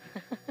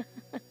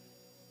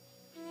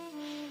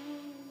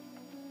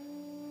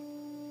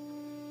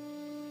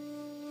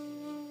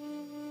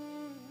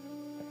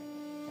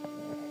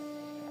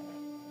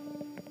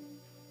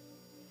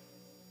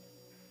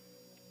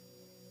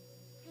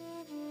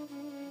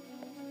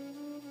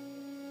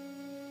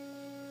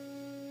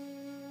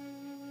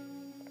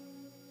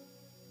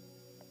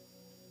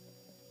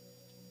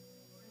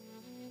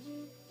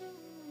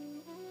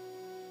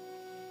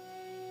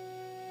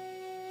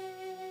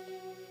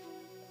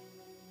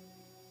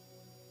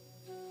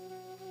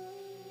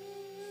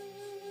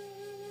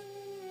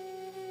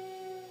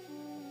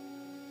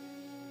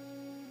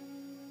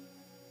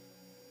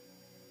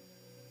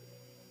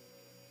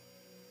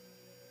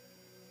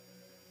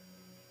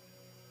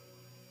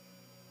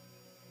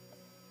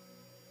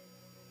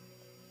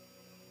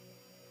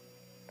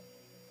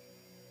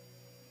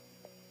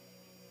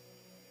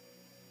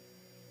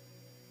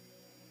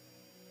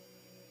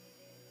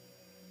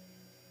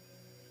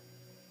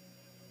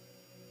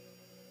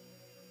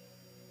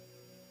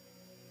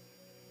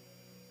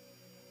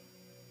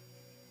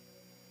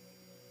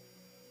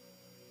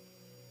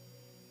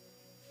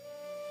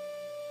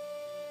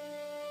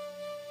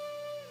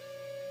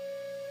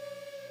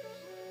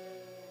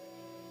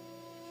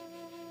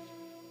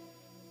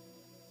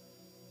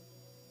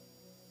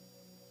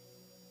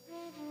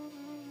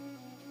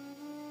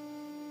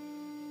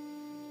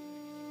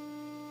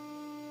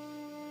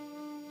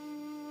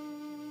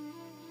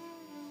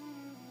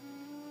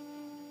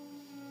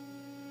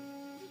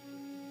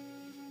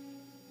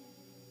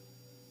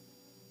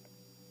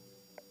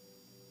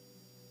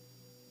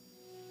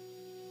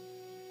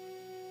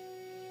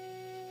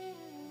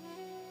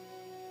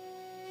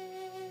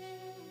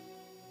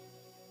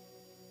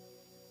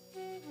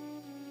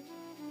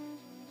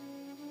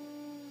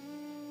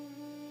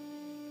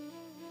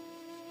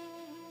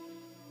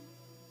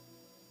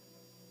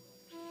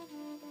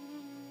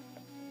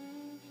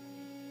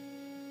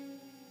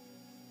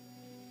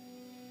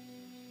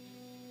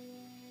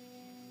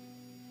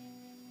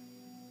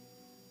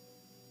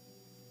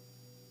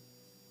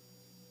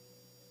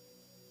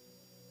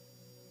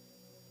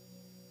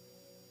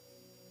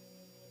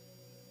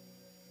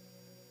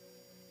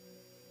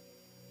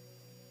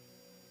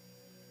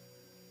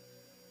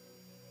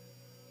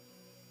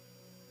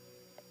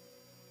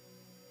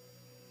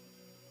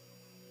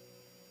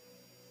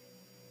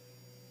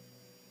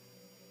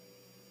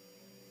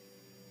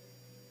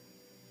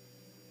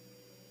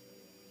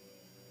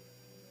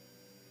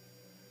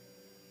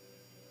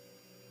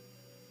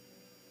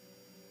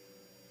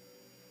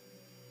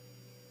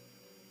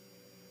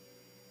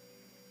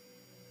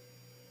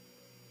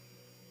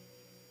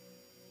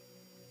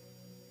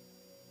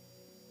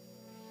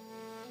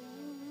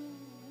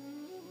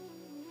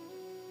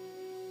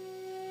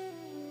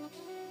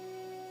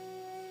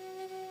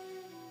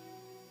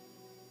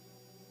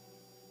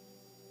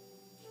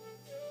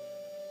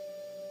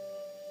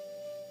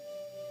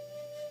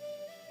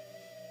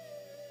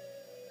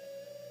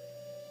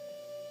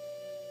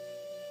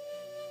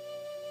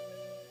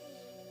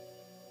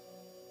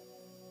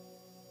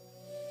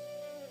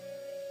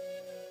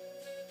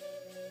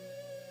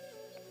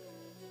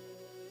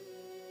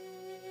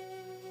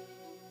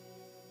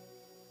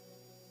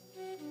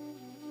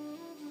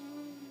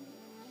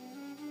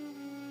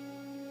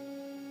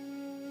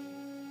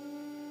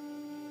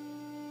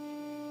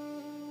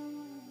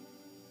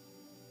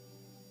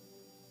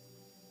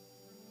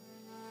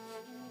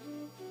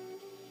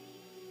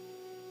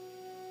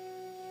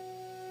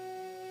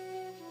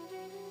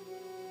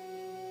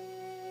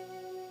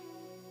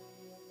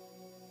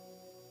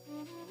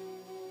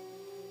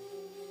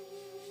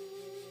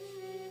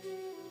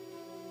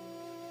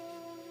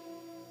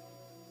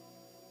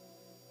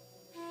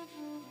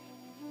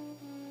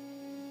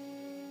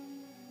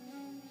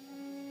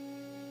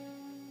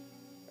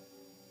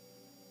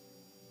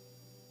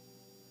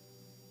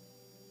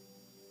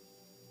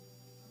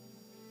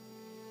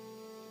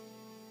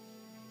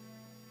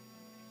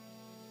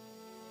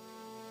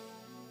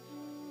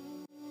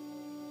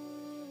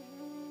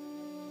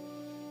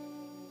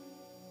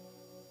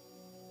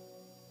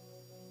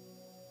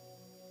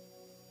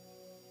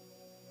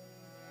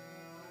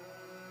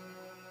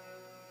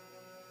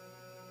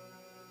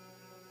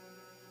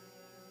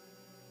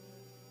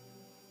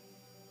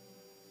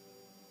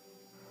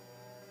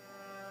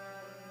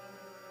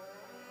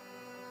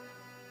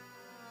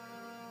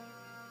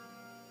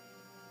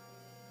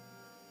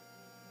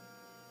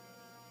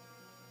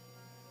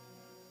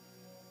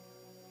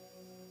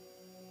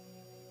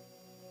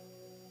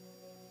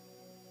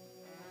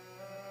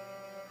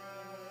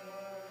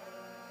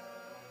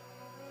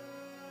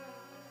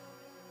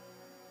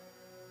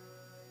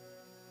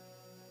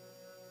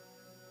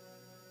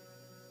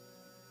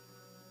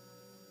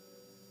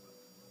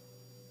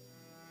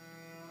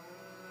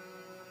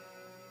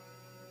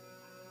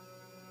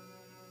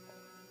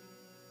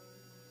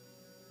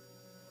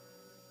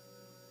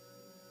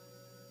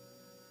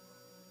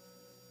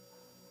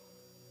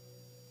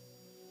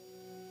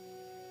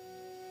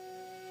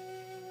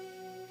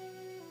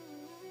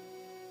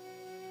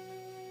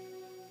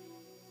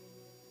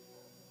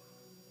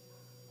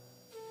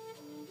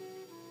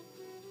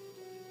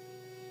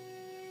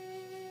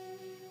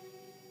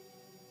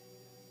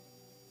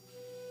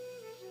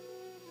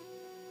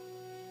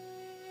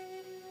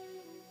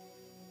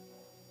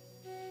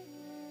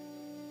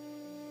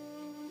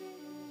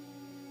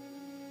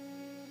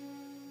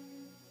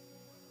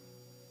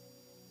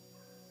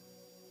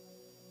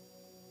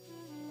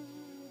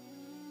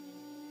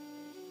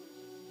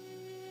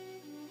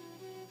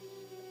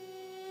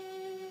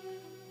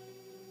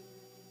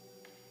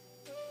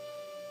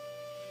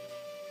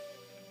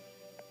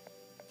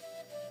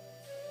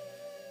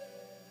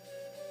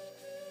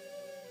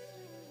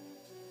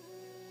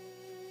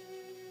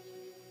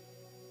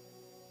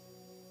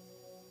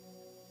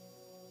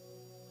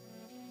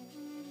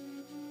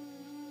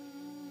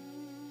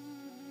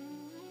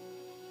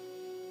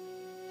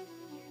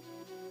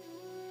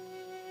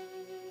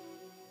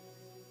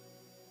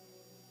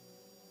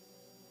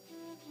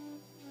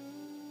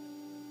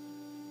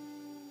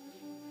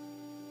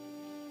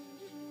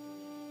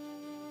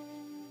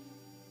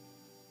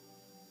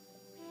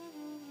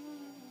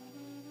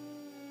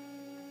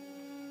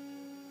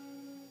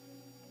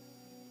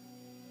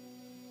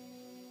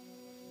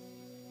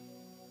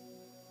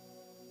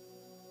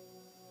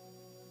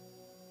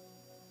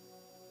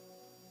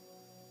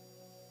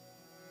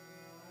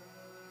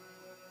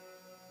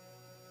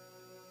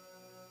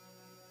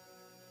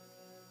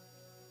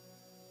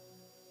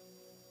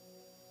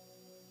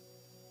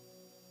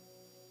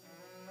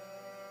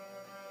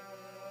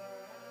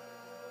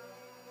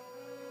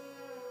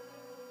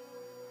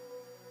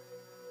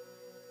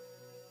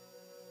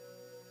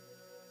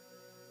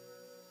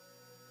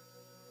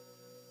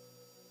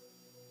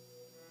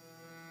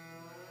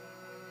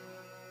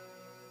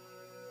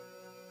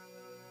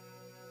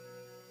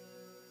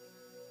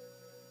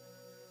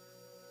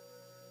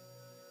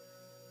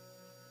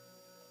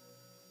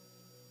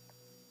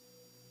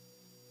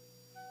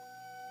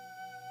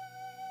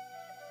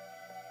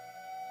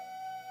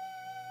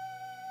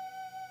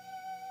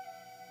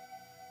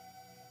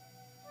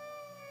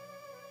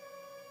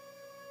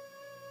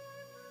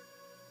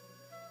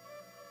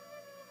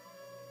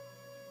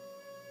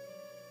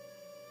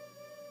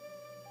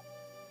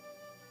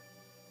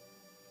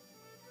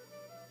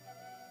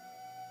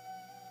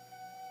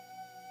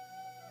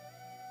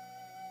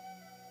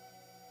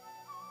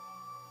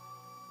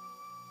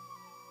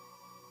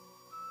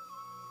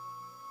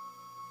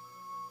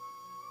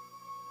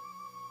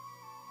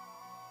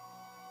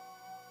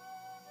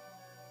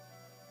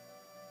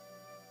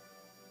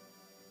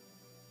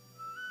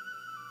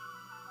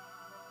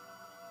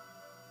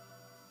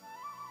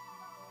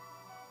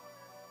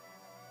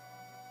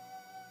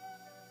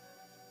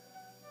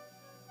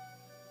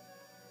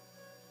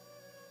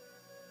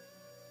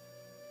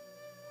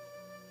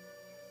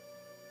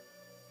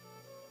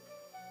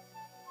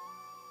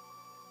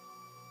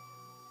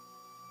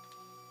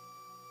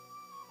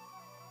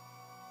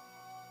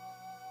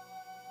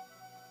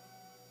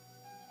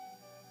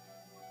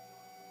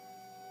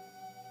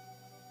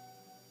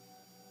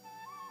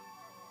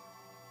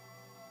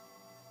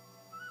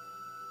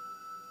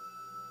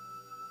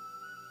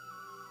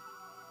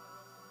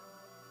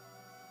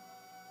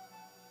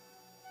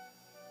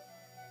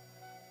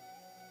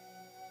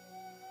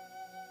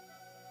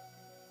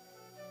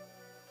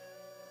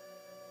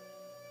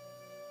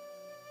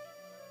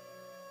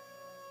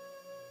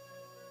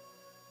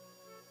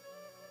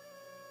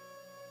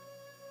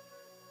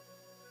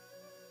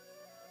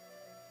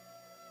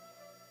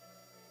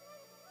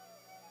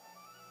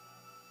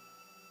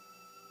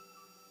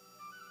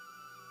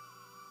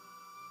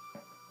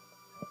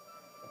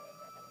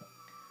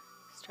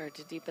 Start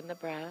to deepen the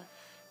breath.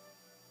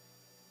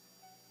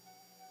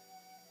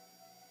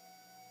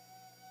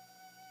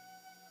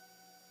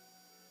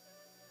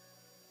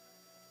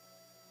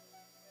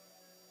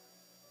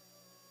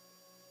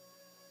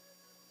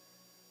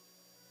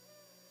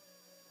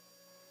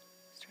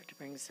 Start to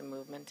bring some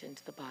movement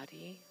into the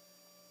body.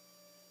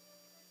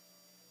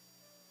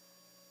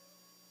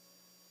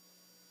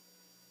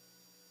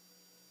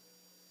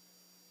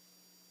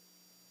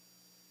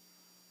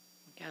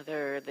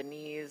 Gather the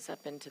knees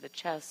up into the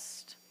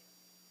chest.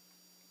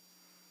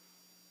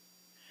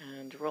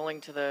 And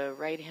rolling to the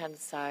right-hand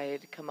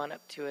side, come on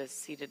up to a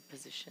seated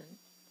position.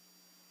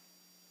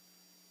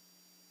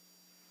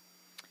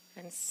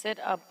 And sit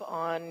up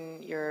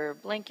on your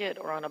blanket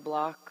or on a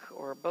block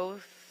or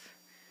both.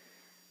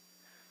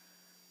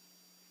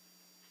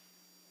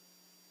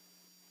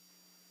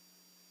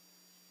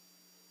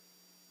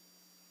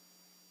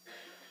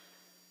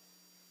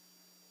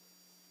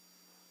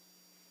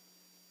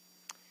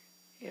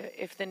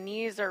 If the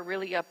knees are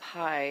really up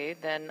high,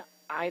 then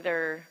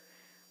either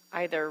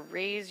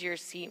raise your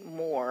seat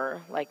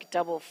more, like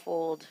double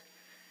fold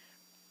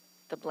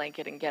the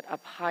blanket and get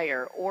up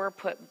higher, or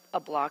put a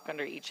block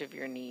under each of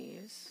your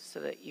knees so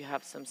that you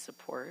have some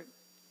support.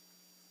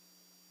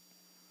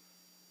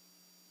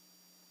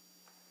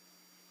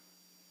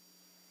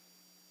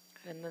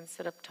 And then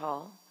sit up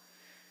tall.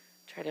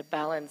 Try to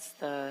balance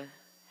the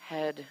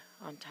head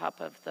on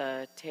top of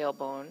the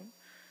tailbone.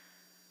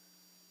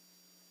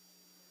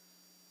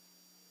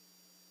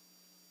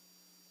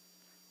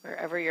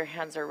 Wherever your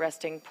hands are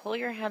resting, pull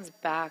your hands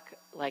back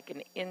like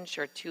an inch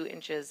or 2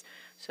 inches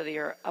so that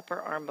your upper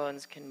arm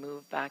bones can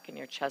move back and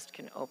your chest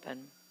can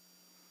open.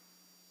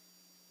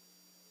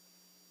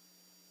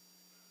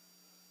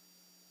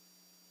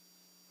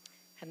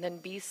 And then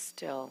be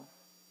still.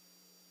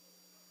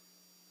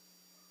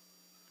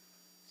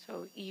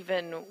 So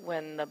even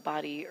when the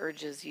body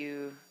urges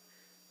you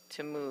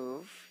to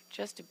move,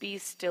 just be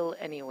still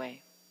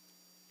anyway.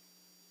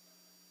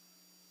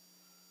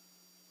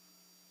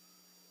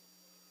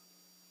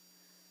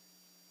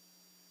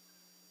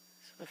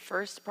 The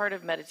first part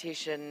of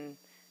meditation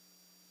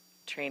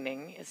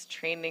training is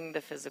training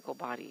the physical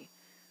body,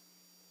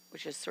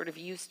 which is sort of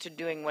used to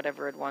doing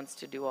whatever it wants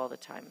to do all the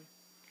time.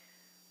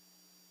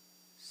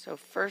 So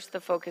first the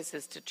focus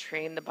is to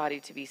train the body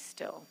to be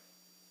still.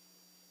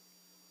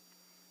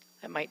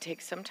 That might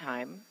take some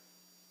time,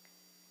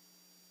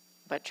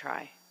 but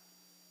try.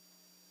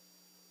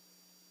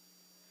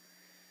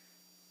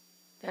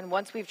 Then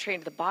once we've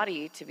trained the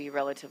body to be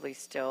relatively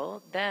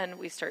still, then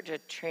we start to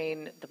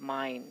train the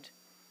mind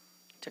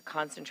to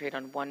concentrate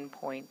on one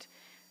point.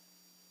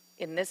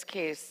 In this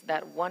case,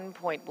 that one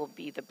point will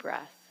be the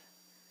breath.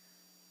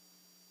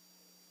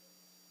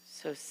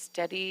 So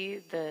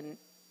steady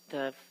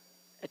the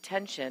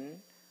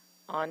attention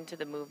onto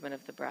the movement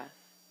of the breath.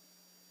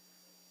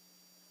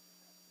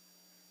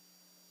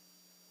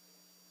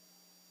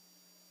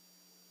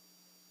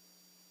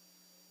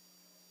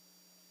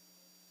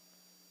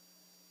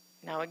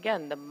 Now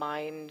again, the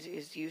mind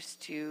is used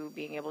to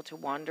being able to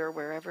wander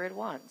wherever it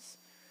wants.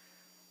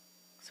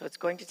 So it's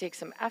going to take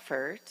some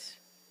effort,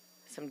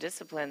 some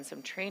discipline,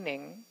 some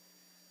training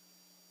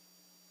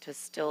to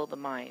still the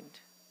mind.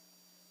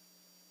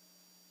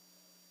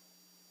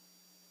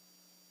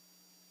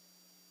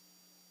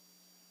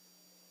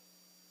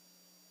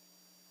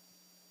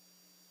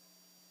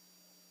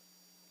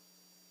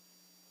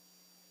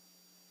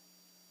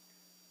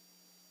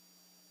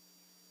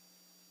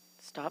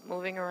 Stop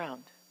moving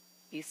around.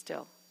 Be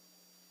still.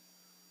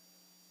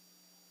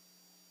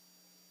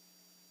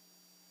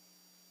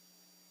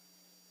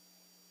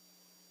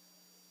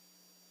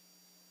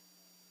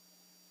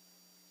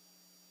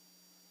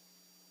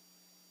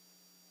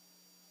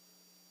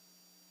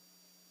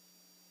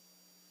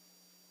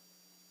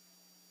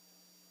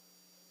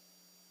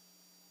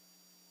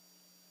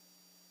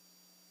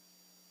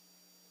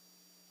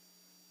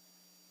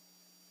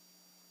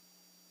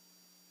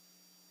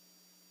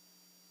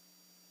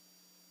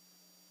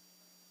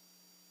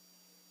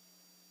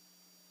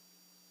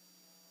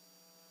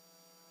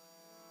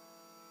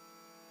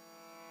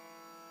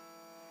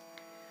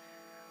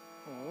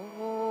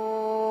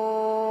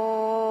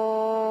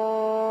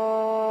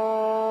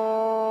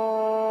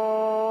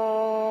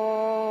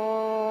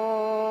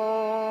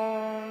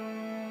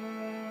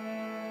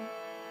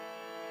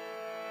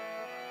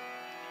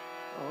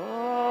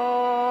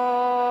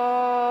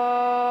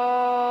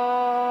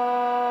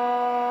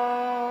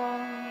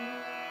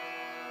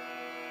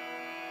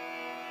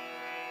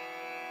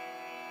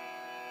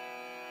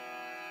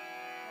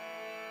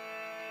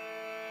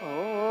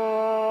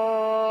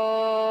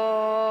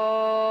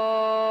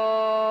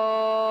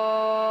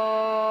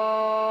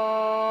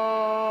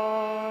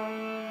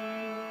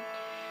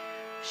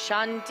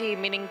 Shanti,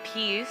 meaning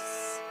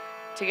peace.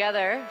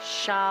 Together,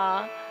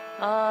 Shanti,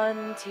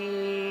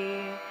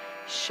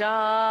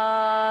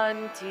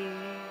 Shanti,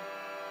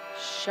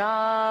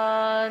 Shanti.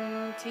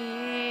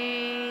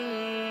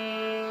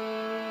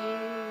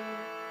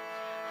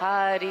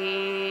 Hari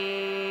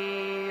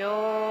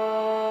Om.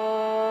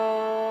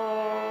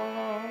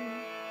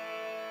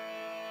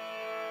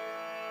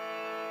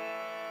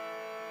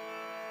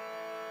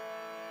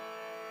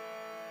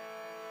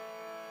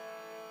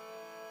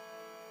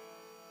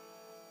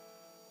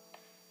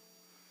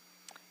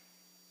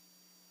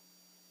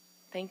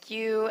 Thank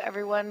you,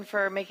 everyone,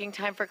 for making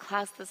time for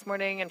class this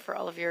morning and for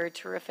all of your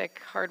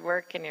terrific hard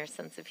work and your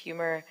sense of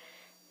humor.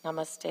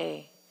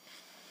 Namaste.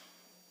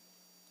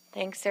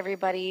 Thanks,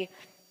 everybody.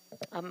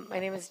 My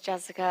name is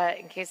Jessica.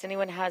 In case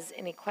anyone has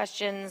any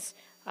questions,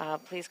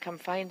 please come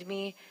find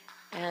me,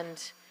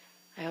 and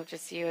I hope to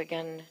see you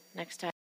again next time.